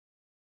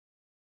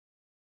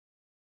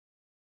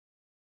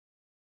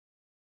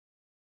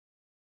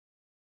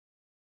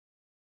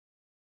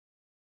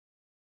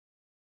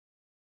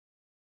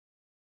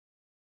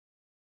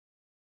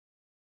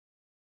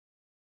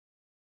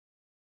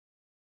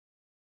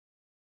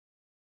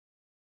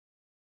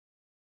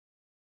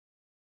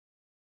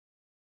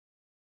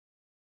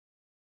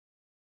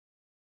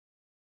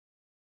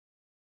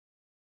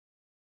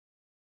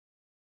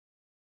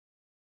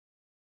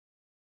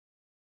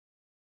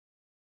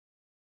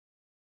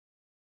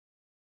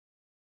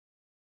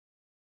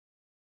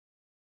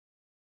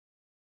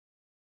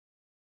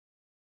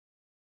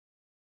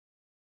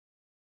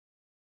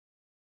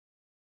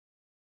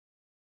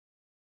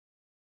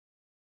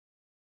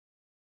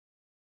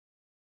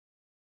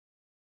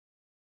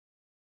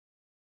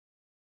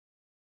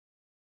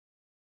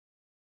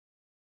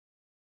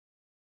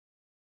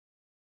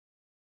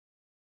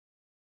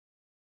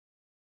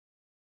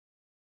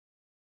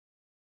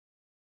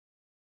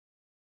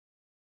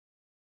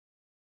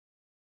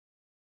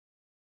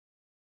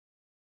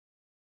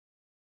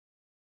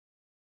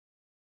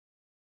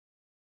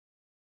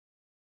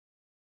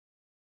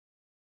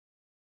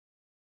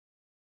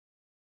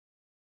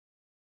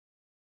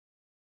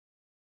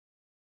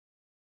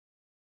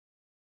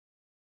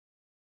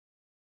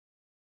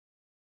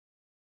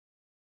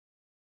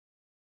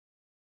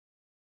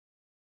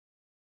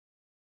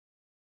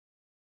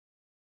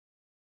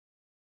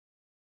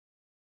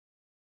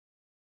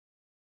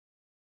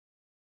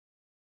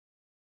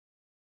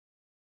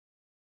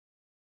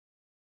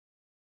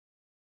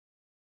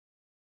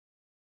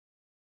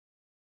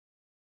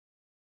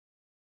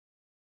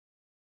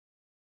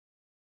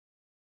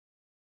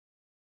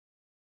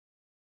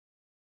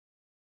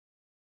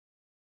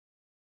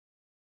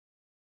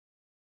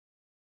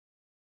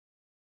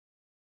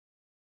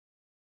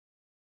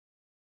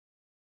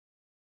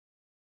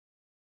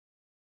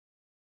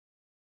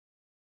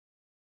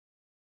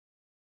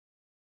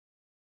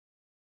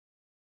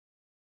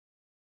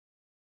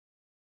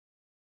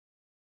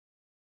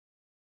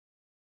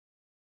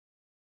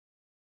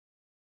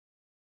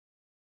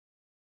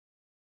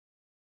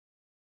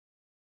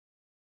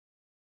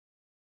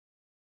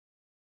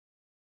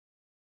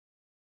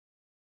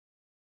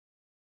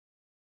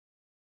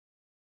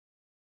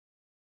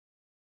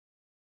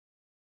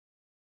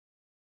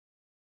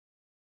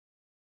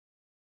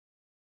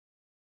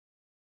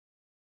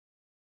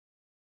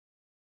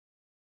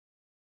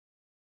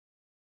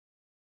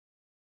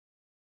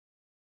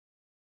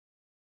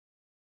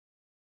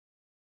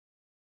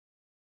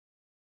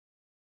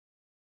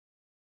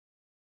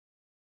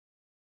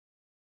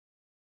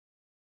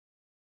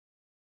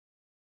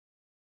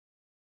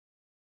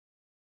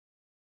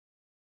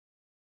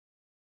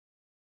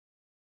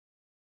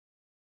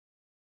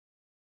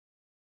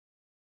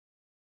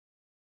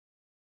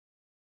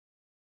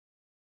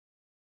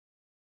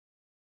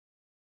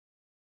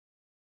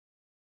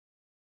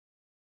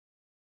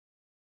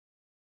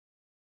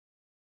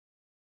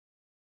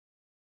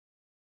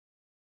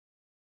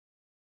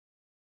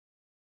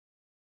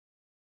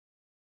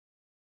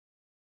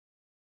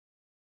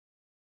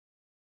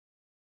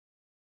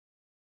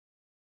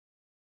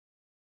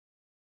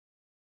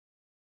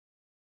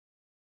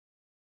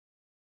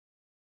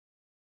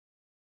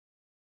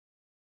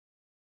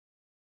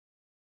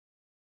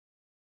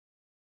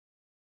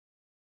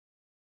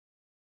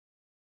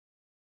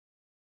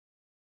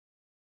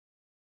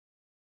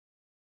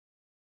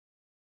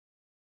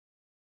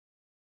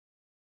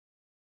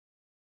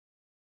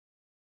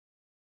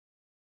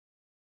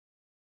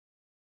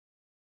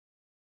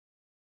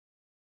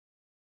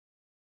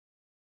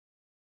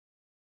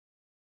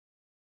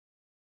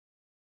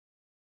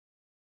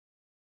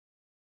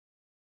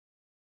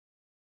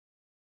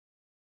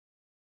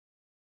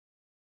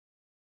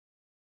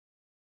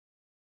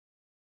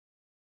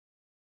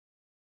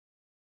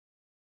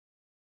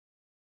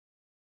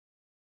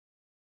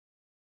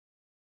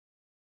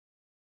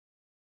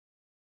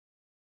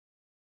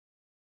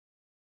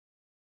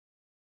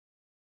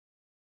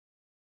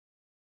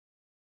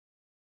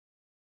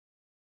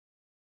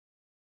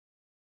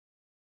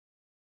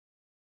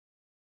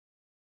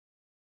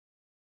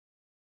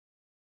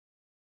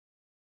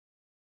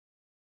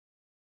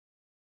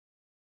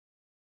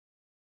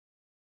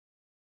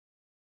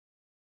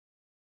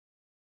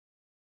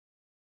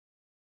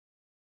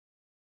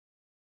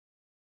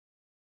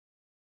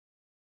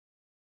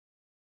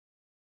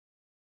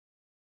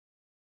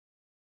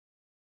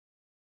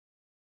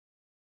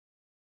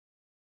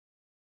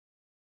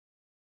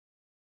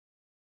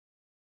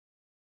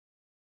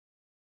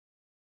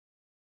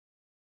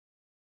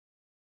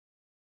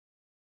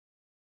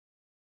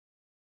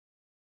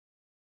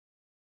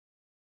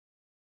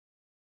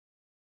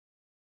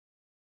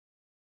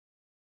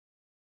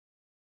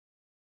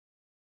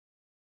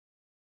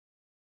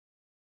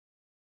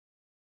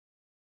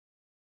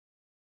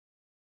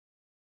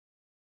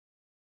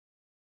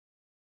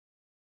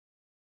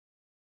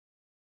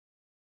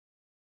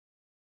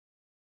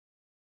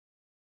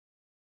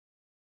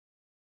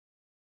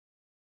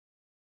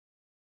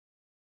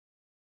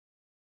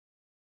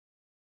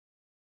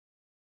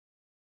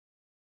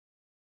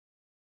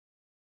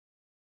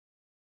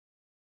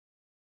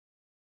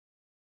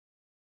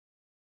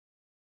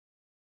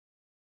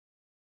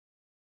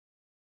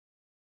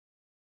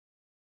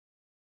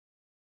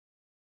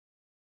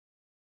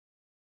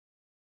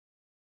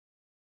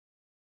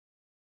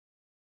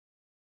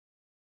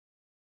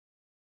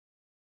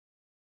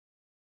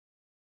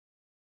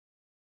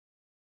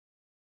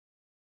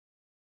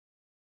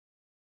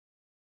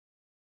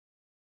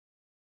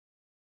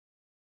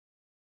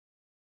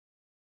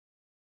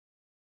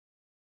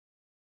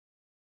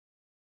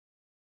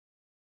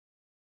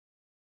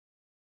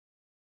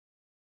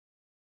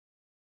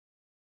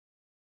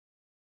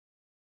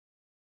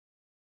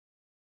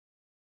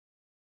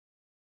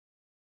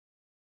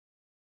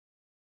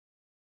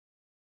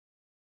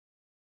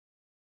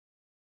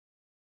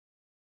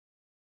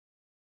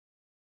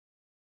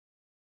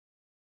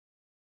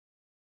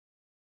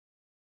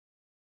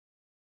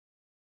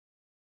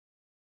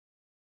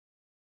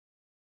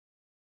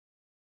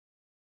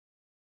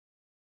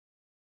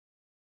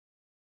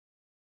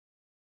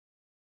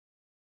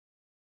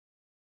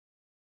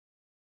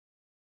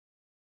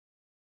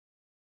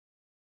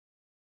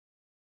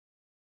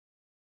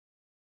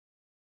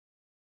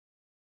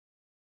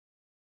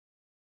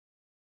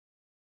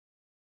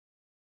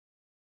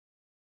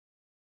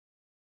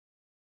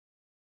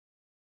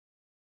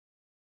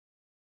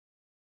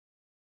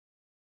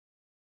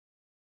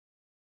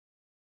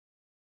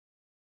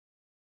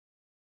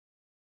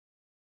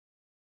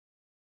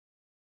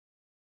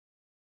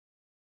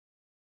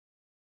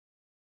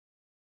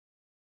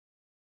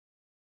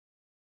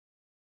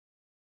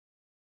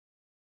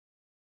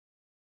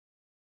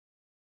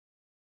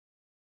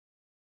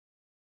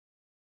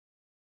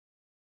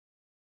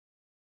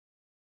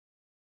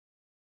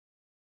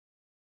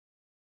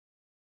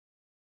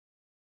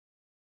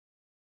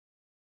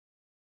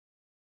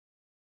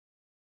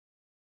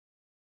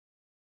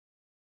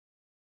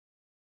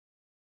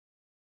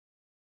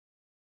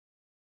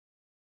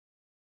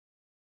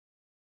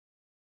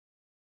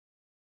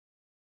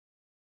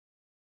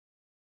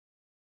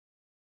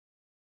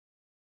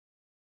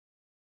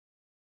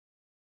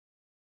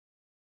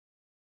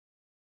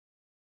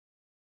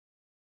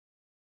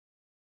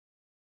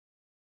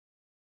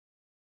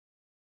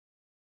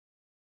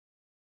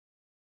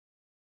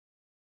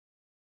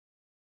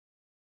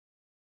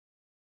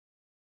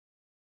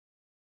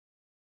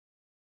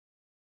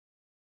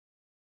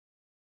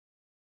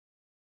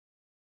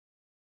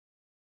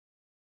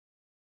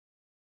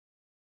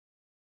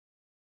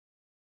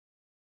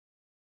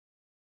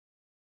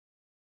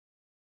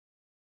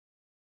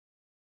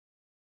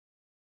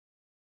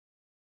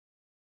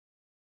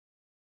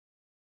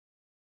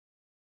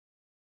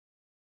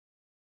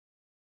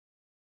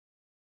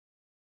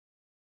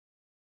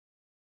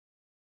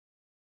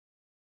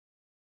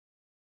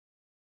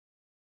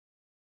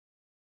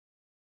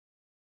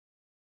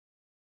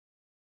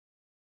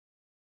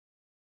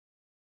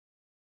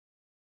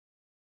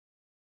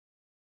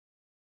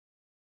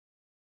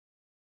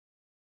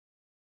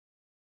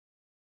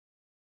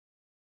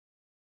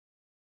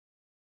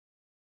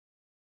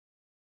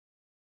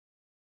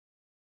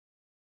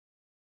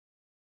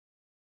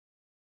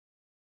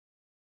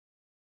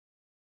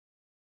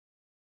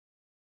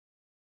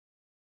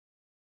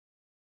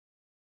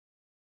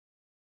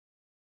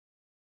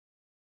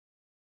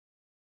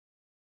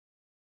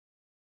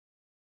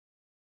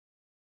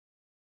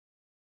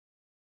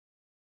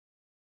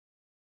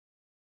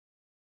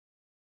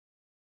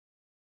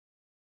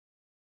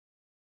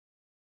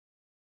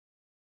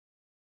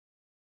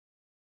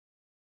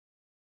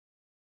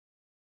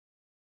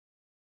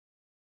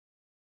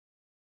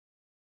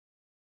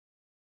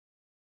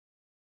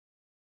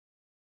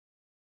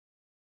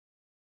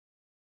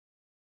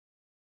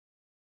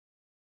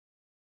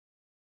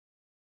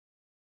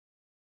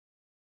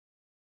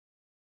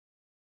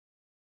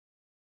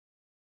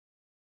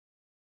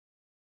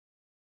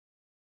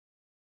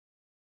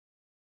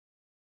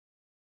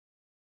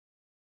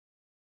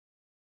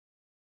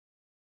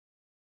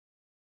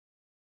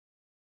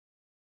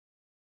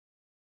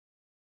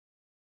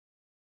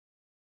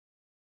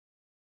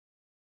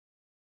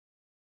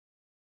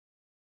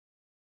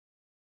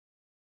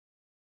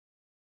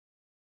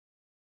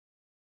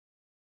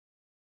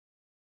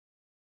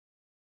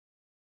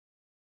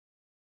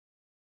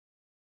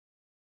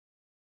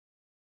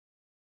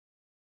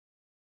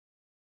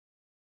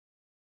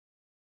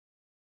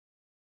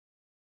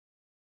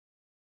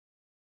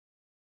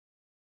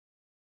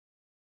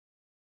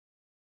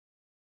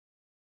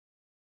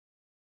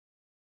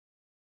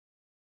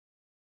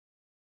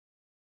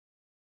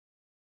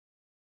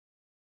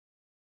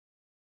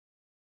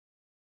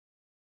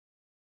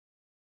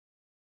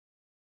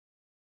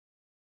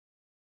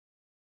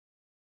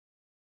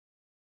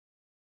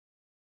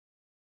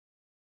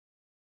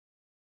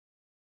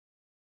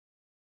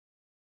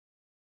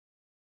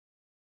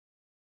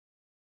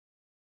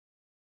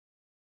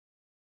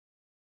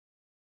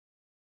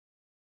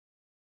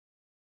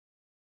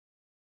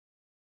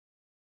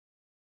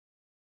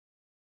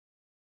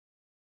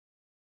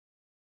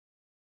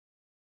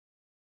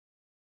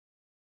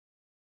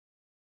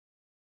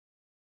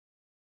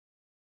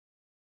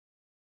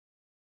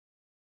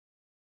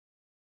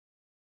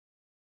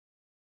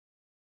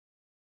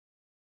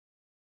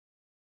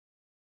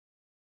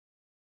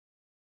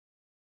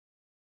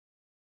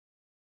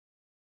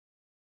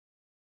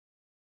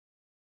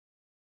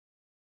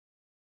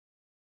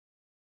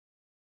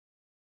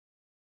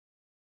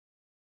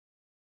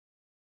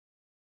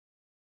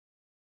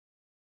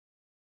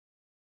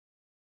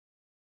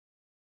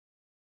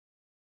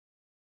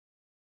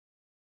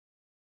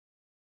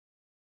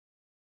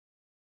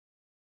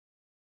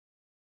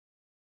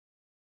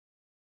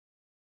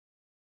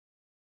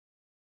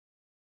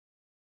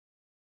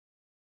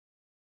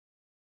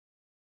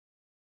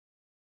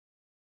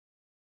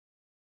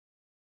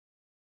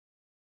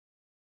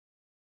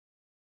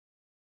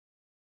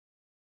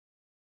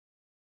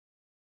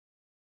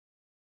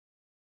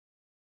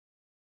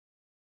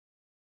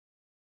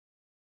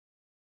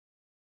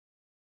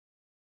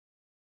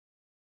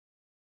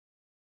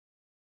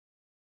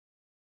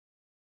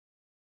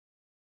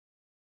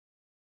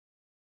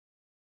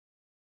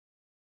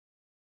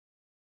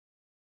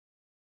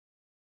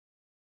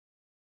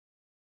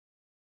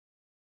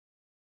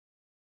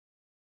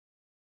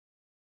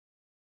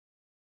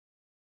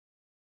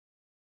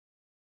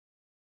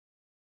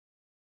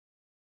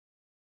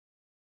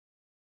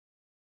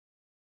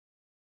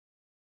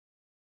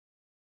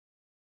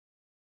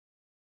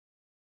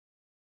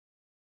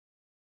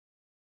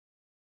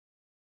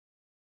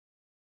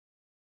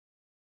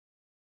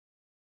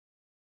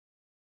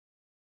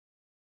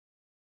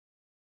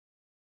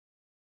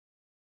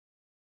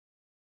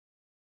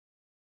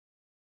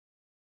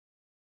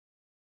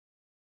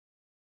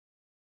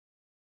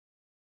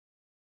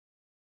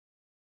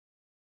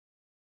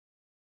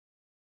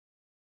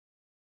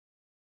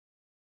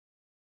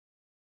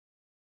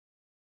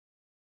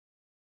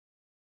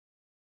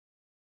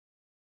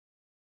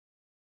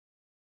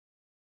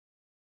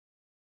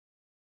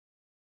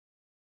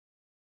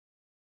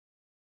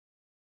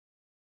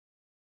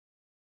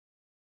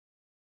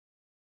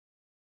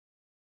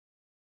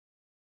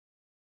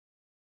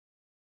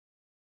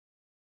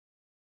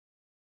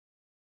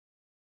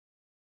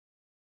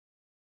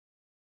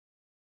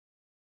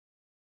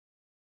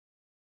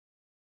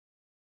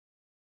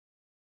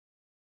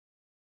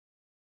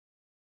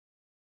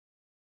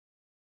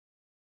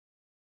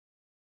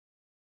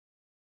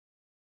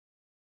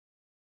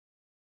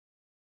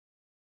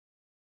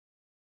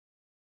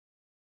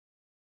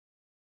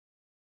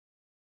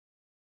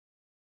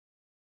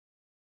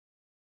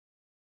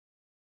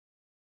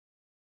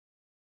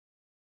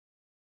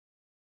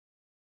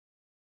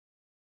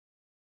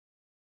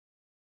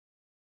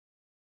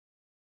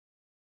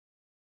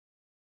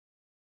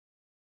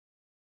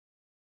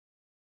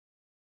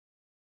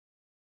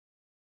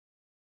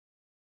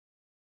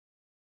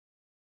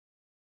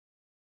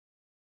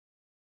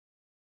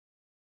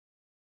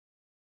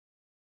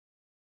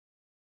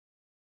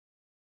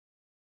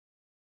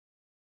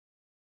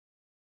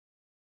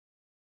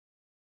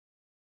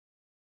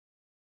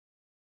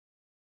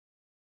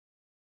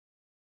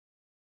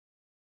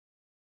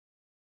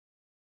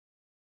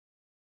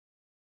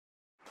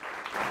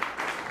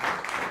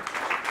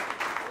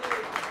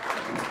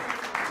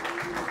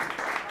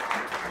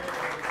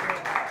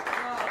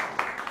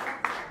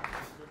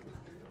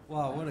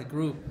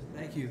group.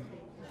 Thank you.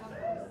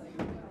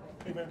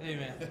 Hey, man. Hey,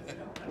 man.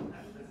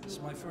 It's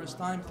my first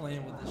time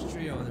playing with this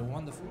trio. They're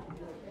wonderful.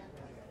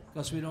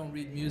 Because we don't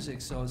read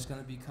music, so it's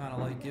going to be kind of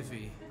like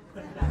iffy.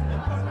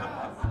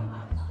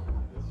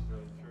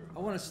 I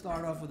want to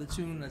start off with a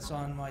tune that's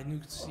on my new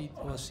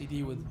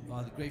CD with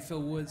the great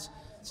Phil Woods.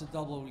 It's a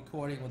double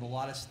recording with a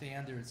lot of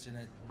standards in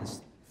it.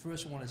 This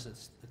first one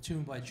is a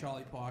tune by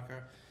Charlie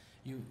Parker.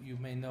 You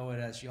may know it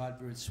as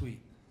Yardbird Suite.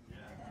 Yeah.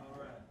 All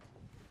right.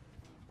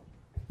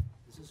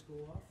 Does this go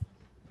off?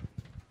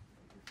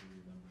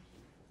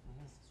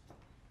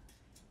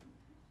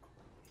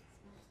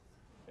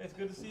 Hey, it's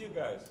good to see you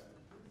guys.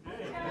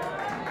 Hey.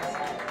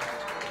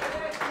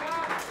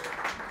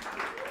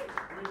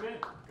 Where you been?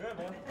 Good,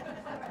 man.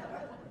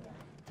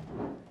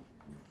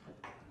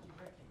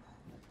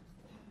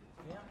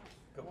 Yeah.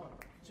 Come on.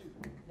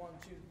 1,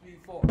 2, 3,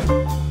 4.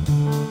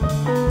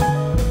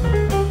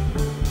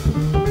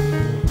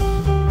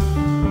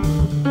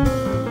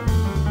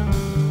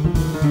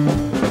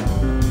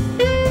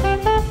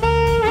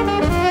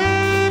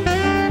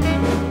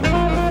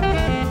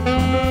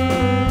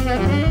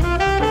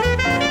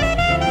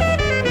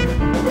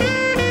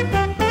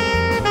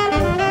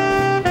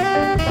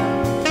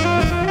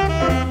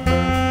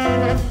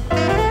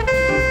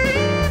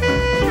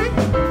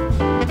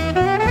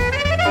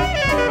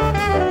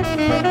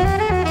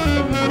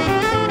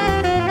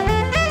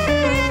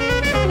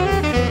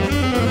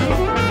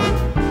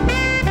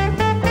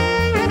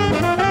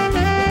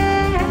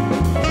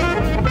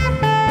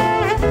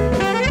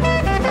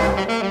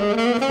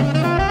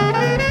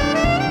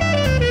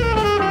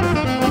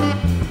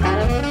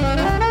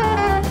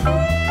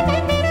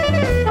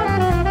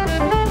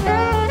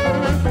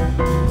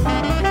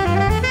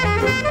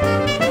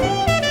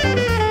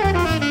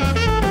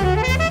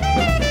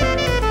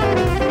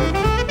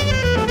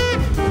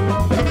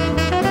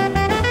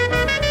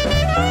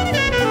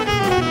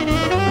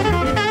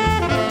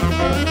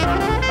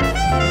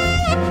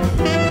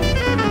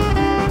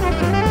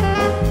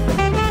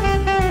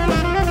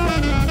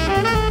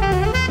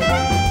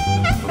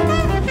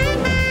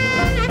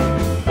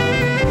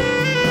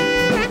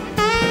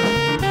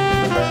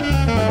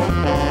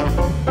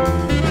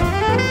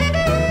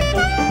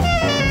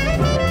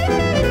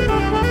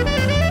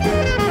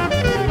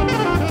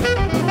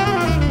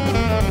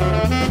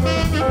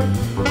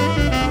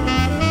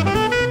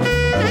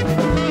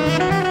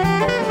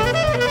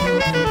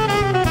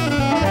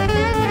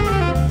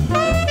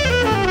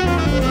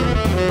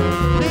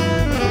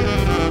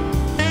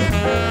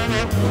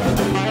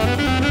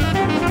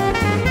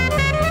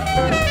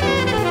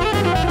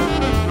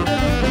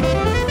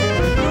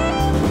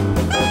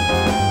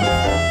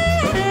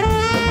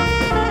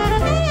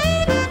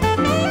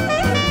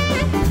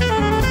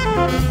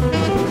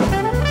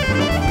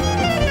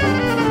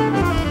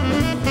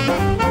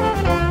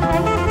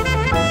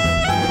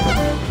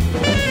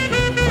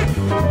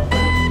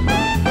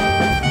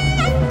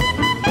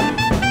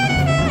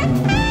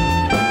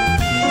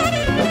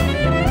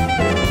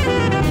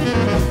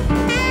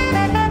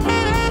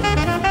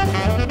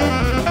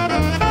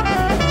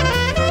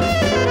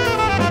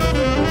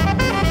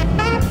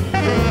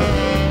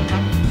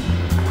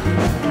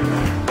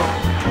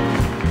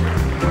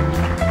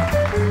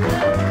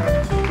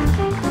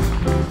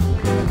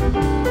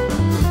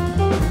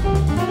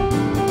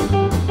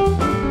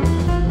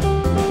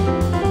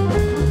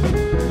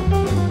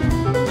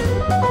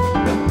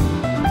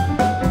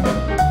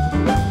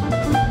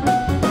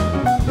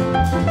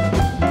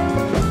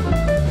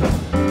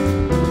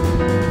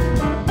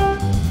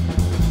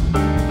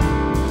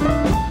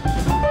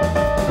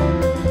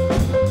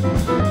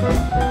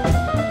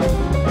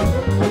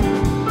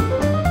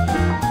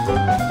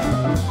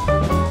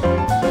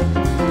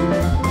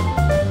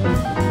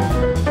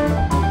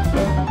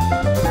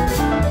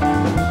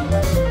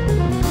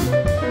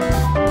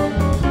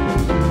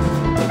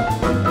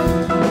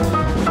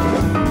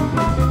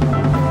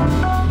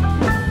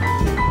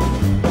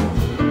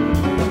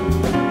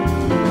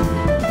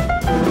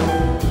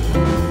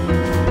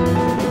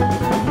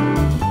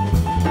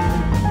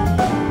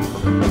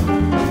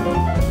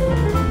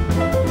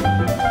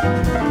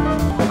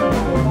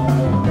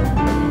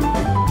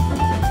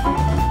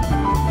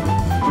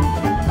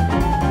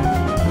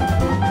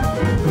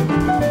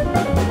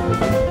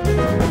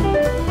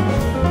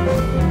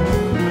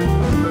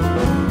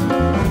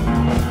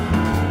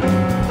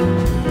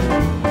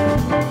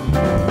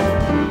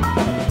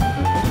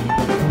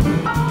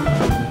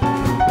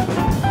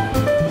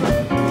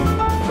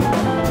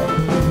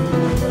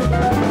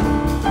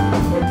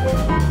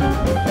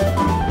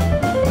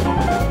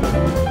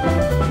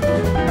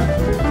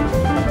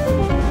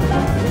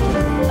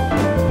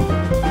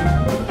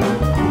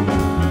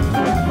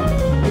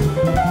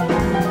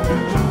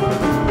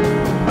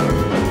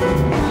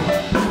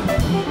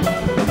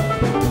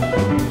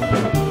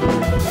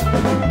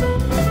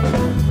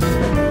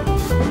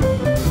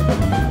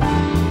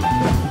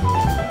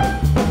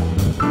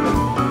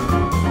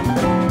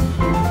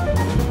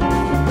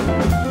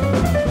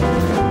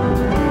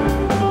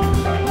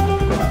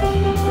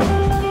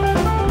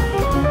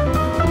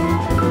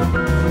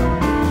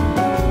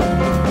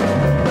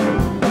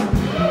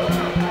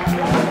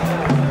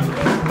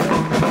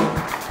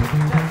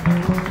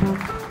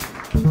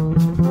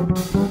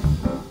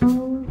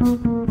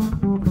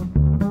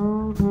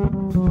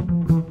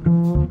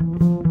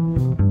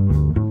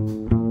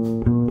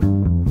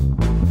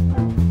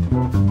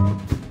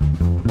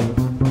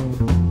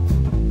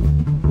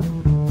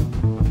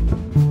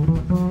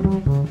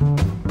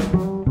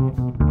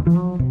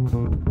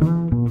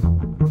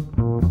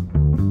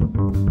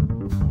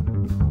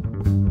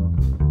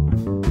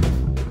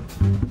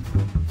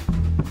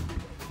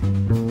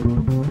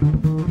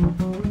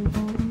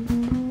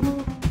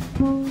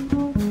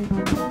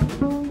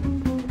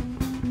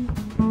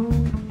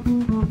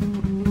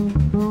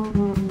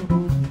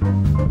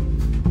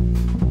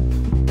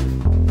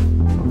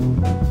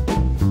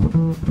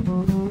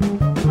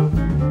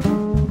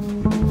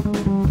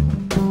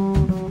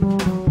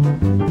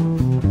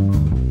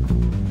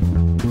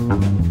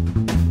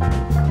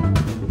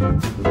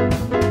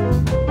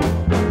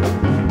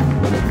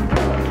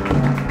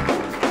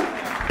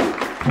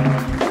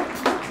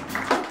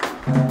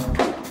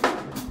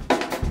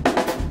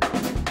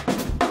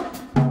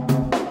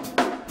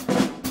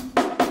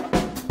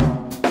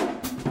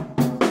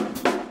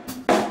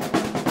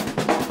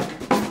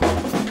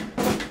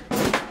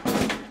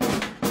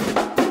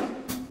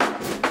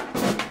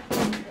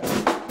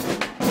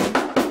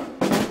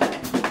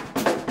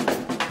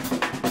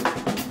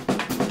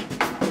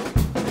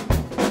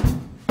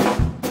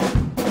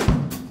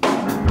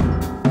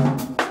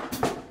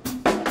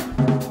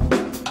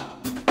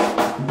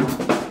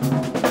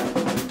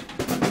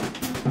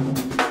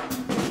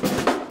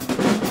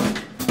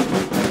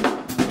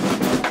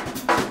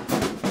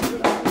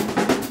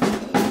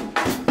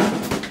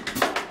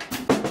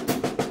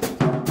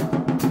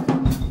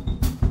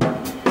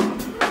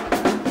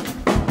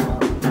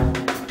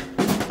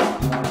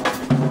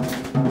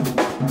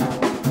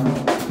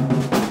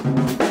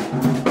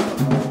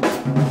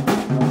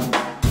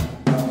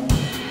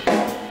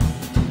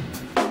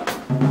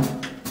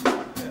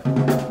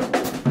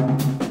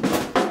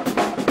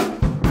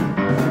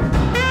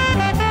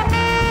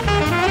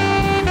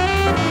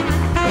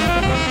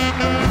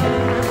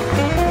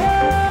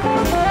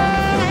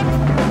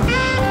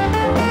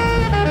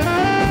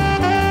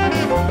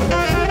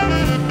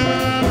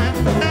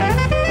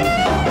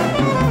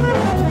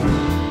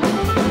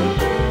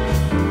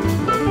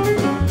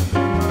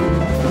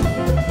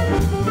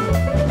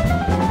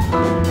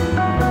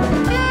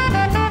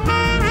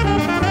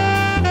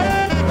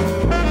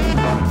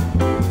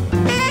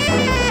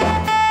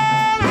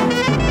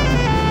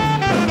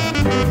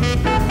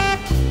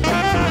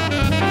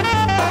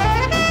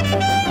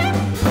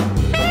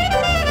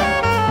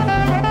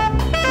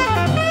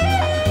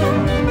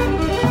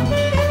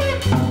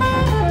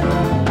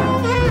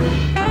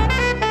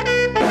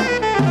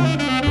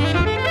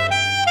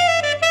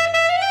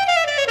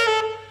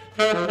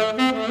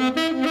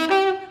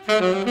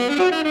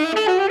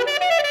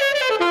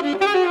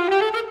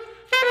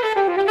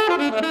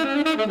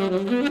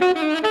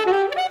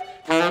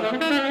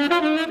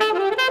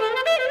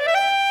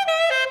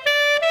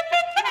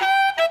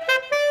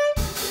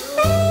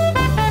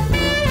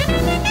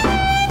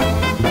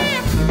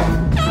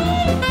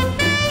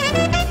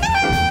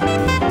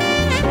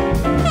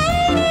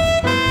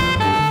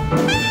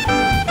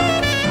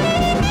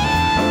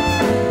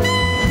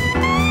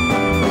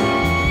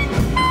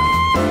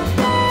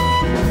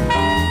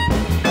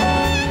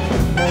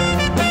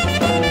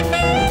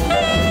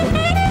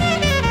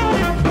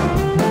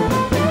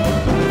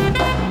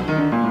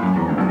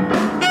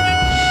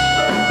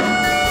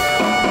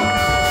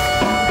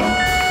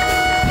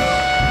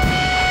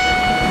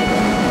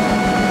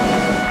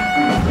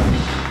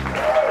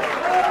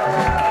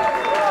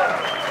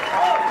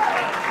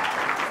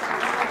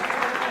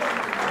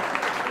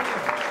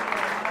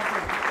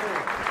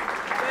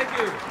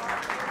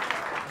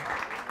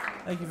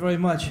 Thank you very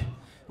much.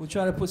 We'll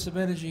try to put some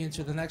energy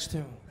into the next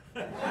tune.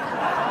 You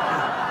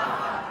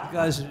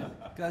guys, you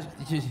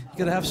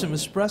gotta have some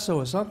espresso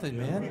or something,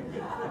 man.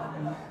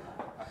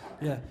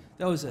 Yeah,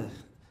 that was a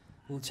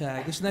little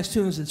tag. This next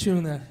tune is a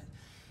tune that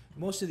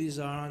most of these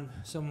are on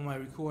some of my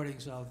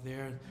recordings out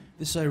there.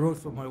 This I wrote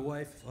for my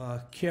wife,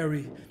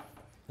 Carrie,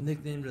 a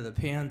nickname to the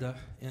Panda,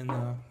 and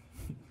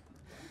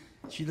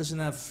she doesn't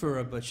have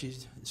fur, but she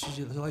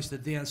likes to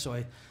dance, so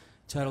I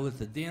titled it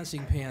The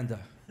Dancing Panda.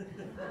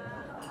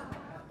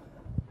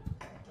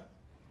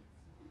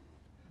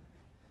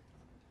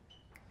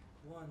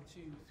 One,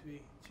 two,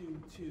 three,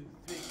 2, 2,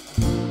 3.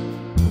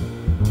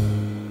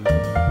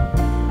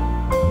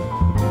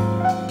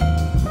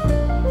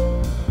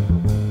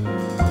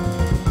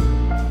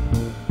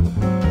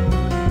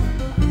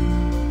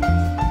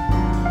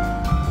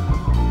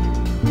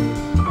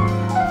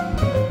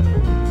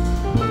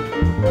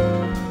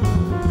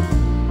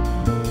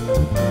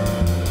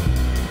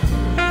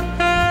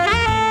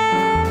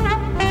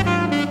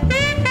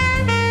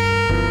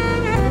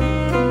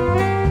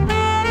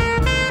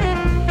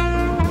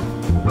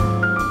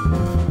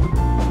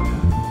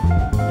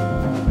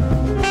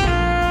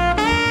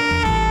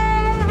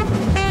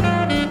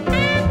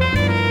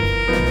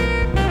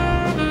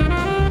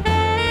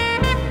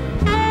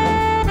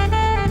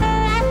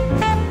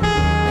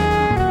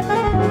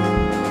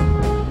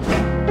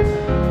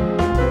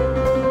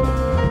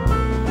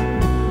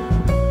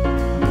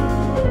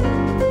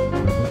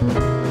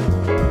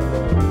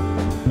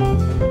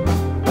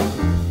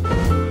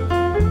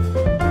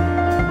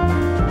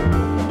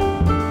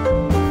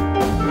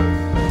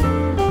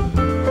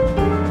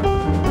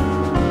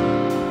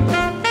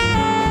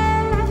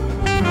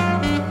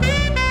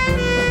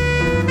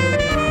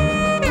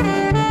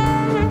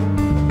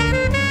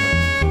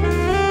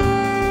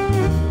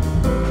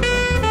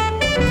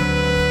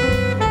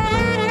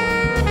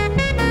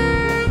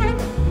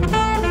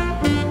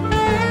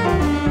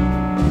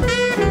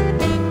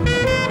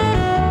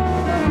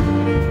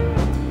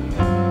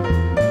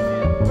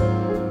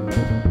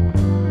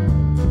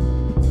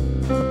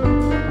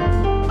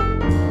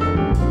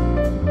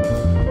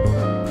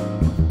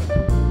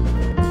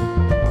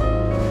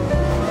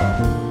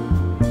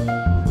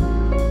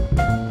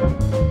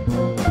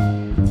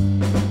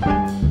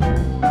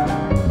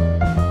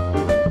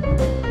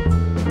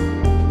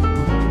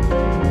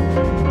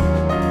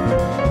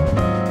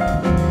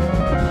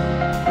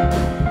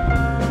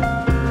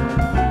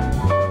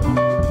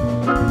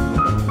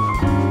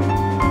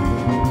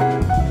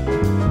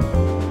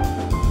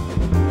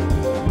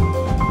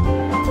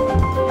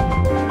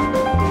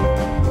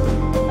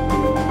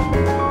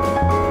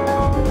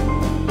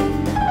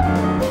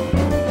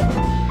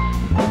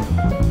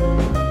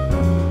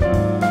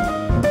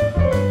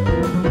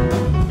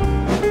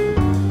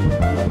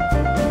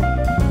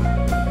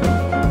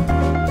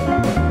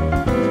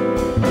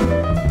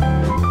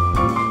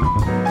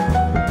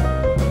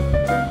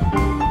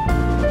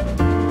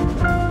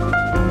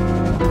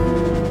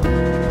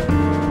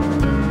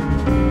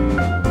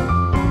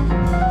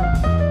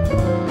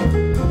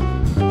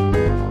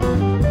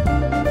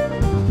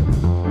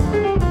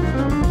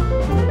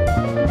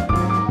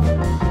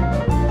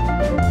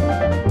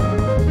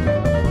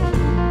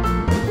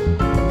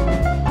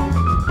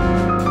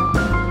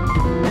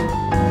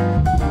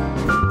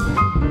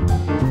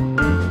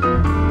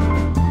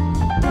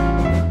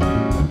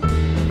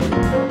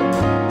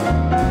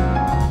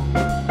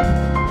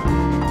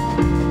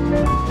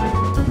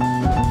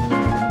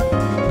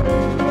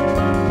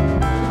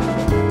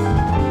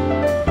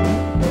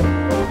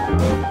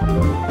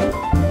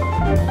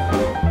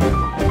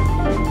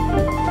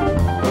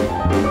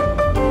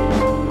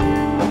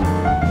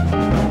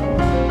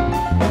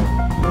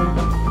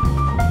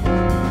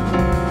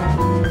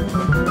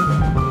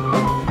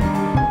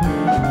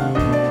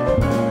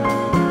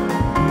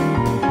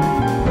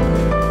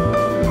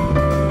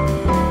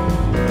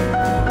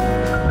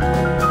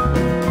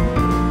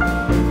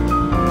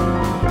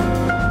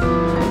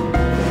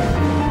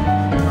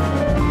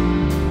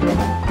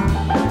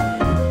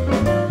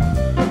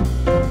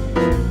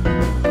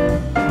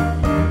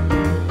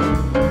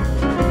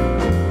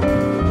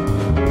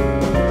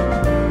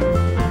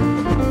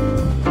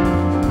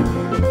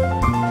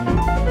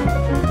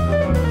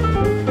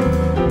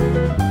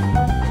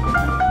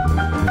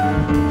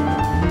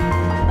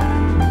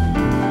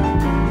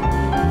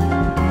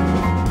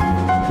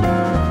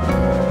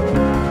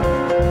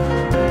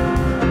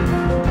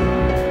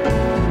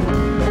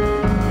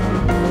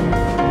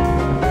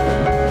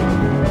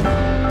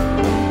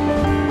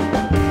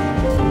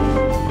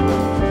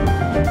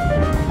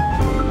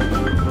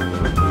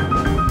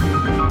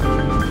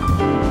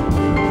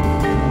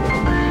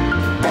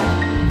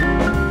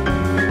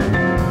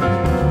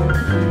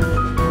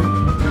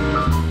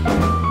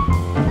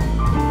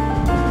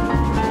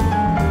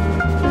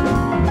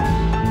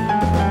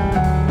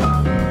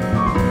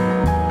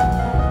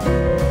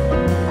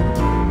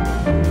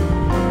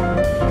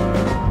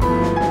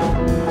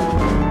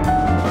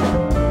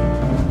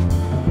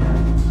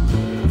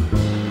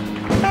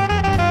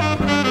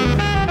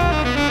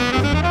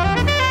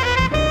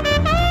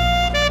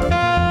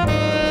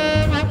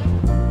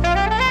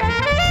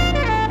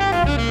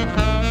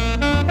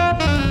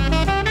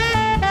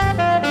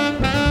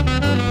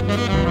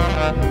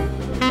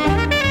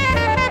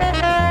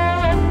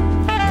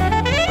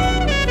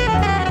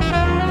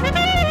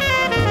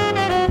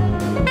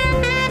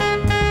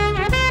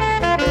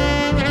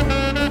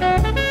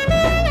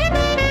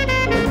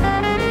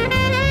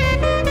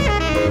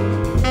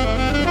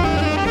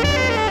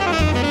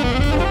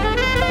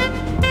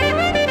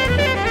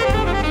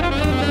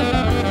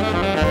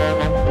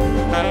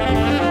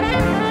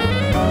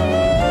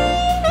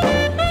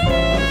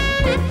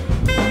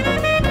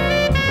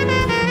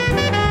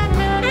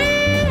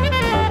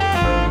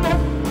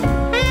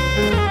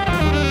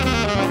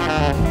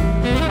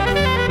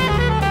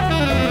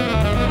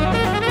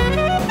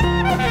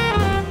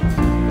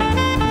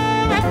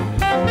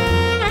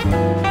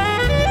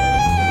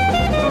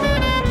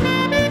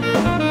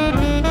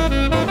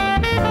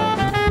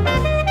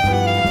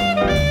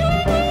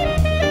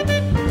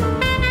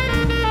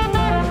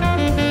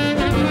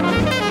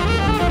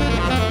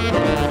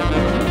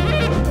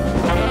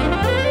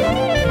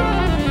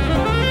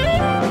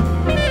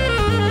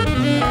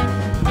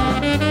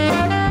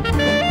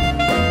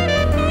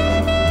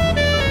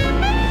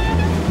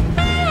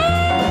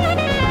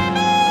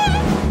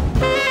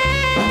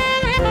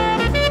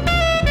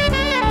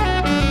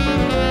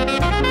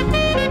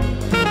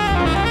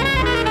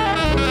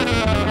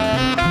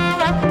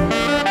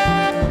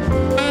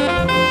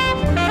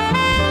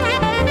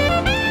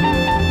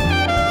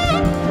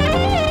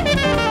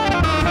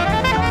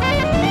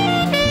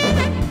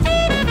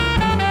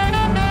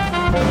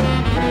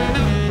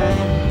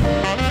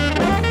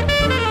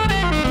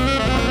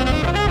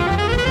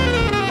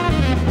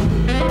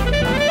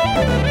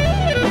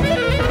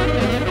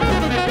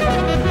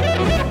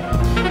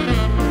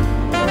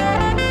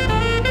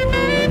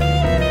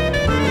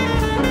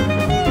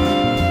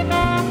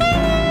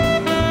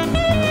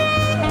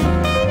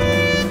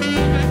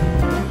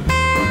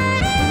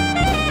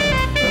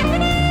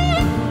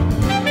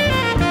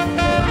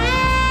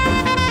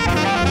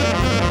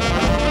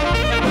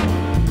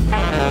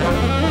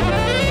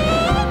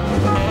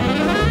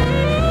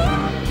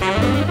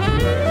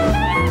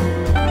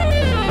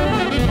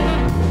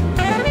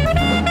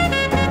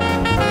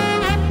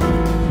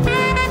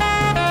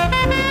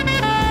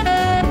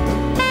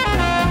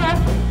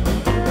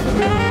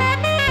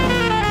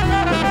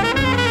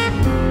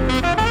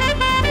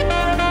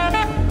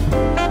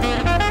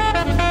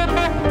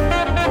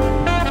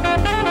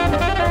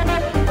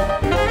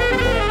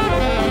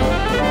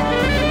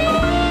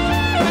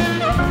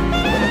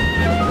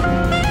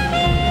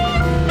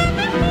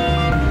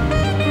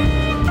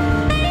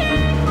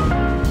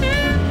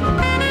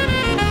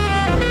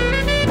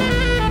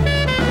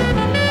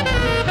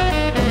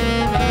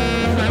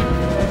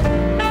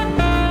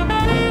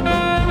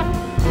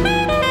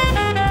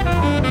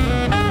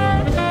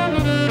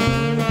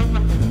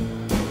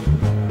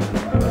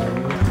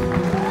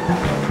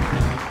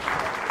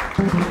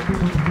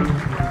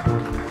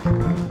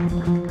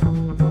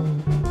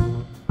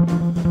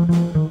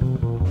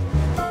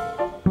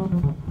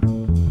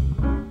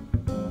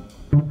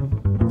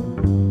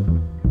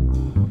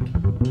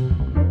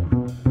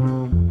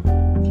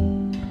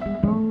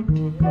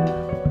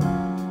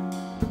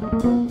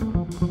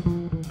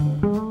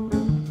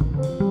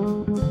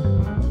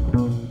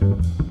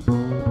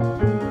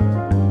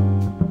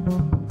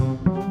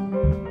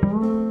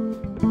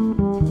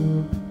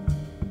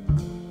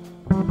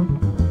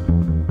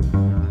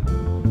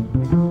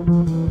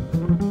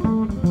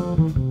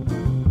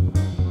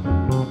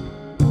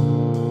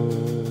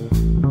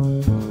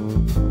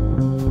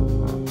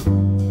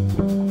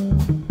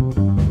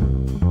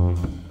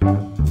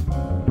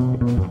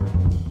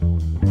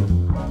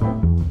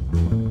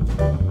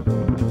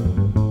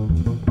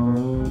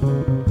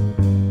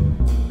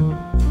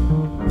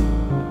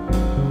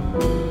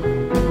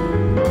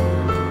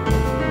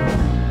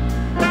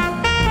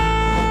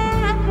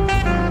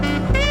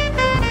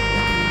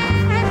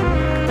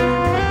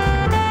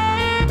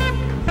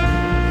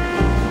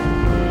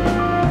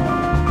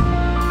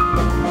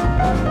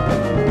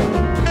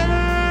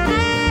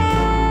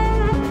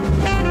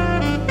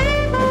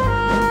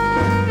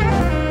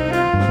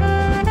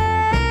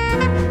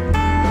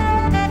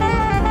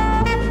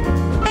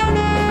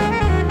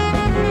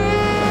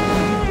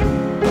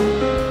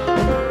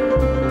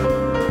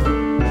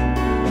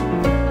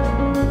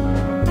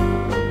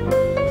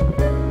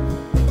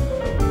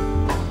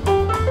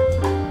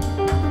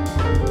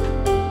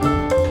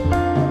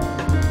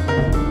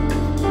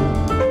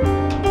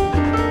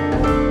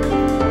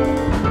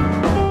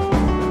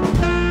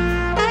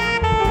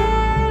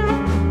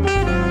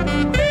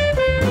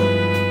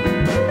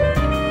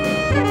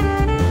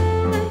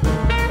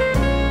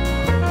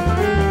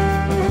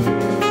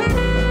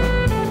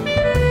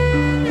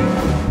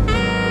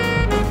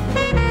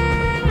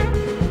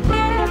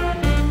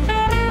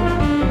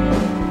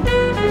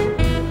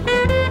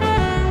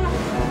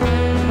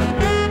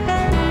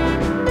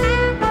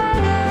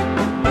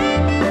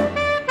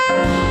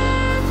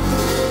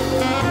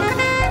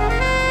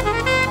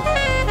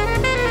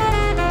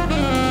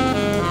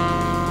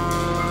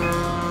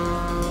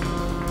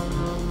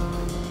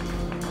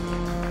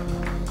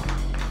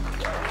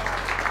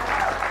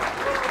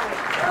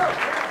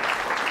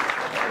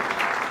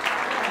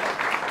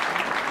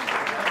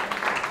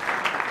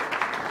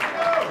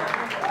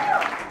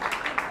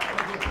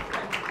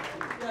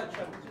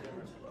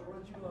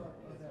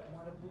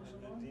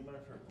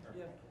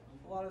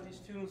 A lot of these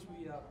tunes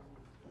we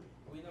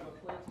never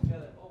played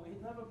together. Oh, we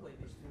never played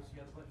these tunes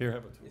together. But Here,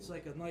 have a tool. it's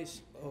like a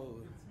nice,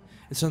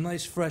 it's a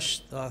nice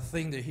fresh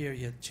thing to hear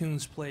your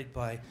tunes played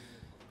by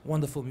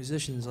wonderful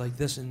musicians like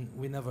this, and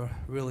we never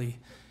really.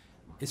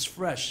 It's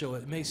fresh, so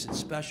it makes it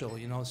special,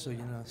 you know. So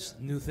it's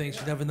new things.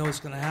 You never know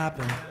what's going to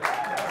happen.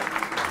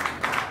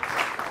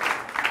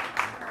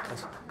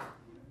 Let's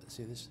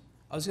see this.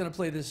 I was going to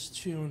play this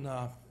tune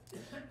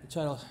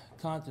entitled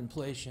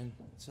 "Contemplation."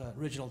 It's an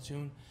original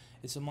tune.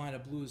 It's a minor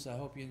blues. I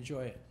hope you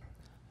enjoy it.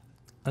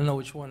 I don't know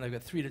which one. I've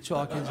got 3 to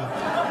talk into.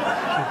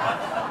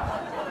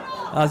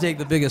 I'll take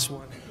the biggest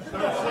one.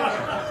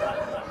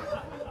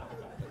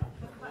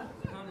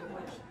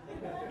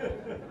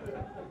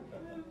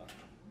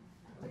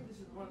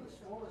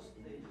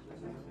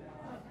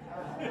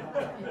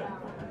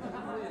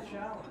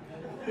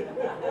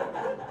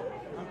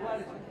 I'm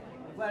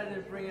glad I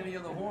didn't bring any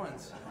other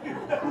horns.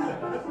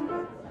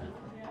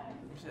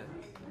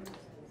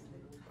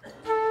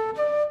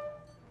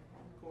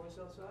 Chorus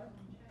outside?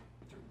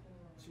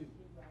 2,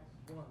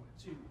 1,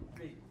 2,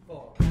 3,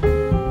 4.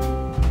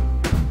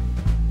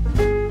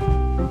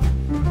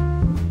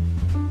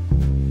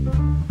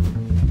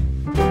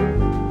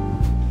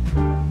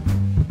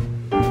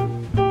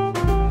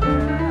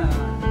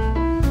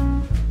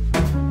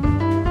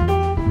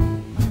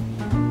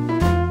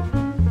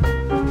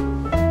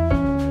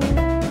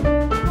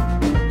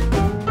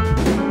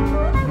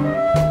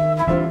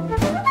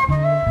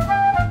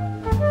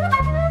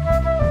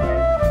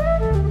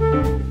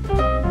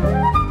 Thank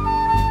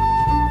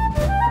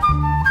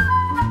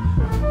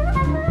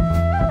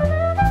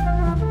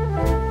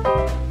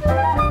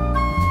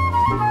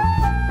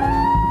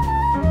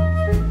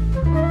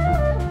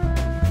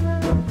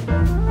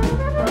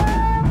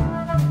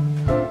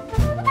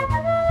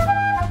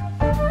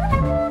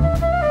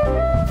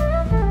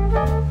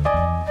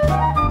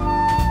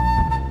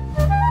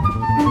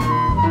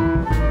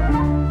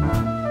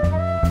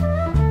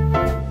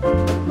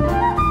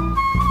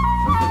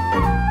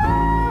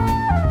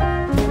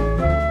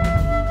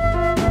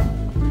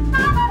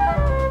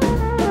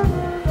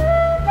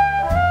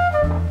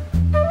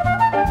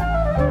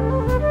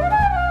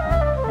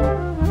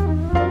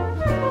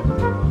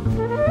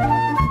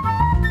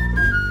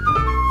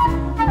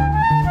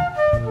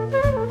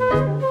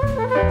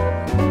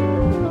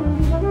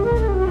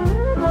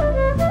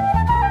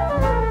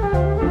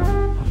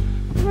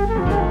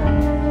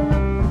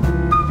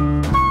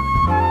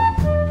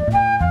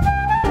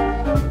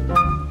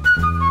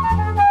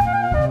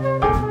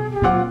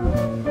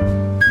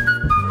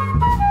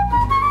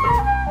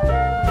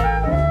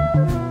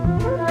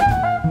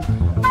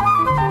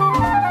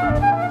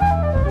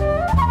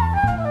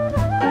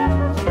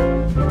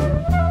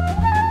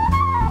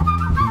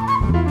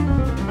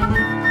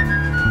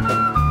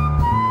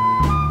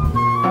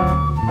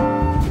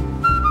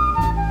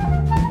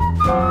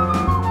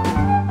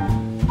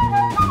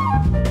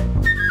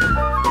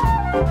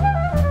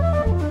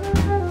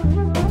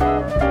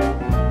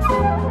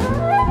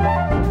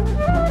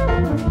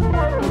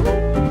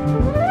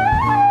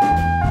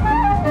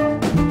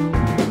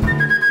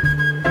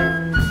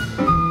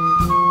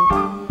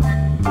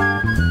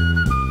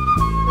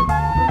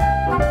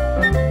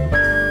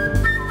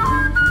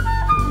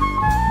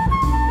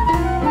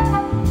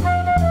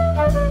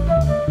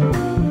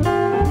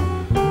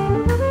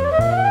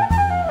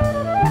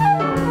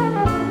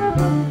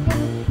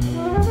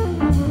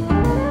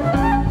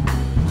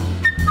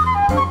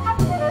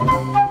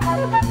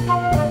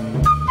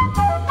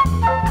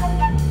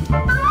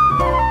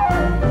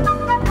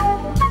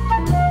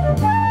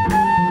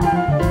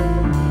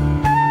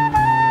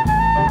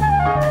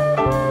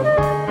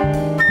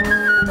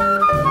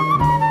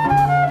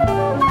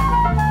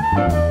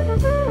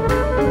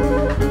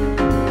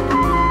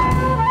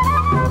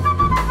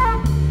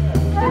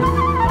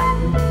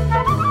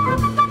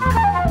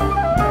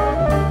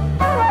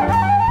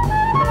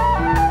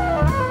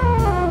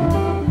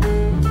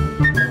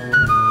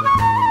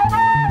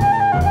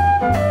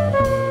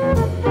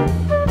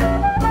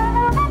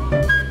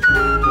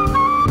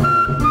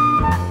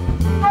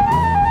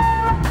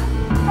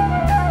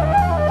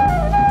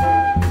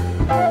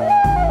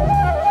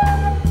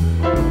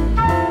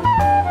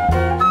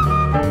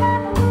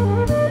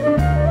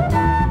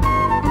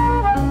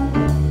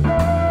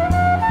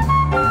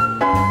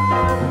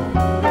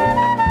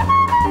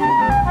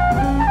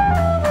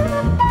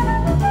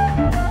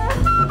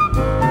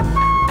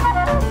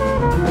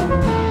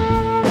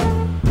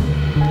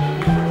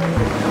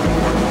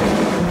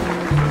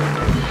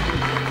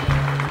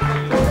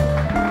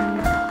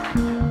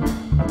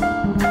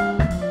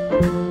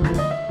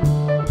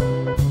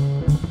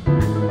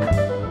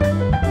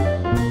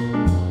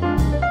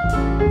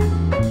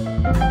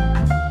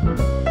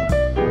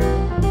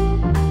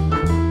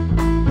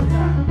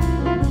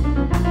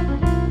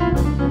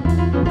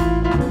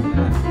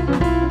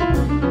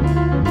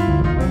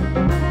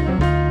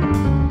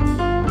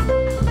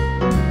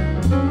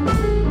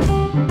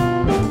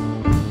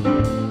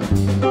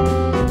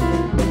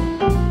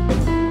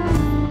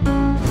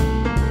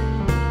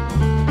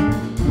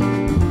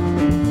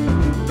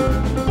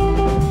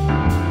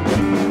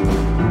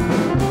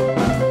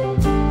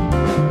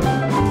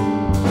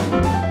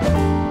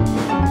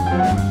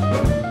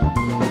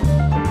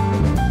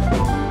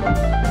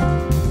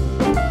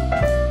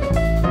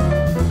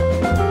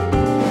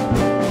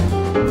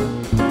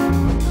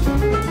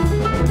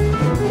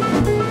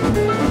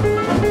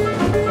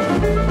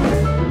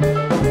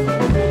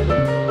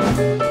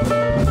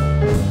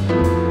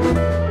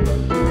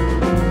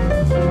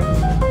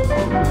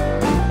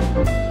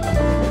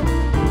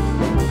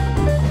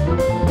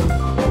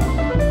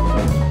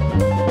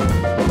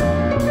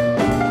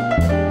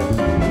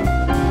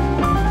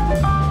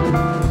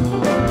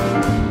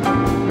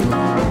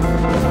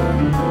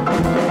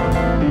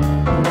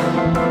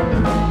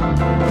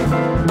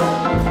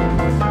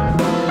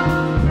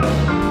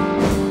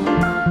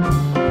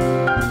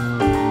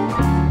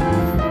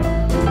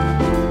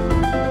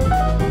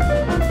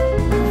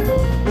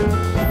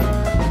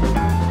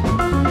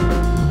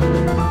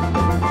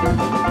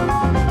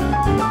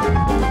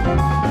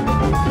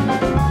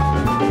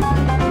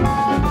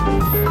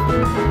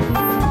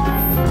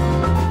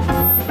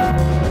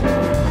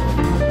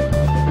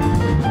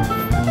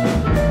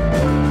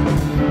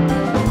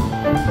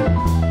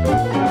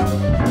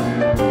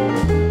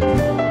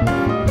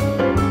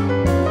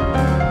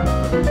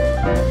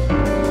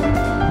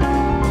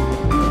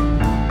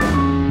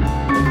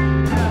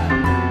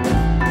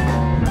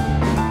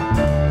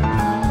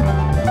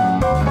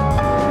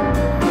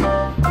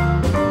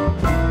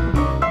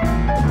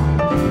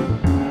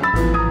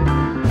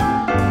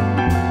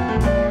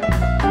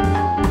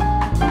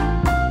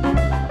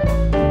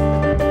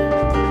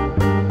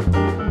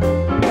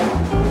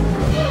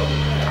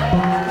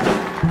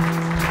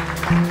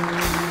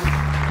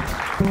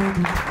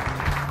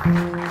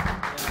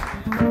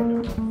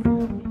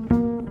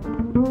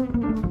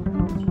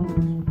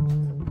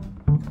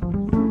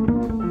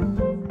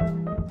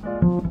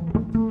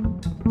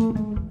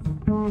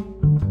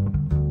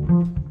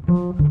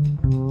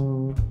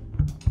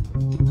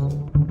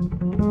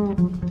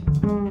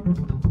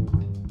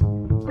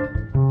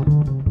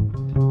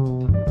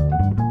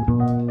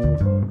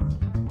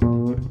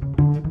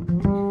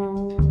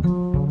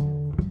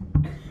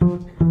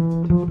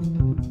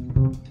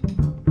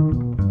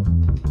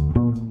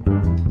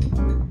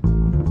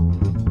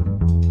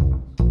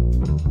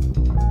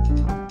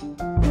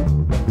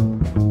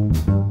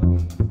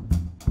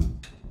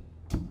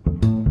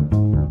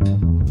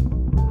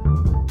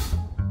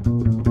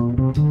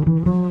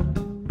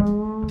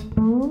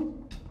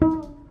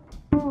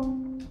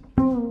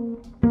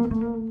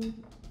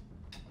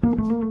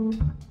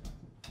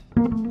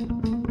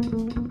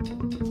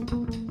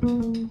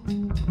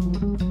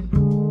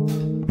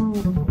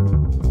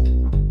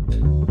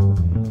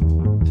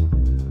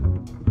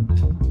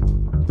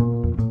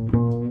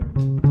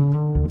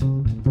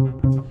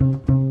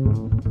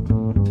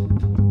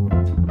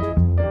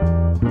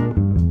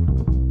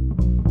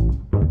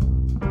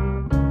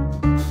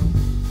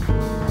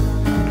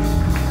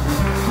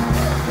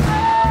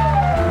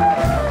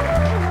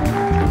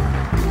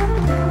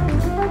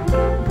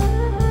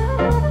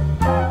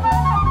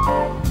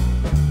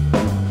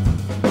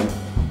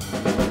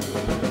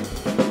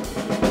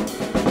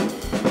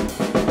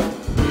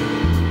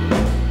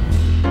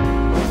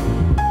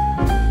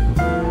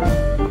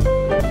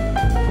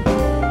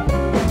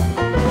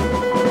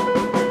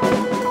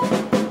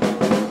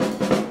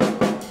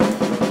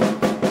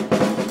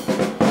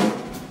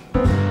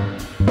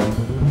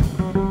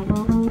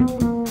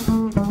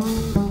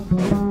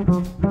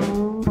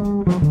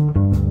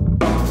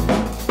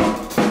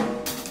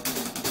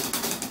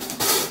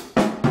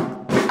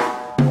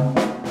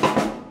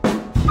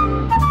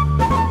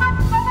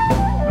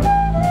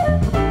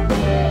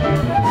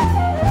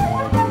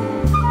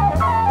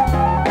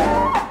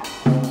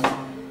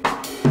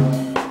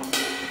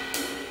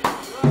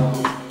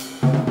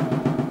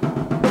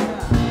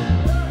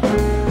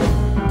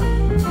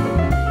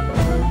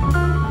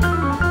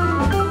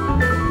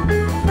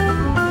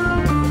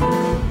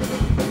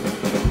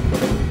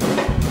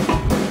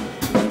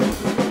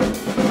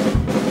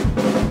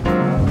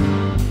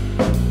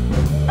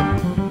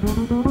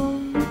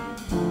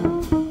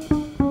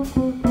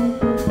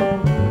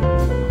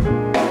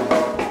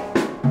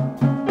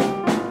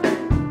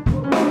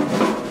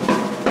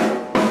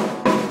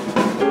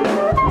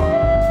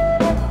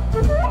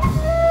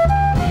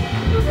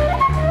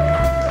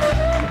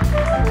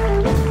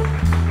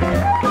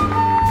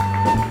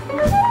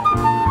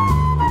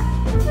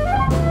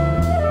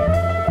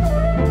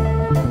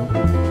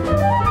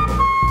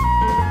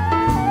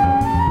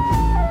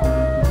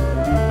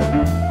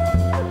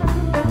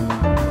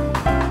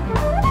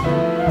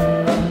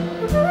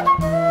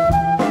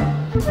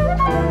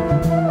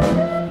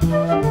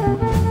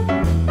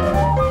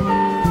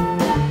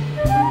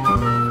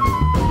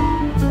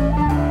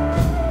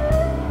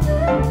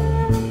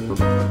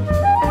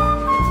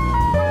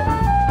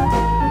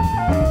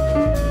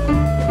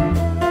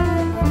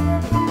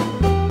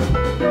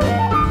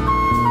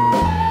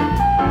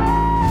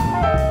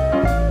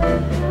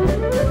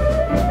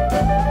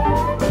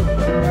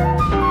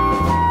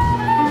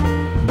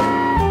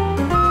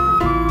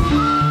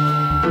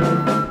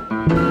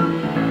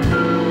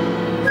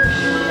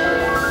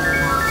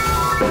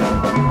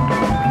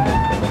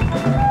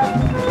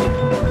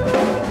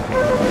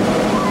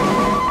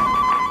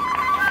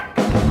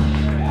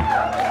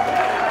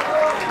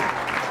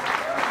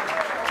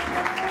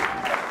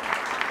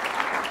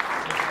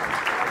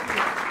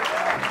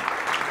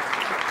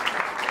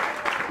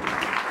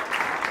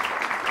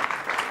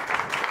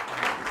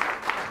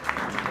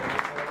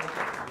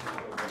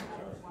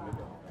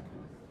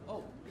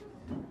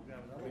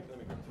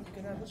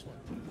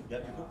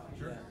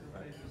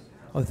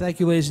Well,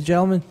 thank you, ladies and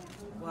gentlemen.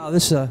 Wow,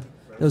 this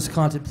was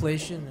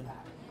contemplation.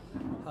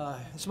 And,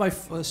 it's my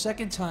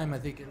second time, I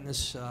think, in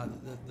this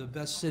the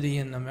best city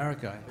in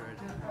America. I heard.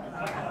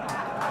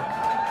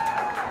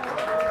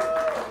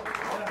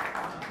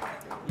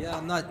 Yeah,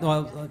 I'm not.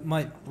 No,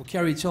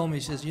 Kerry told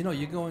me. She says, you know,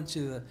 you're going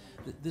to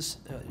this.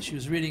 She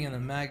was reading in a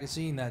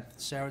magazine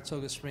that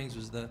Saratoga Springs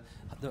was the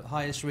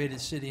highest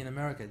rated city in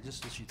America.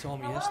 Just as she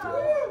told me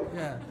yesterday.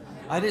 Yeah,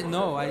 I didn't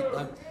know.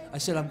 I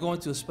said I'm going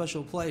to a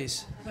special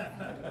place.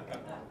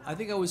 I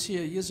think I was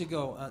here years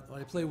ago when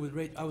I played with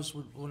Ray.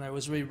 When I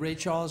was Ray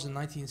Charles in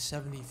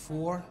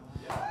 1974,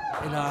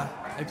 and I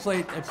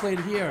played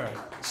here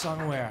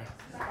somewhere.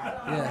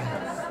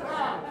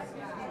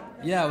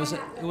 Yeah,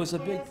 it was a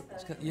big.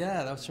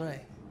 Yeah, that's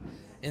right.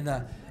 And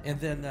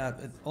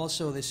then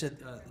also they said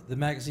the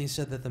magazine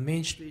said that the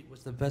Main Street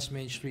was the best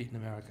Main Street in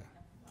America.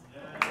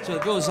 So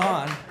it goes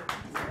on,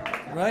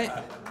 right?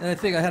 And I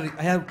think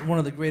I had one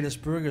of the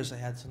greatest burgers I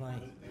had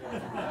tonight.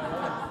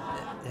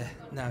 Yeah,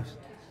 no.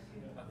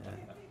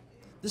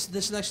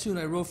 This next tune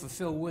I wrote for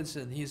Phil Woods,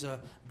 and he's a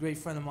great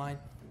friend of mine.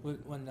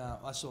 When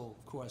also,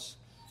 of course,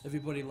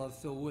 everybody loved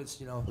Phil Woods.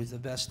 You know, he's the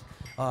best.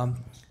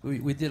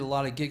 We did a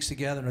lot of gigs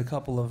together and a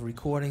couple of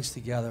recordings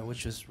together,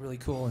 which was really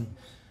cool. And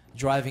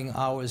driving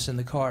hours in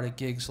the car to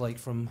gigs like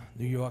from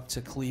New York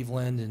to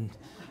Cleveland and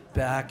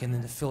back, and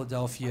then to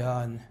Philadelphia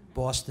and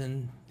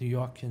Boston, New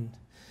York, and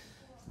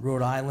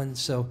Rhode Island.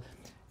 So,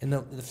 in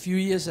the few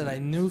years that I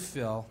knew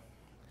Phil,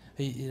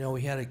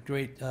 we had a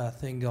great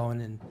thing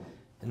going, and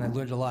I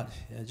learned a lot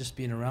just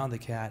being around the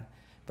cat.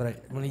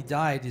 But when he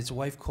died, his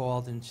wife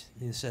called and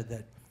he said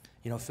that,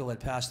 Phil had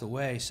passed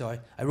away. So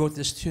I wrote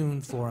this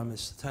tune for him.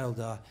 It's titled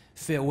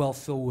 "Farewell,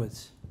 Phil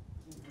Woods."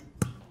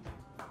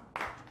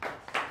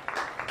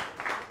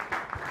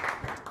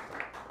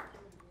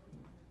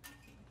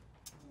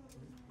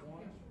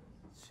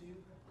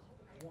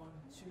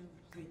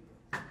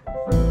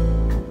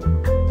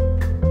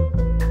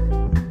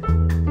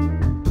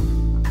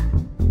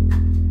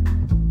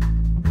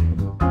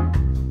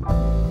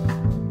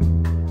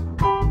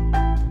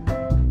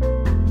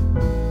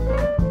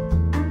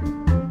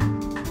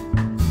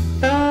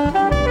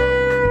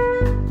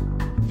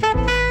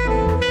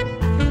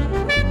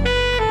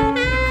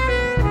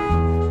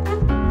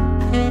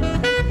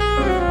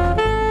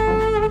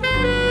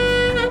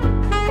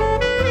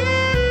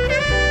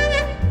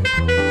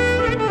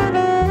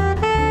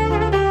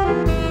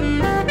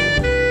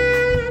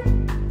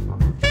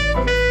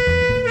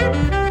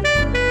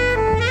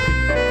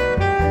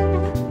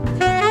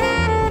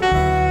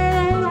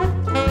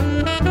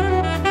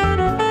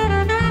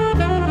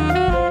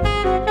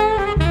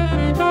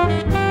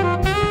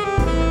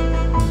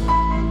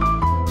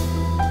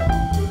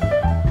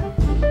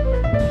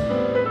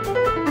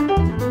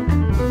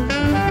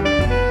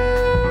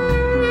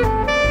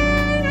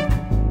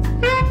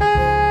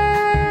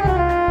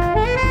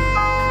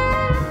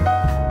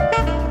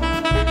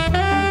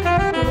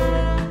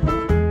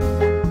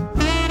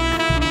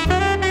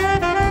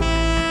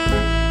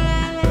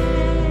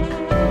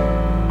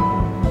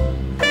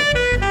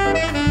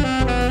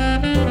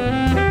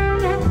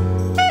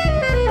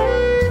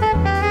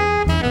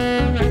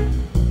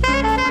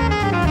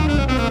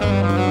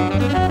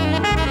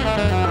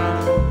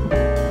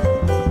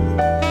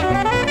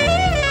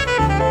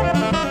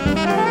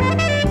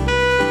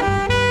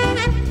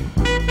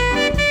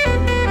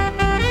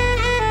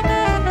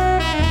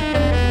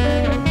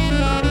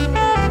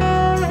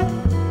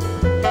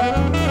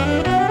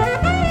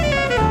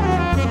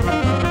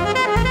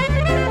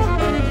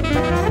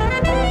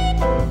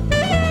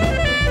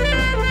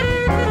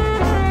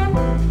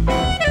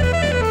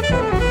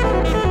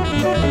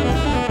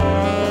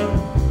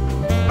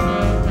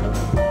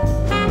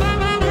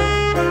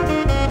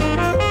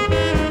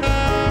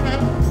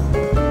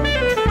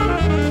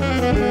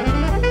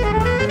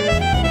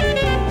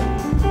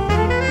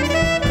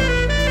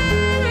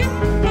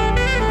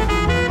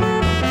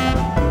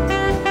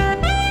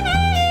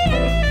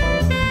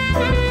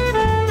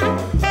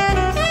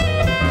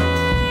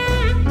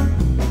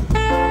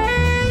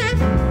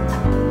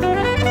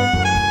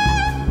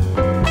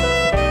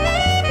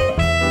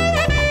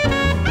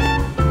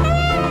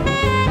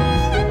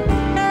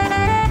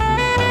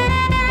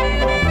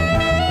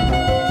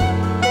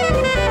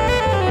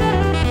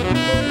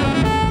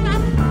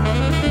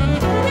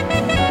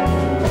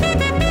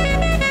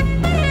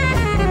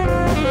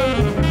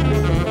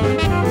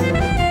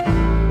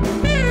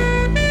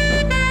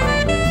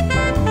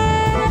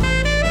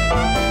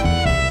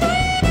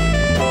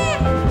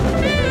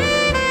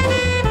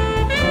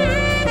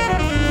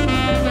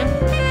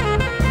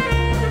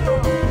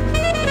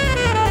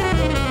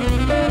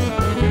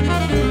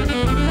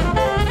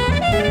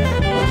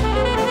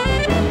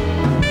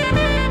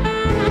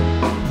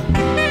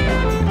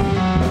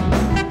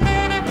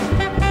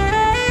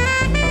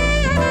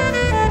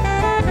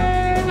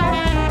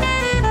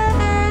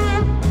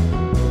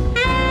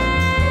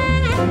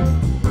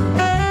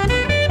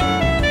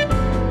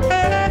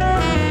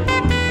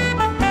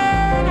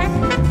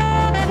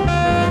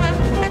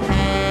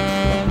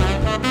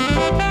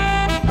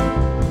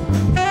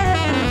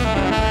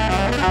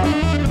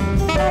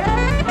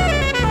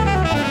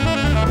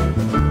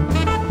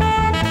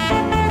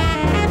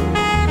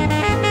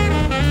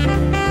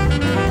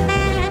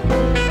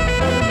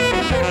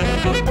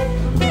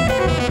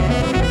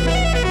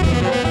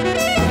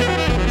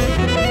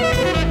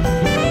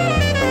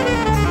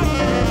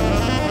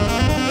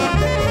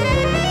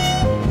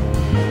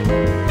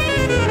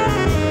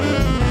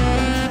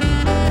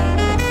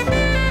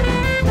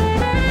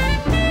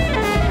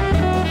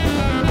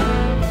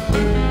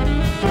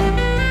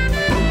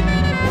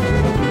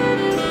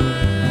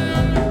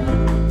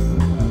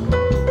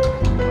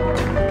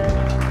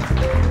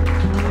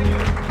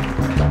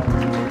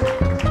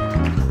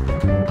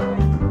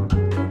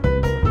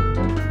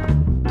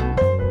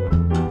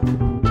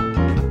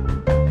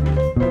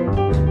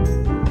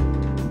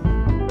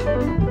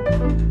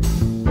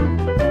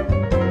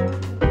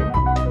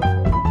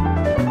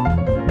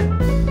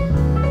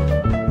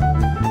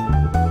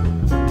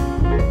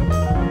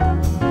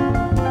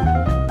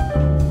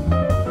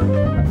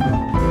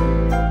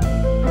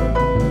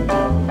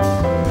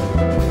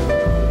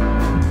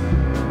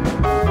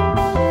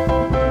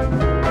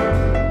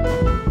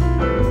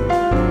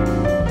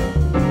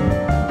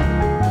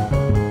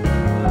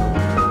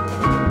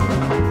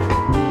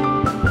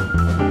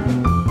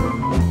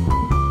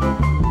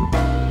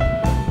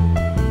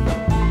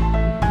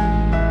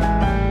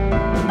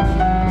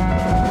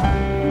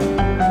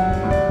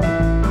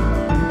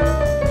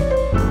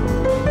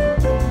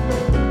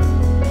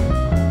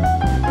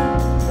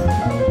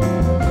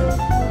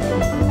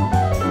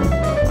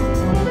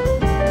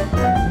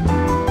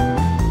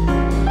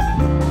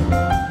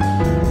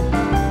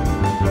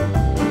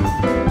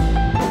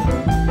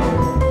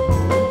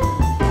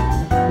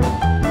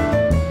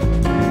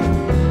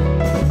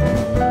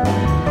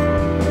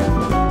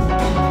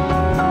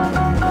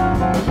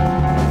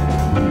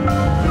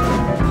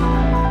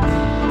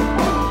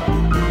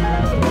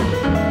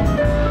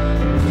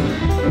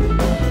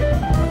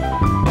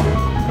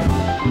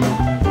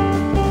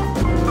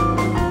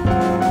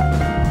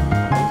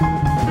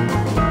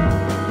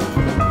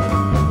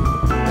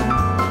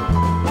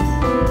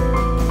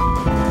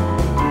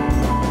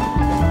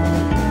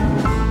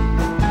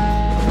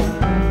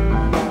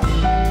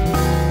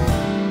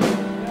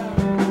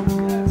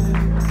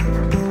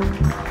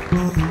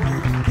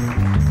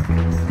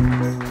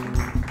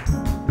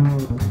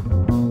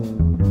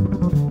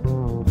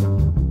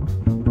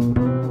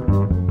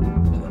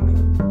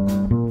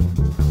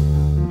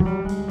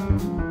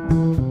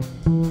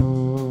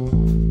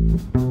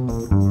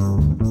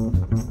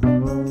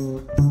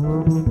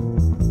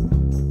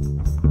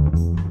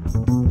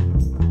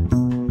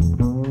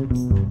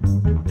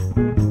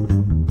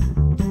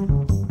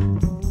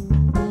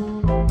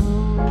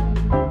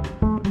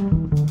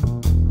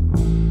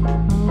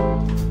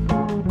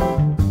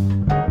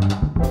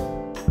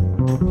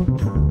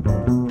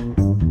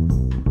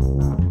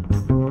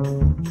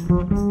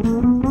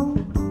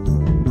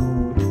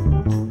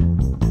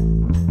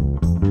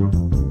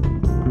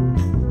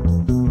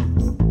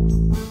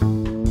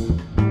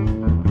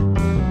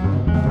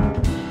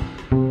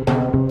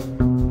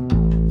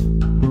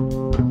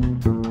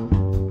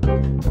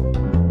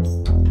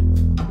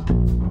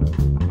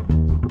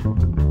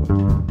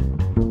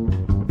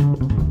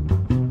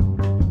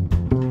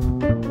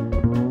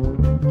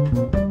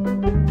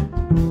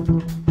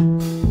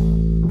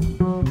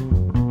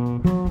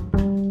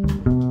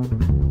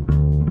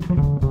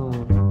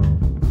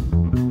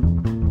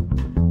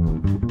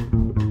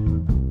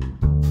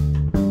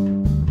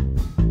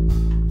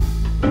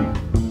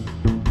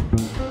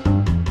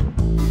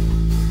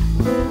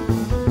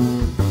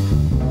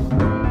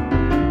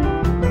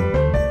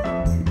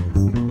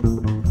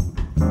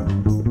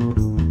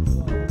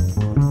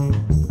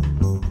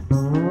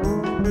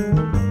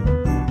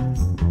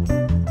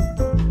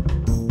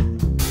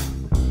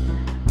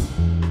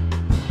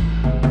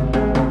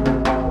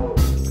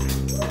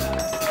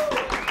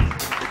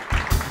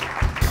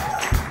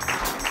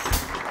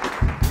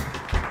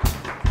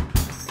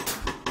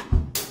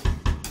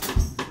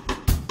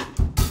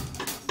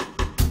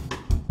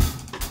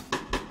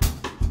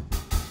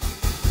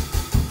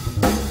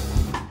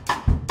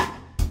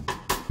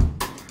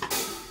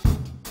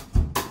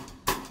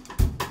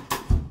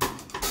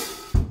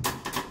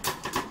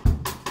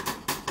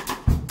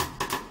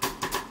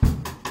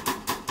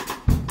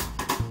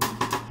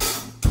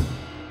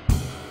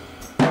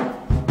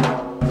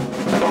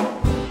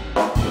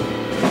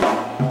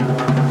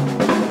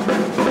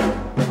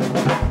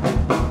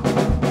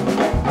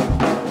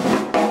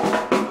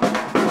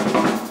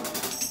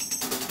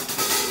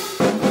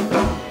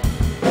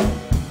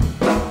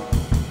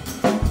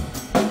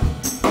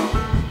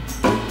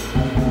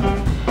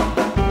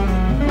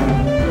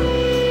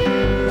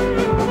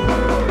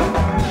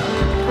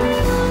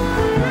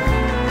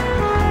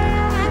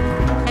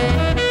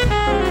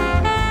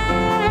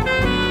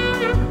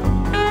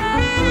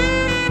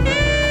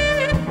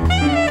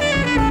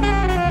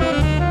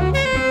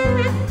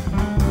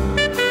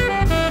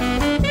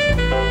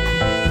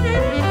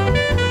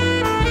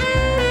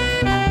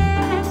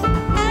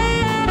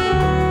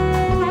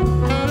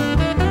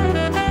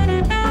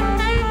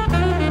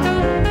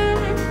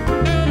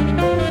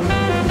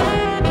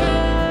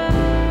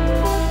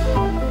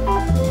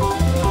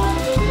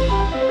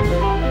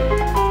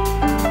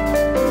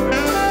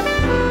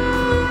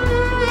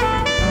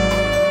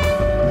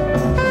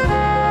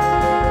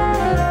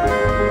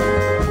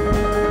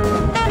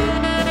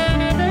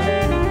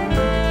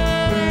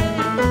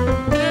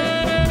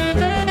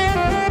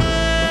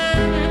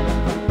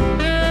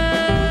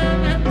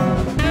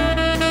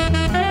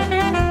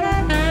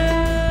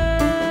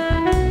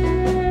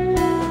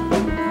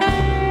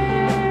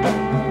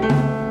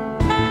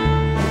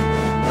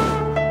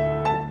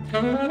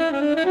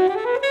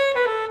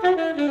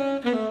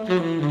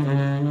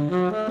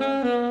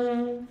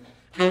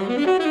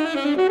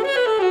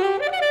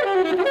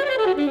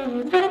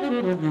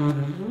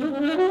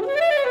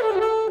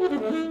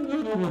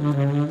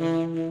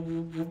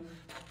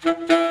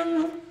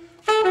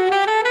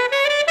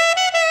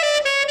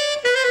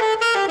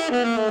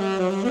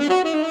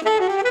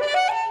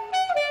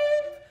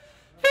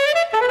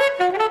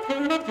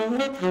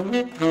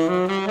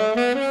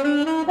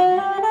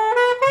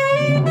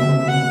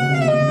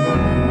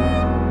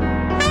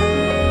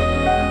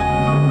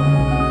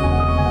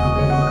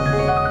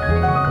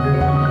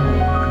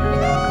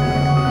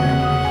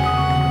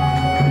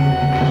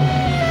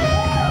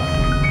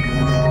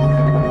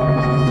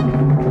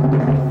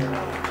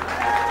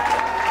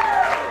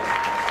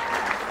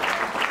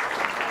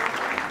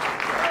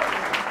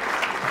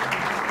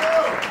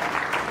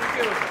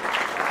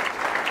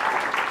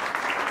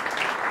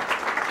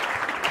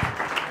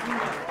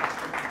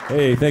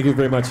 Hey, thank you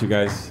very much, you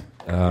guys.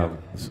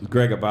 This is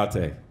Greg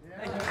Abate.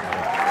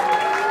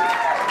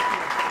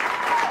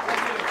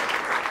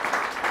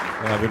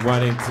 I've been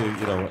wanting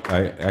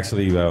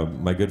to,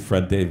 my good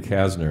friend Dave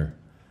Kasner,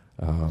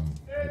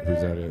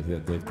 who's out here, yeah,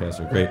 Dave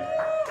Kasner,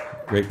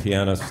 great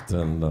pianist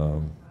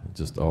and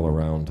just all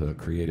around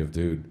creative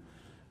dude,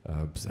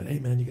 said, hey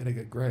man, you gotta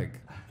get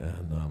Greg.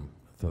 And I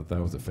thought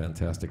that was a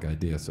fantastic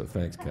idea, so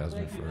thanks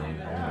Kasner for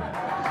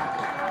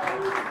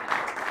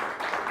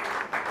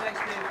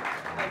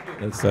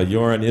It's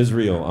Yoran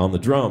Israel on the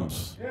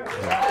drums.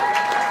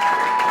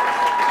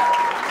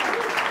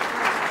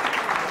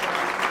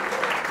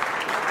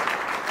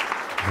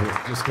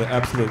 Just an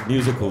absolute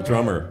musical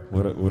drummer.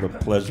 What a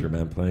pleasure,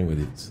 man, playing with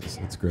you.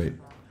 It's great.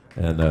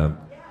 And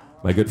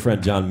my good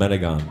friend John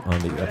Menegon on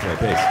the upright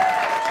bass.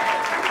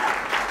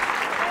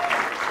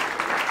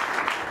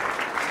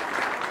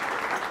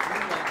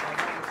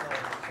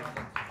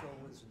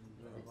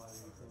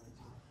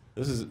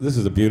 This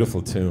is a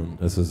beautiful tune.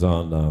 This is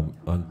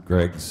on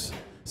Greg's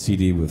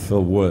CD with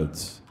Phil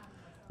Woods,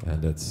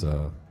 and it's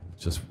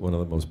just one of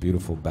the most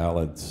beautiful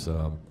ballads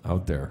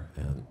out there.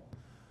 And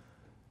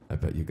I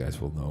bet you guys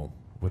will know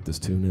what this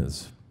tune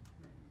is.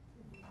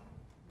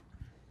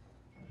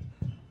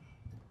 If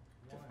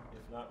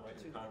not, write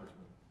to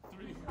Congressman.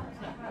 3,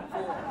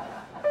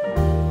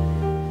 4.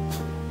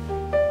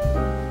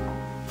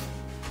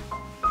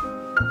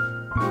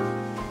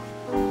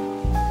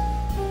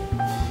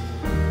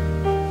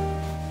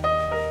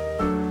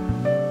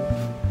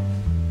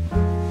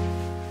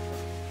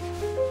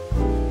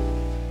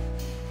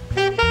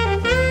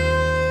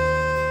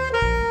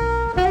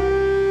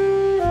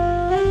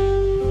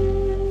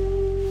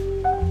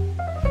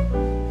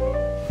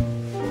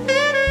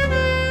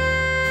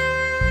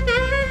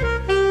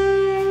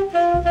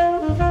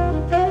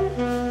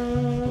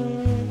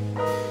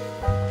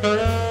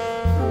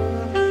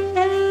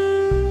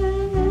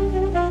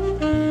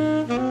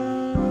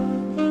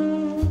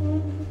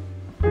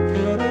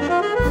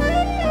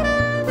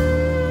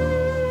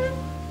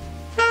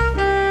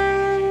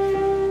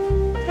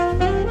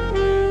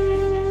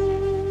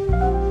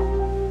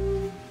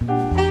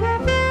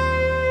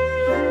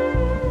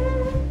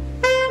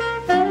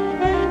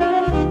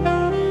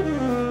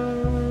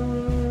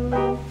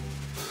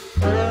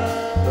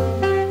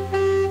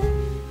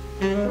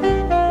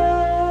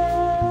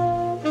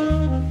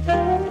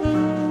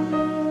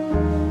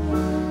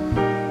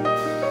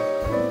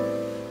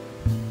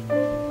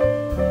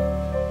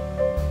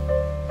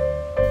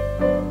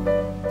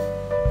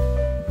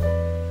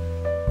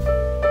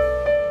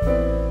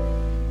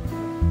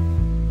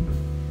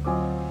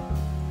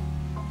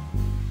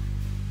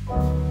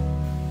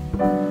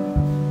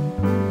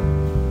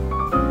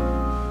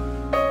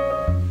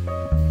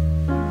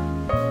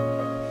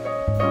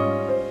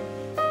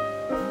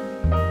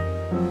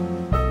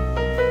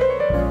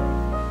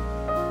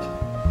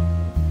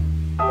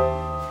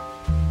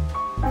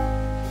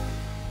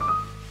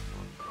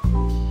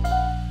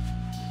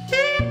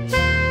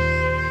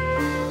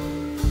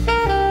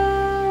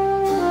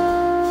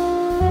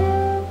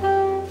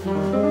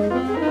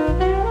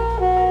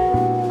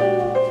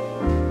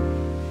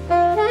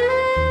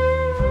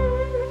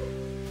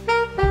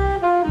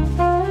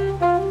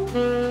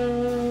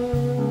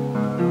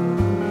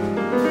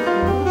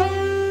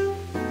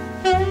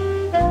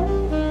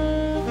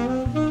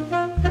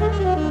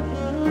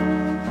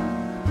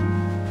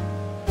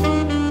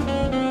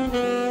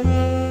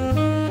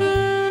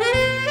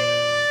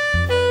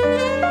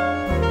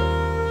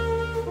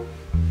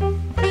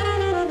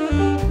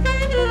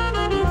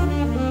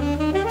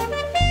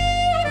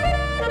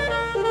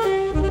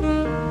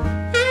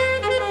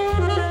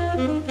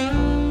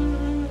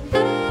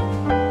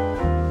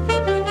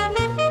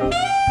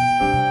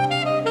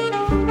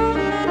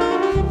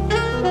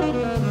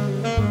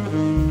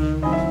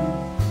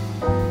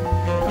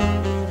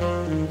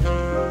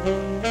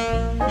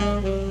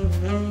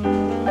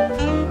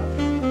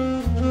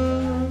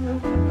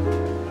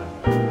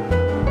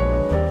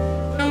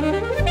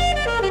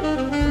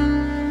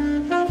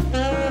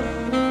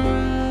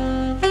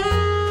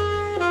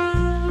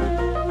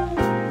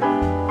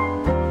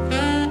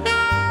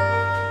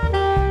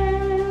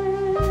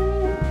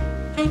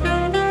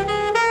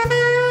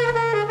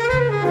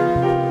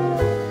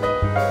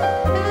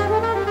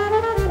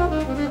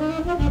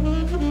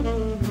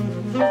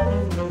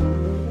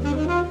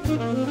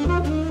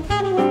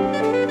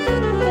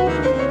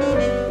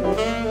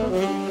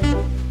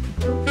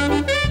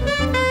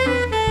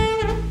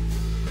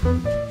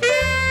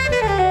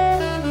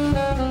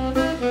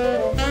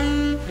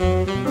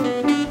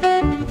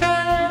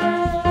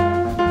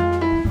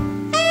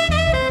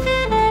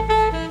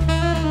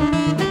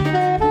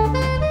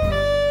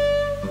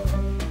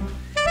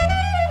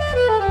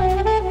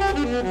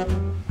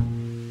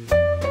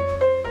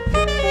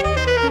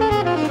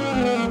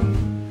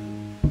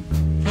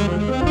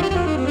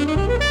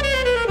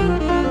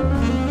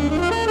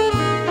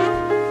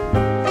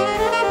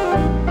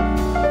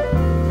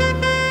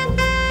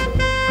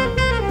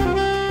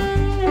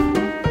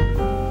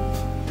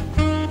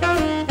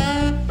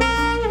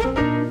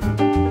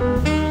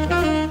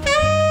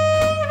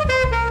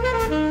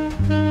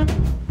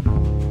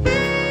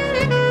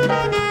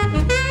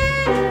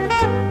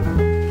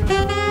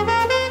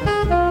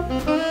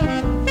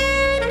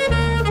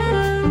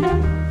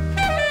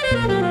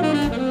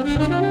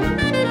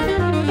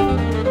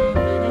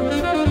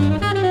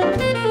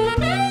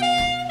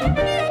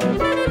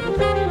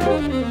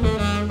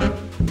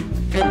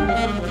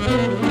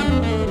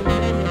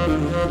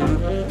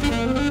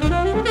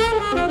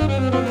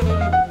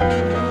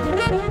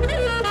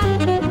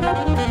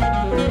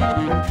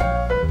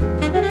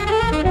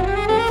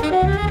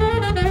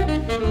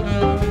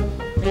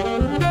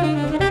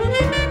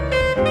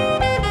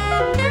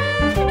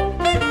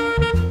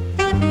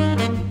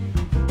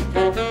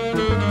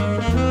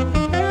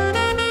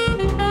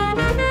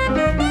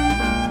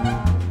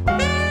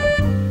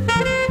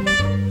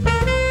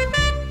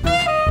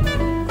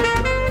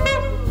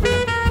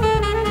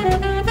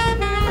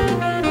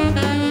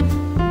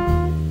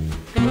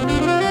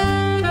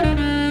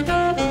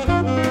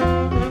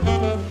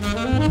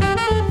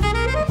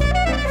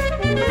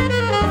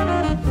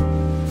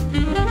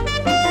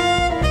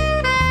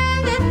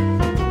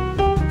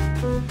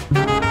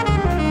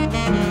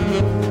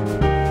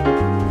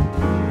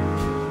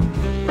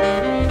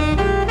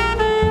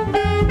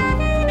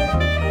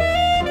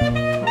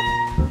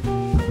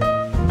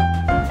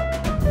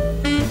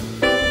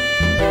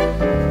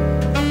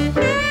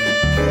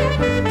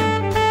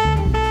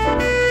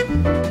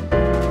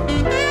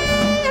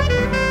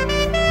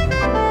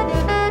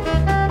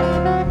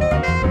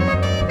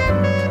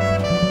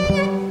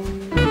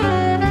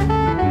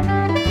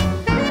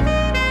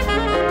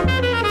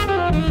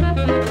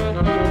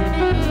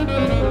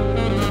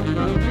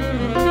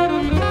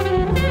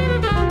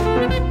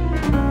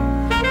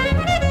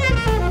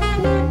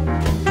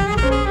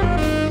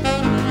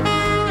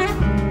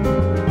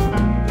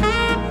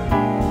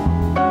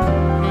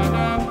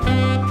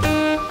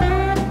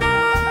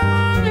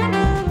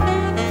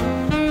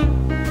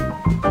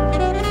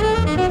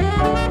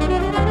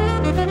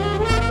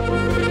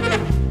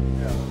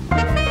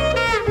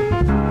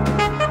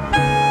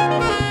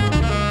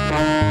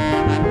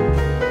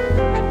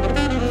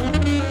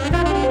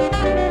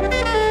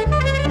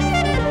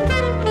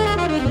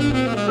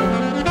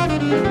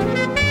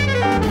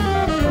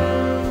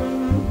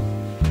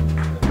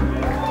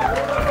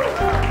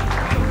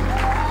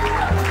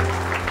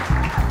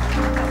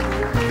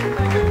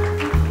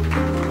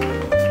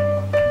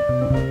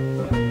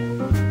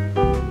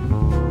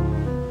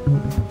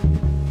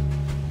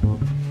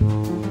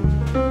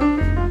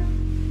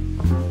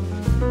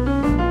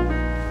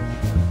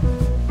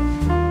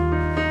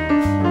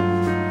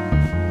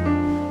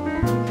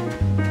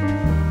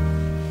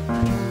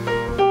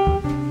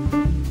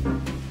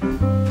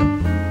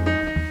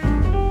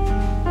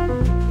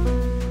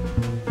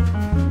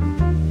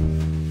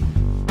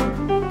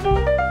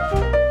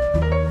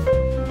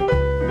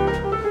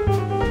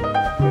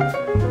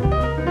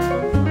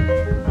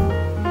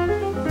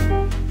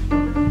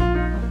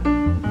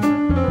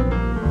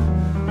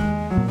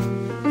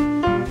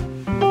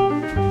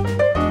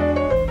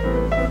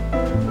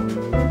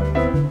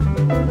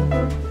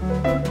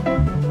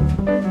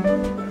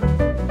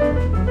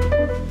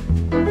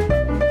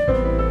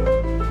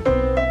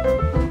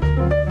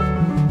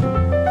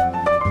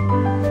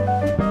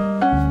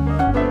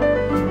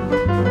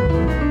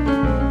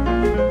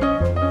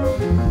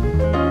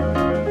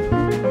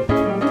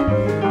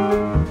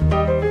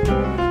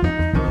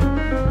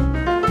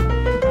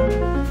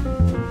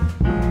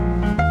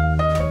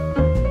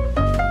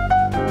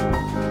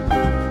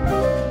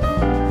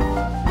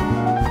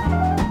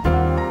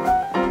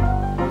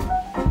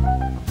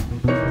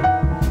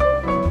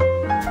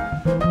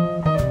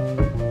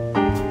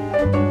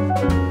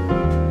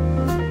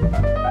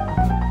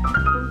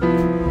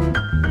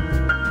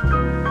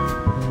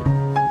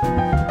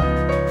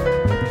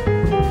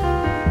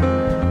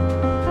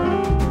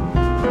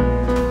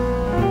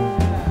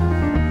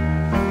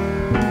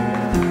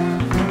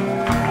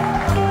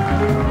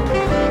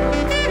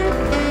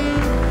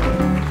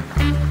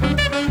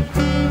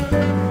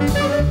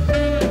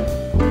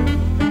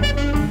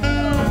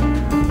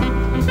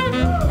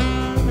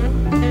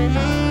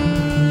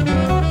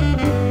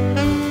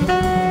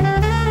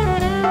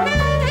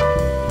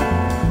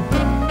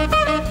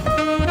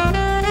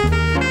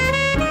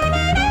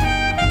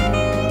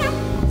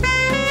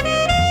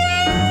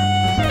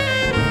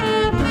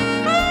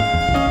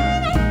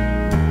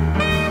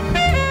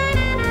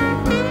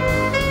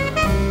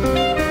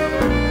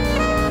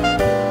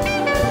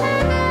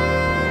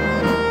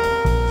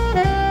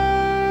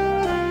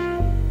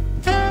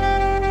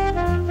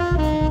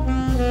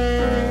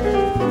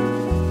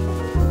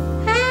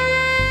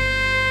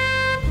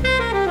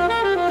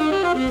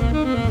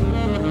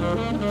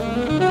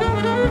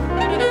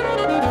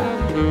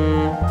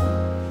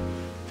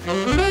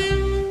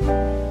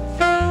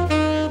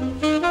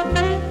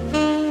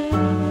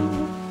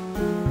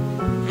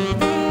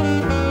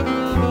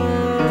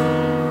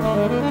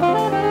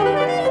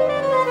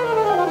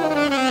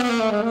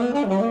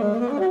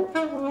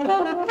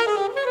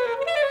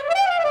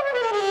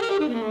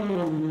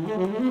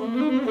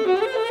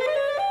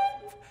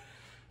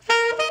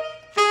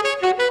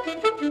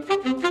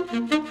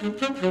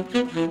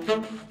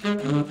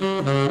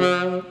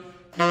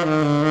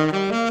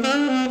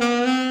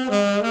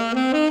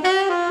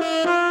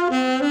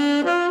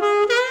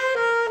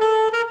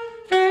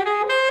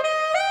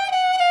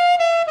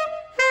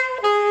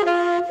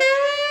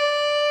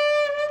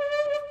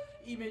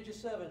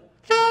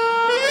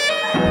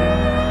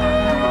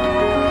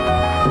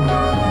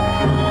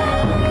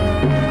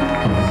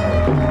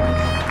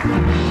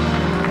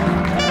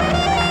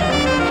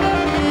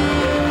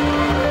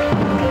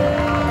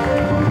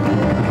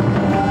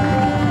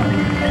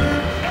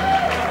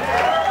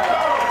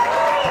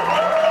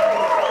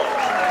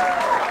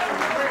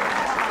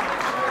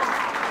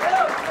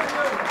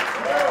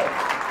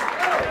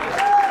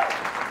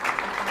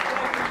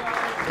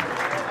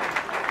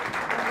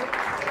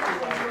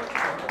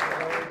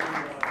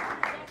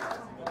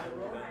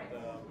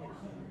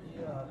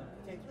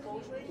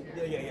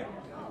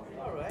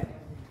 All right.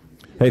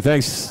 Hey,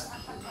 thanks.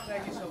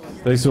 Thank you so much.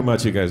 Thanks so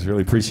much, you guys.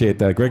 Really appreciate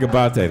that. Greg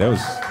Abate, that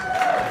was...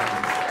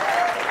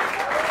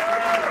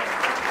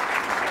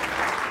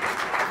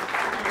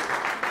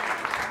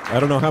 I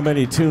don't know how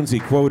many tunes he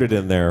quoted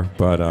in there,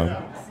 but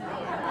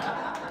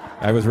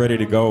I was ready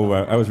to go.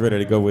 I was ready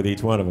to go with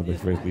each one of them.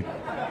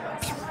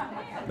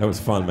 That was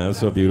fun, man. It was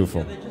so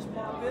beautiful.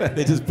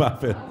 They just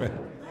pop in.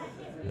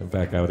 And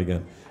back out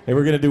again. Hey,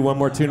 we're gonna do one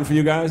more tune for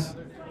you guys,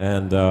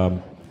 and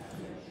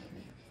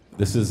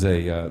this is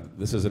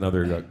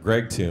another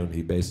Greg tune.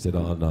 He based it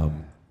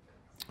on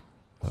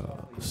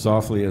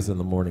 "Softly as in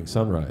the Morning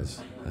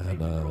Sunrise."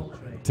 And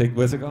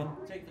what's it called?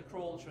 Take the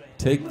Kroll train.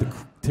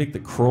 Take the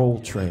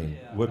Kroll train.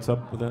 What's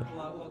up with that?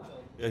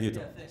 Yeah, you do.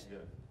 Thanks.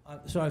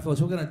 Sorry,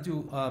 folks. We're gonna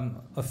do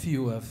a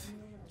few of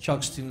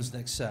Chuck's tunes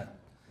next set,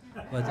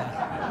 but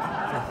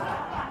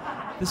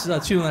this is a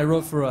tune I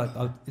wrote for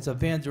it's a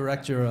band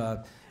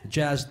director,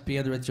 jazz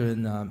band director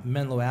in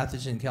Menlo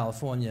Atherton,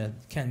 California,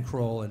 Ken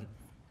Kroll, and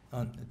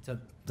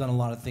done a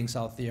lot of things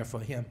out there for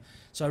him.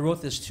 So I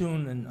wrote this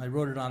tune, and I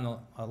wrote it on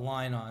a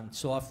line on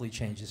Softly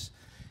Changes.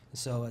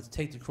 So it's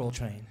Take the Kroll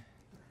Train.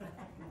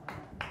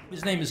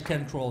 His name is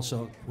Ken Kroll,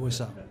 so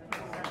what's up?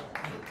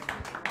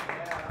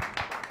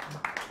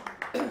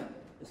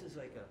 This is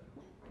like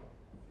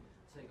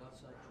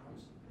outside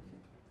drums.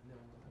 And then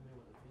we'll come in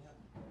with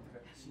a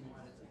band. C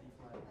minor to D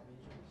flat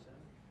major,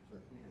 7.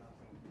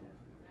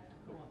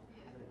 Come on.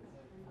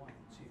 1,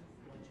 2,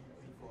 1, 2,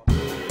 3, 4.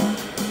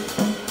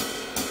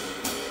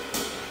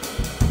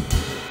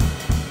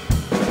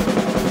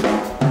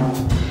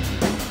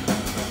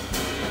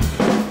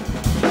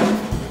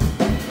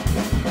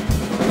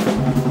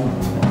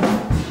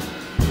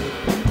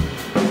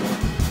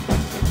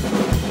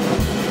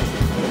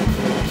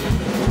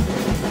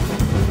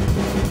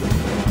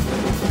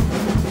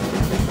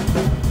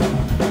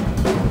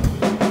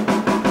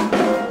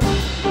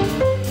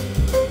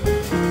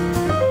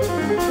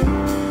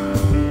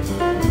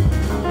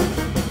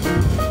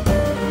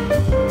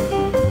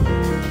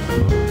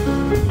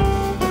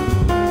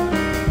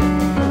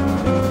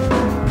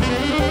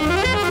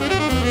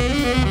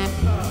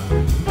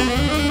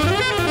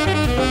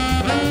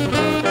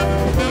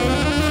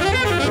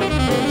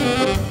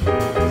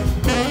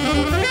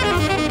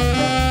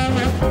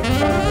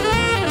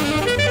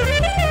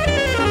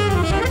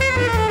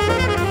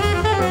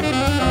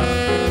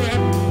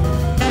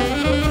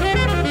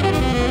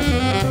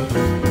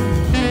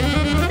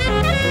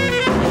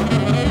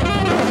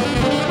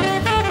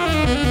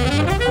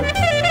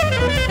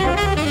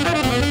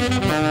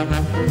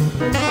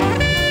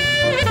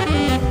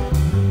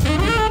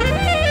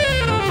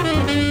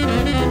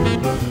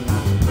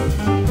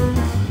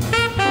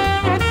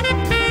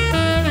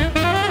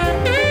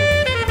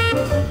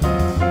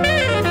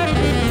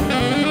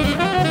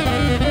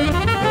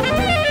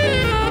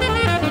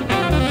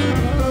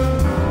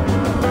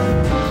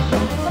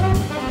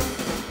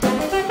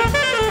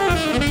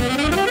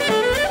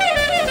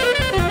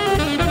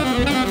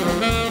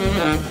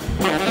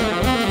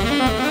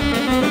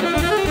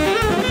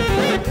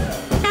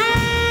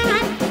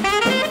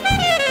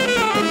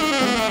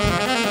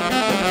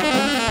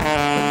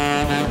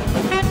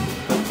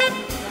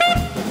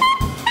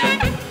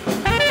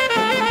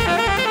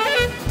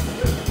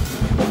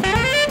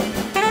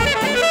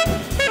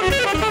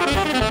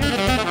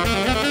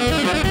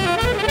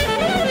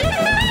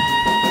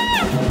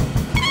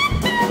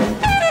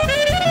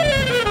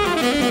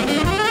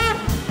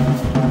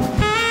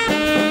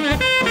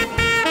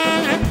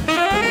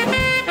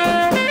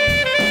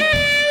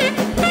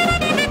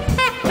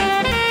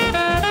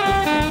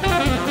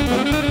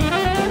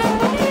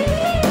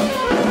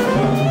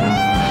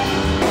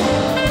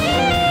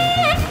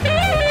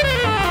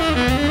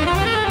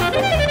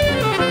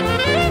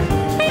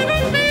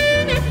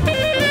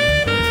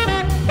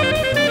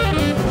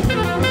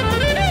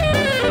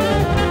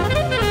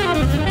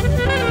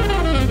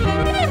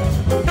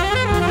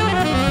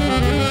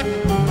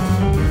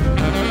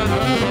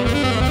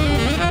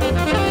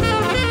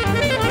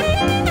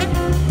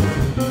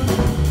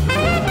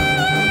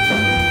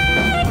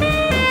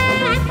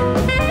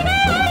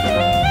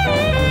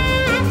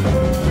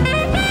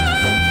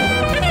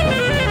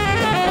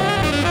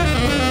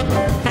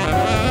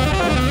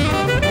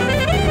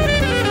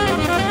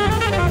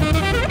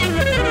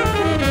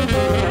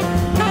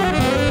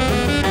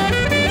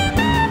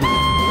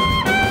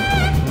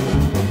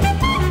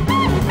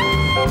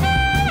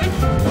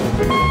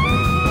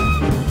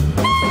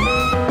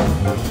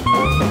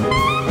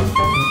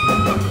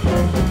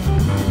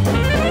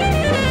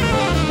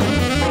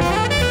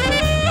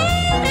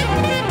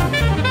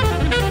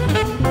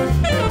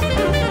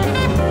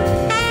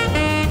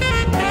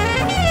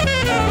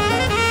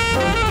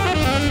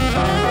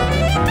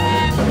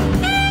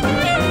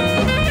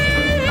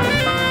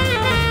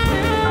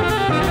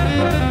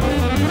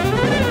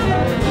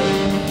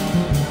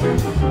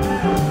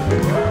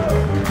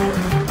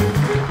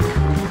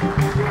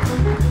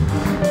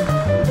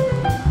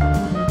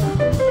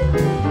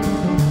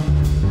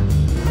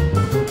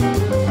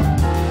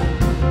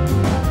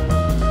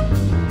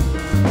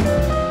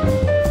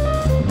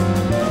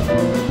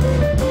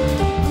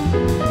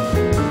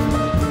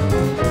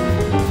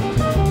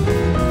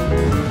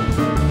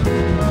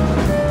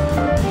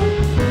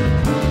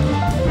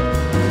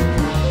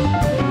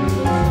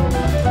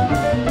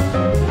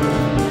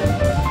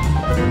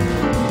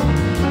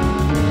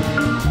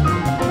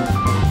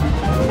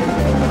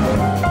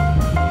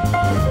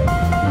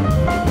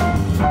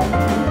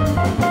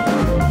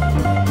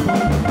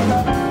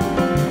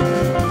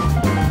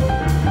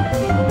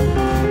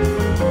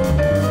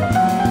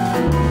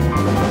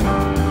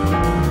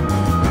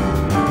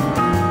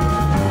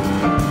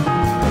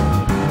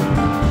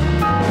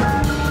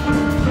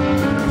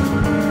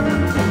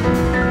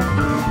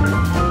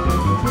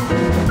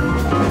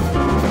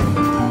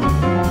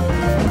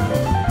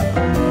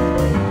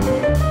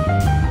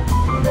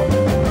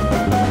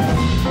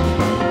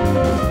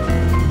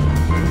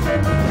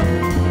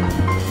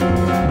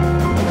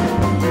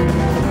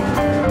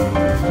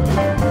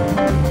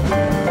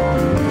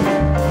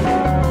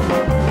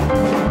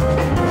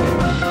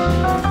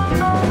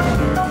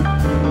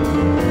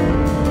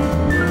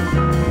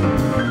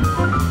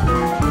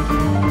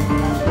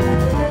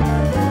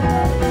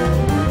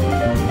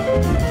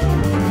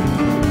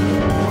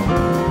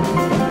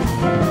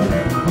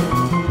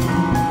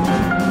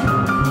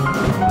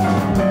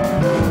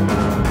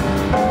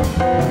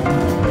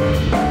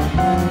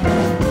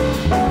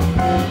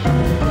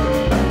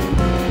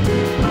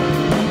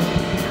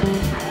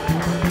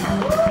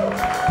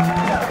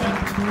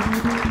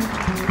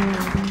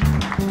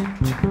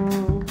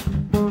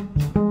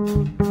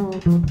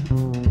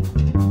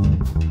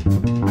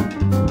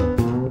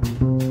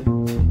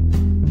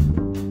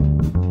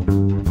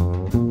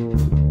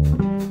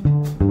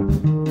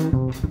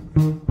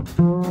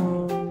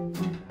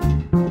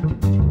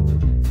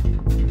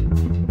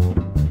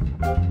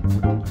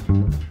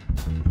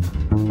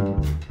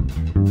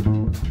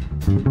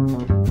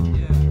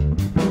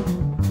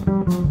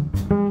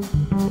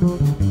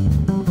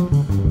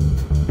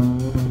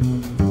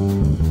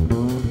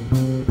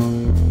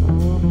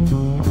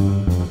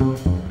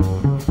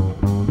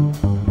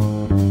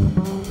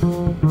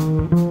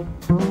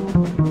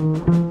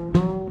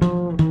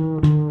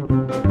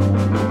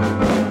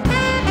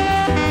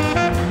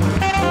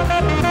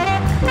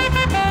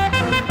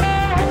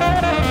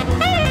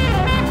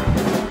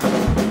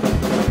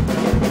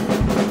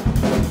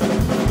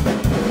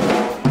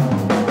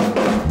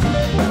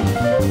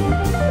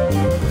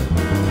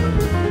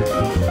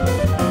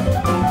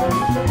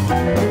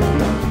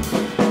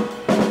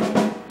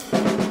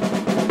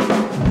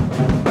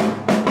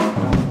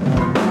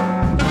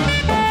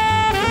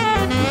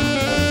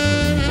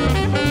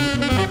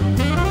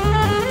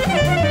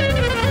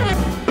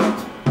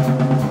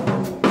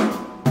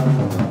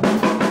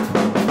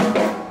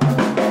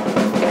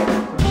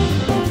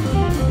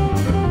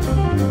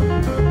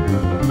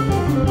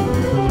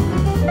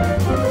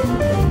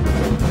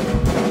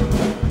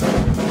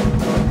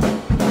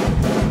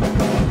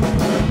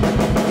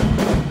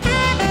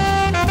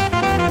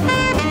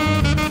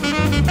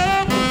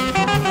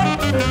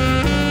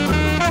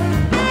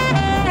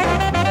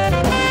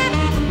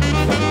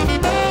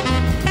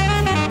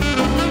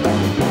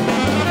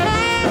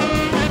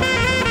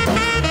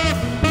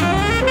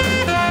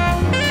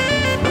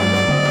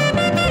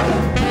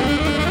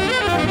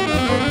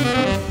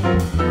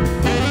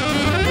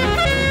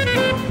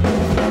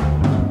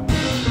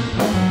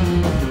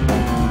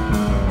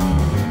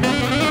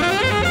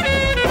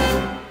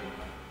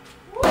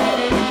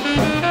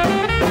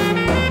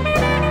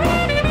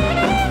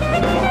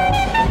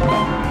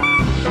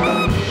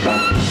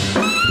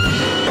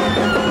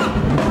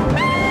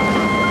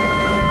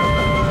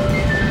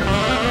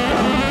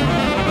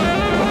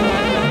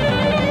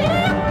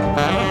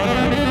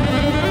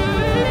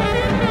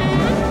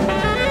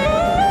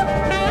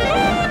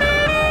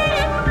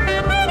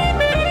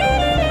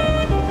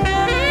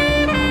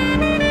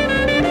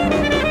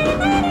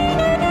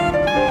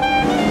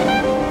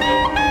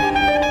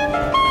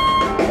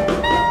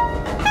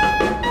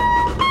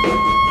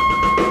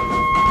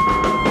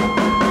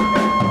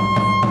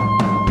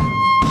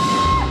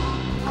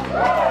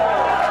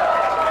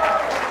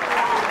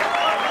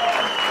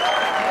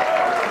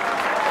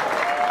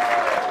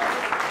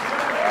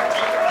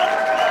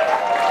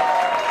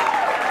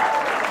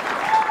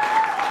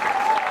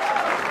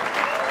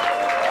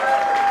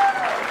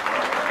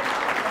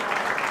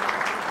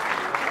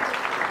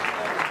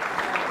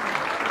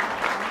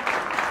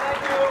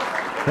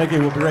 Thank you.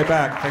 We'll be right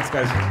back. Thanks,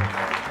 guys.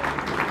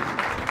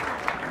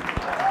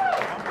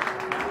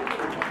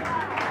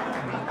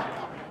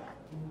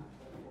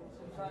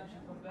 Sometimes you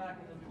come back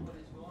and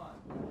everybody's gone.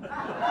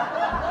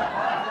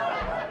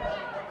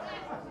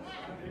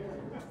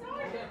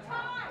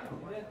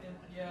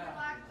 Yeah.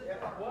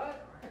 What?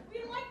 We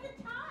like the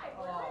tie.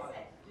 What is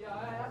it? Yeah, I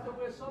have to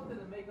wear something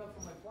to make up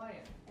for my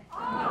playing. It's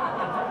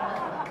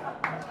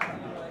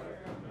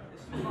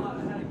too hot. I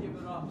had to give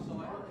it up, so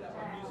I hope that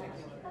my music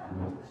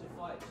can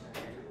suffice.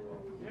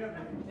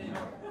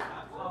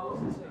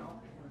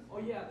 Oh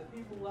yeah, the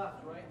people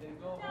left, right? They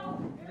go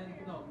home, and then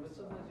but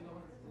sometimes you go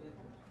home,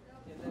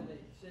 and then they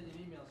send you an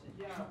email and say,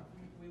 yeah,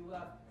 we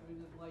left. We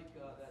didn't like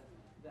that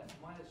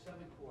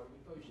 -7 chord. We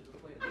thought you should have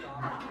played a top.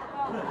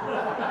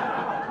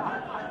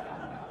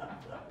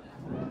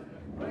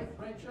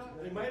 Right, Chuck?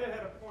 They might have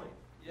had a point.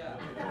 Yeah.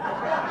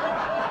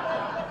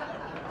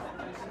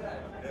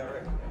 Yeah,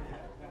 right.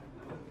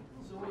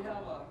 So we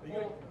have a. Are you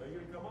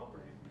gonna come up or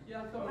you?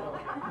 Yeah, come on. I'm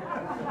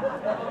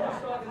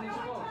just talking to these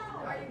folks.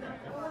 Are you going to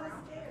go on the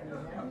stairs?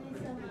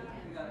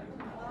 We got it.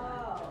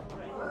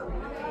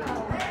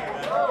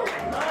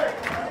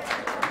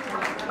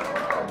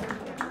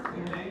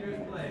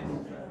 Dangerous place.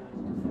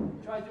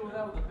 Try doing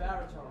that with a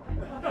baritone.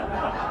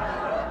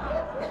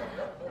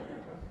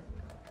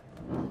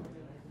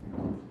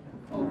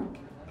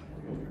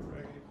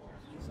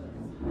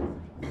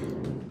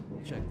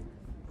 Check.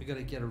 We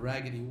gotta get a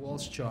Raggedy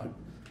Waltz chart.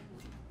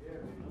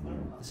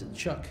 This is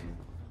Chuck.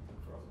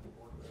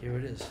 Here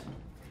it is.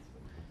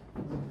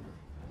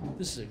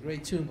 This is a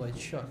great tune by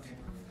Chuck.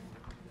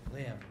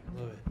 Lamb,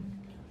 love it.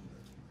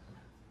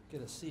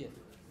 Gotta see it.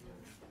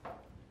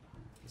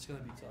 It's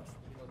gonna be tough.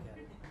 Look at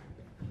it.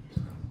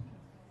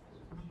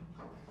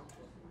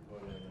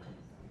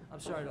 I'm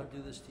sorry I don't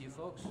do this to you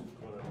folks.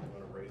 Wanna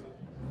raise it?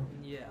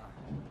 Yeah.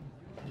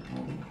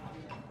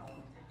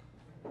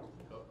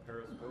 Oh,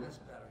 Periscope? That's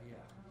better,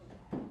 yeah.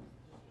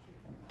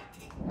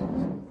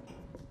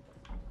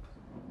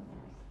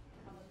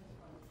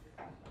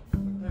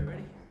 All right,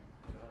 ready?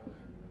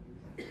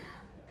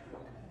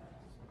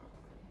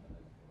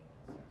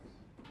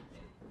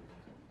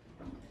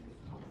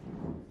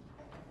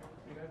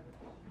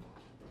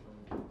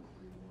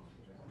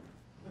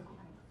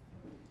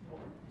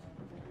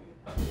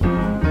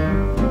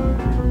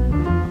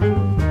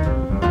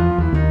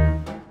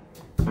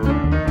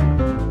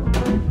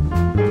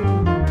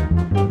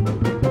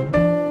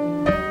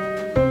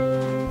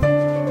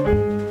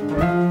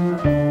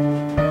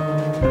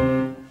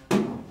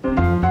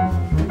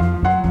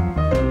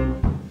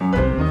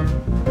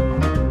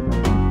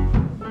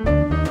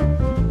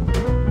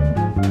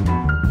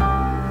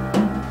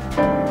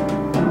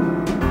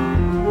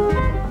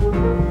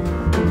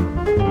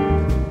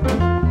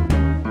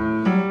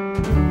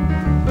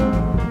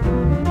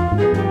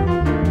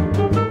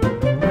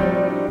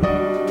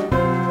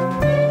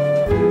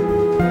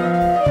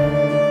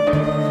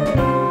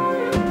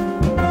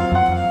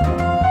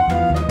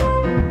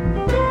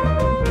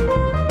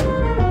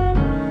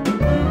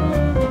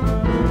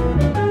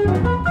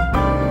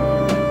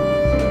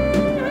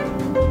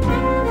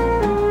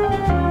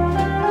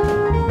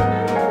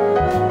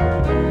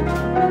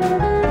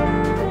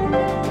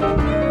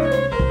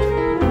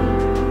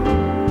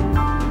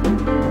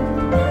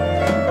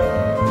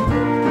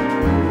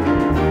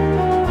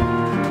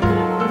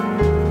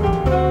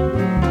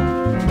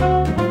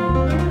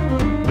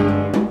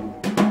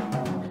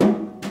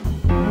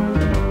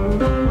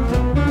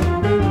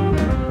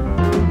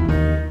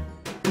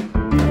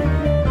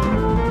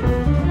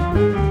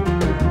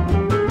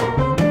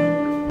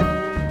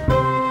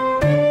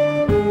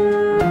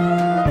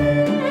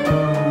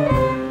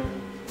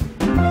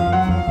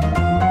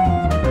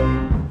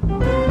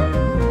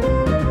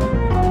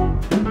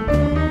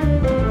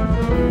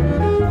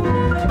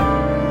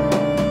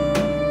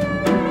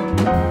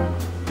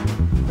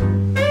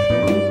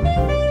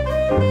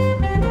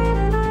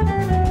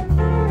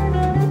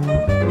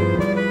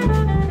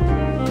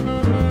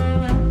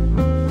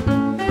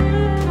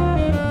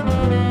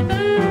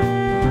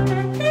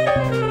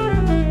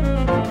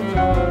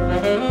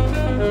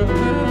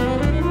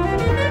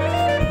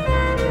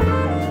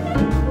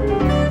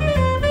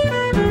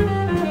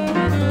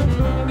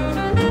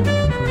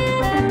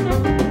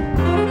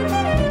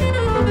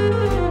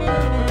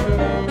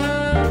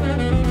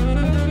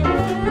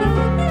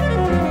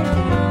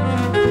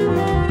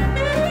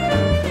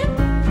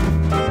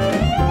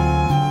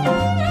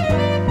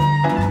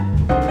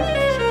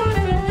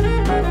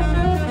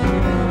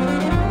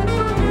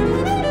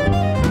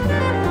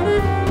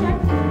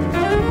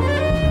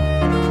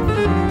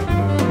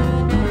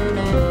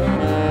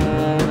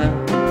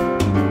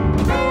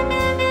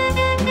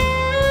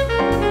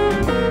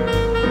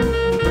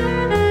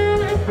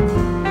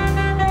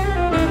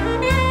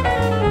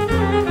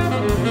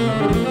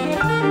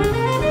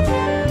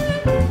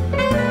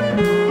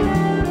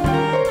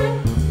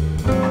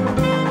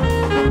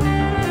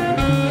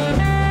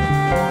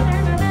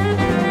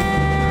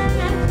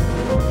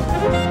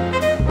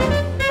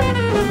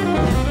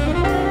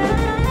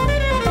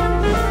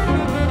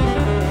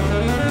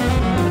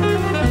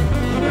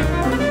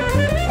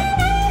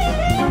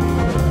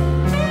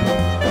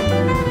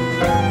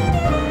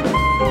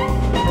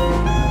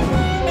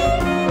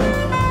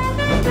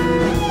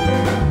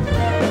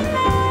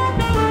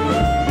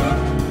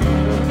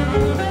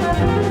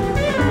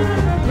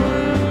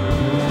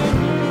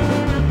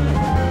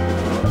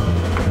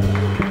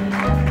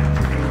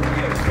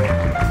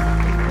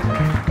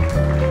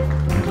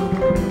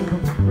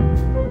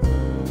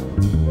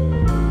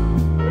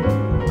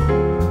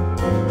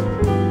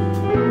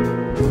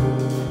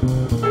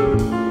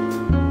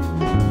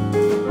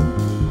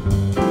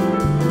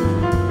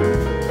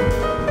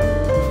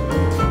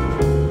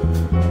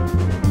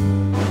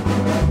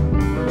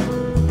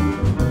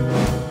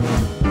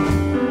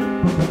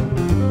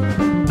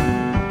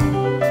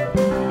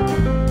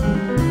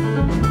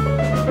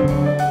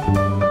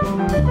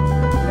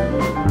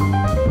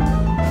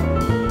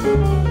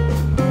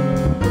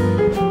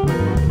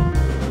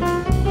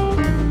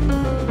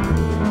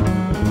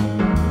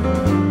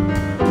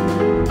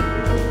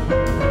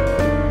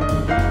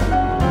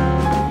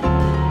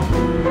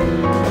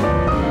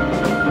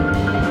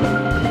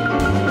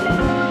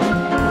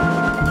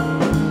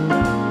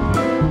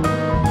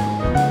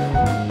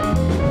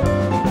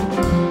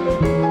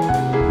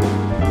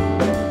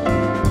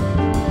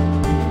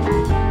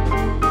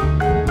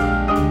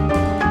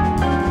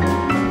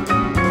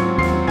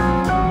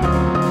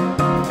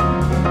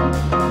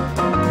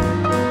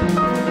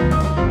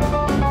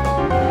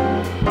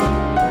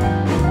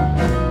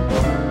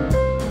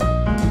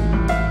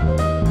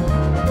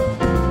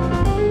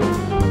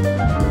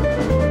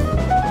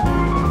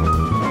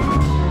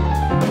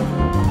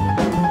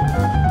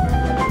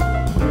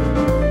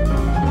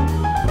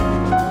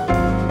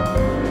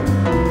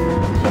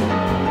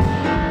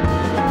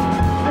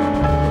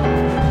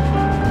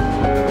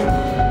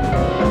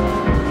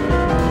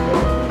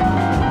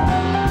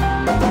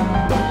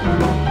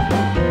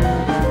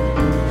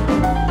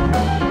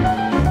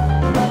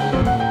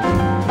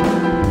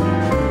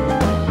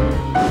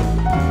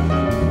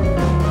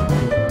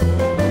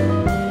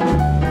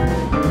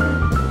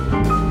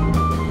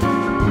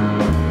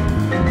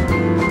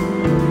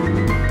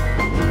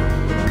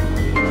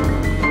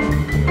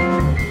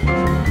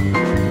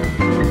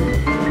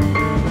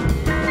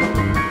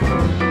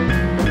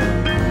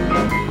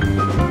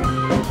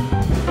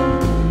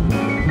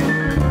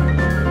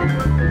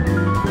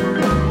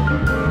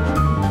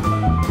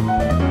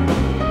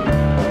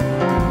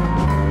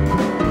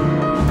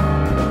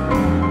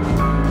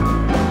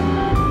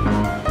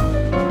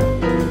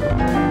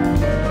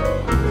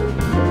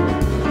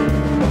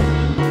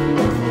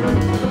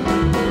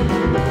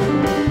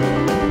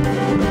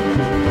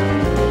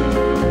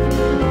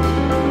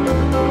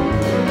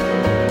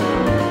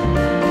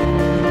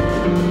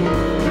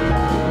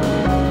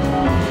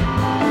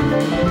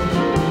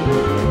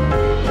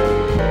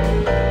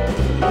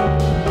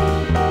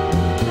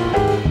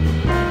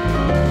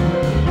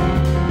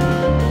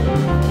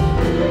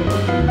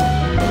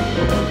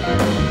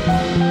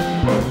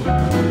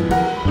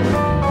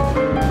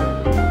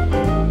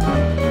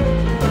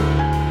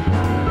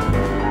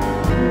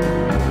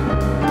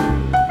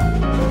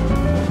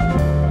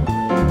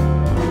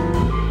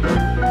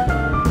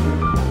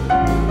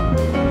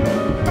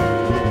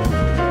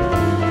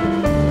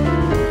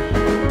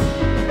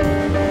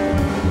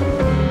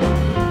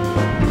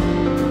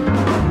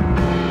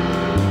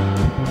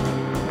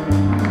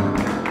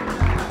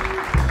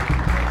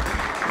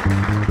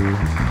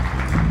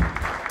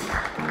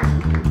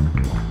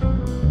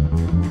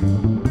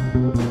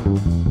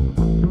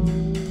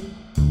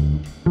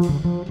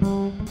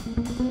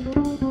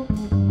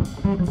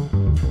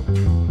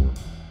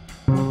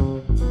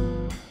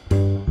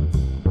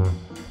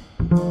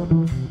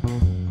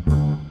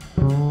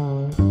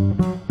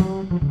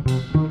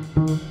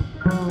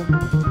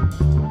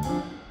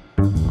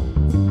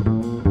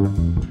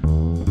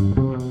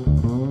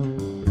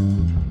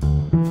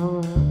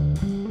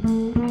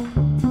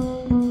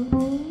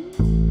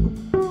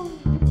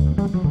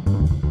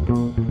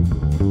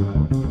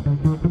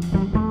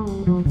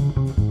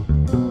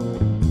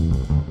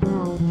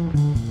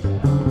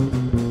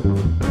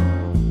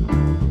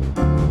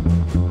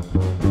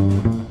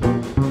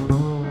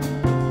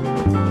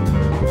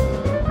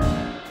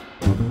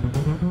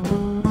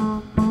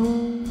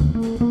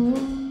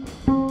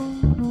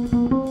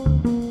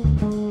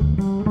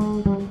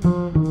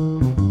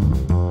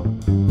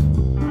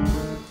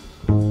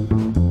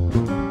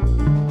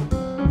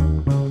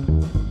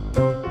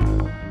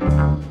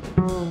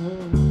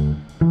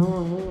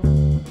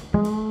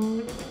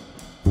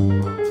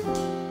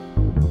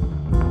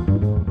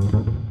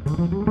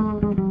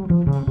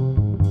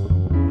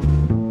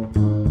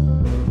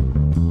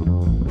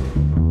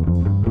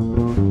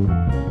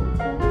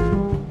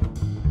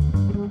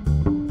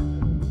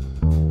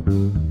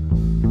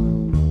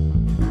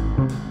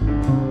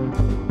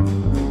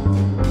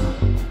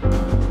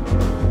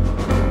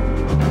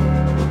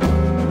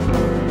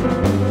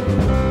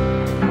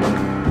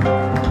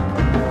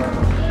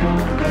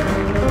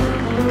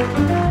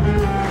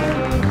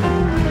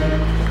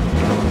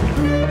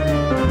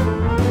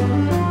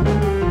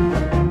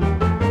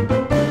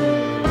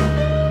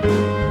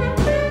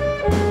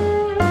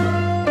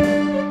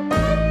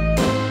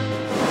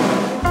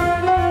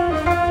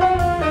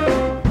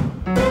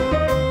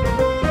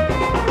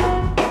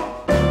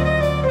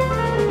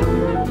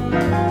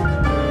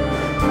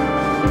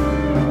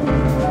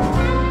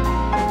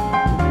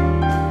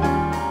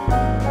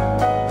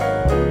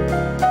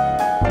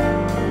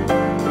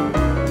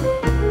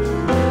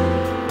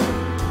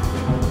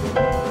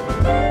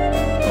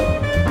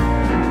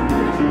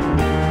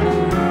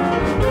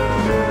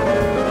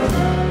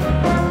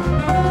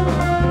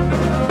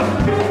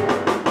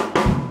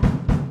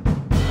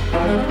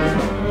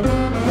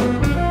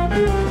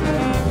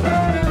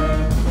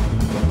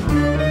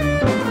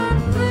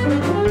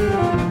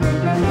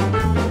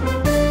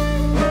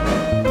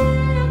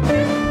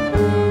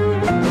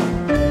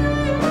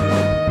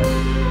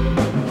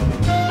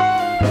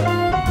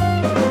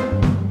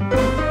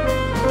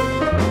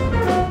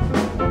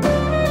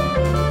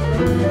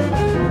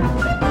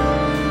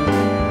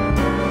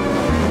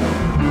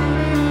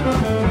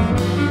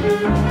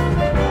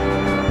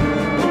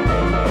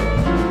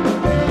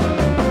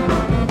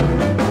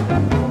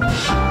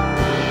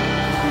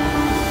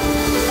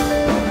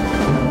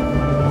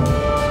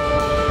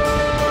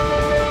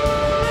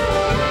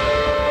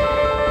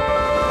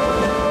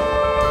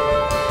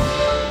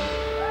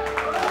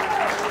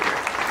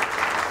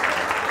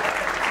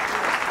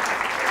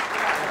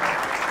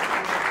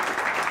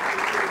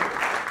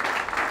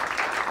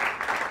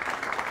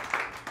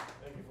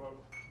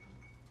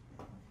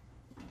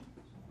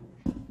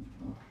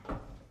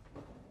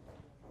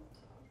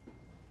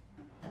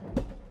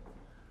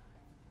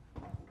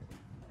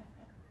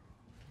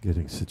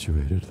 Getting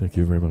situated. Thank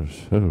you very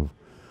much. Oh.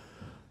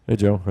 Hey,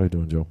 Joe. How you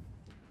doing, Joe?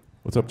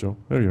 What's up, Joe?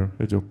 There you are.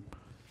 Hey, Joe.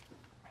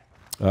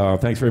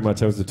 Thanks very much.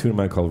 That was a tune of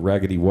mine called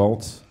Raggedy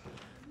Waltz.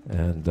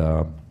 And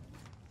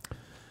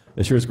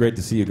it sure is great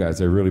to see you guys.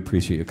 I really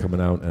appreciate you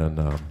coming out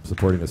and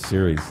supporting this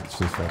series. It's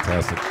just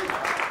fantastic.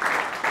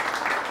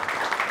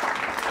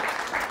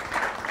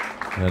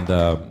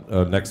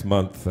 And next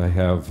month I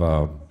have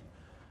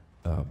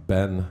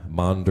Ben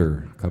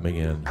Monder coming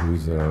in,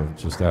 who's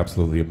just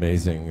absolutely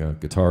amazing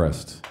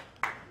guitarist.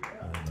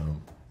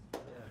 And,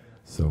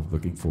 so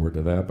looking forward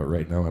to that, but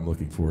right now I'm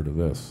looking forward to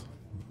this.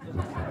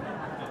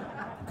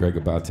 Greg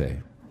Abate.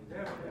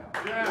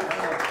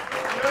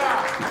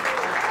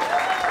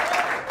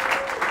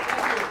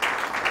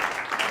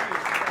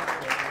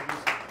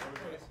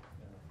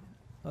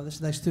 This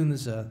next tune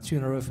is a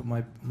tune I wrote for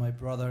my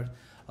brother,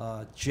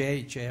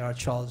 J.R.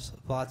 Charles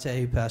Abate,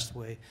 who passed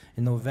away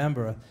in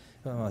November.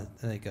 I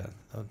think an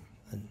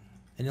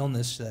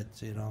illness that,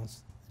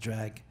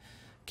 drag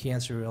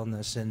cancer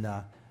illness. And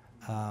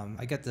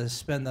I got to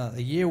spend a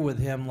year with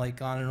him,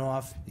 like on and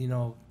off,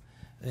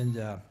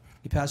 and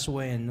he passed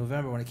away in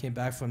November when I came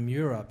back from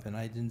Europe, and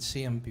I didn't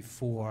see him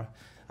before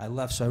I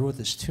left, so I wrote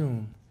this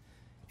tune,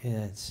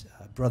 and it's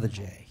Brother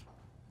J.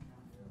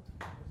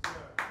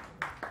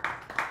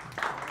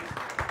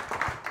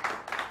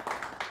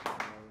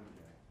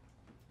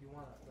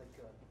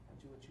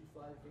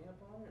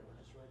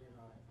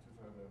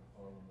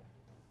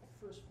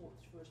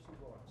 First two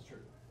bars. Sure.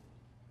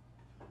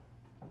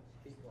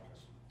 8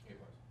 bars. 8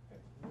 bars.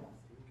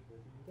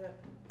 Okay.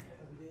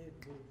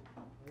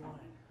 1,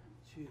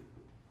 2,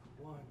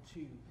 1,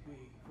 2, 3,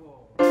 4.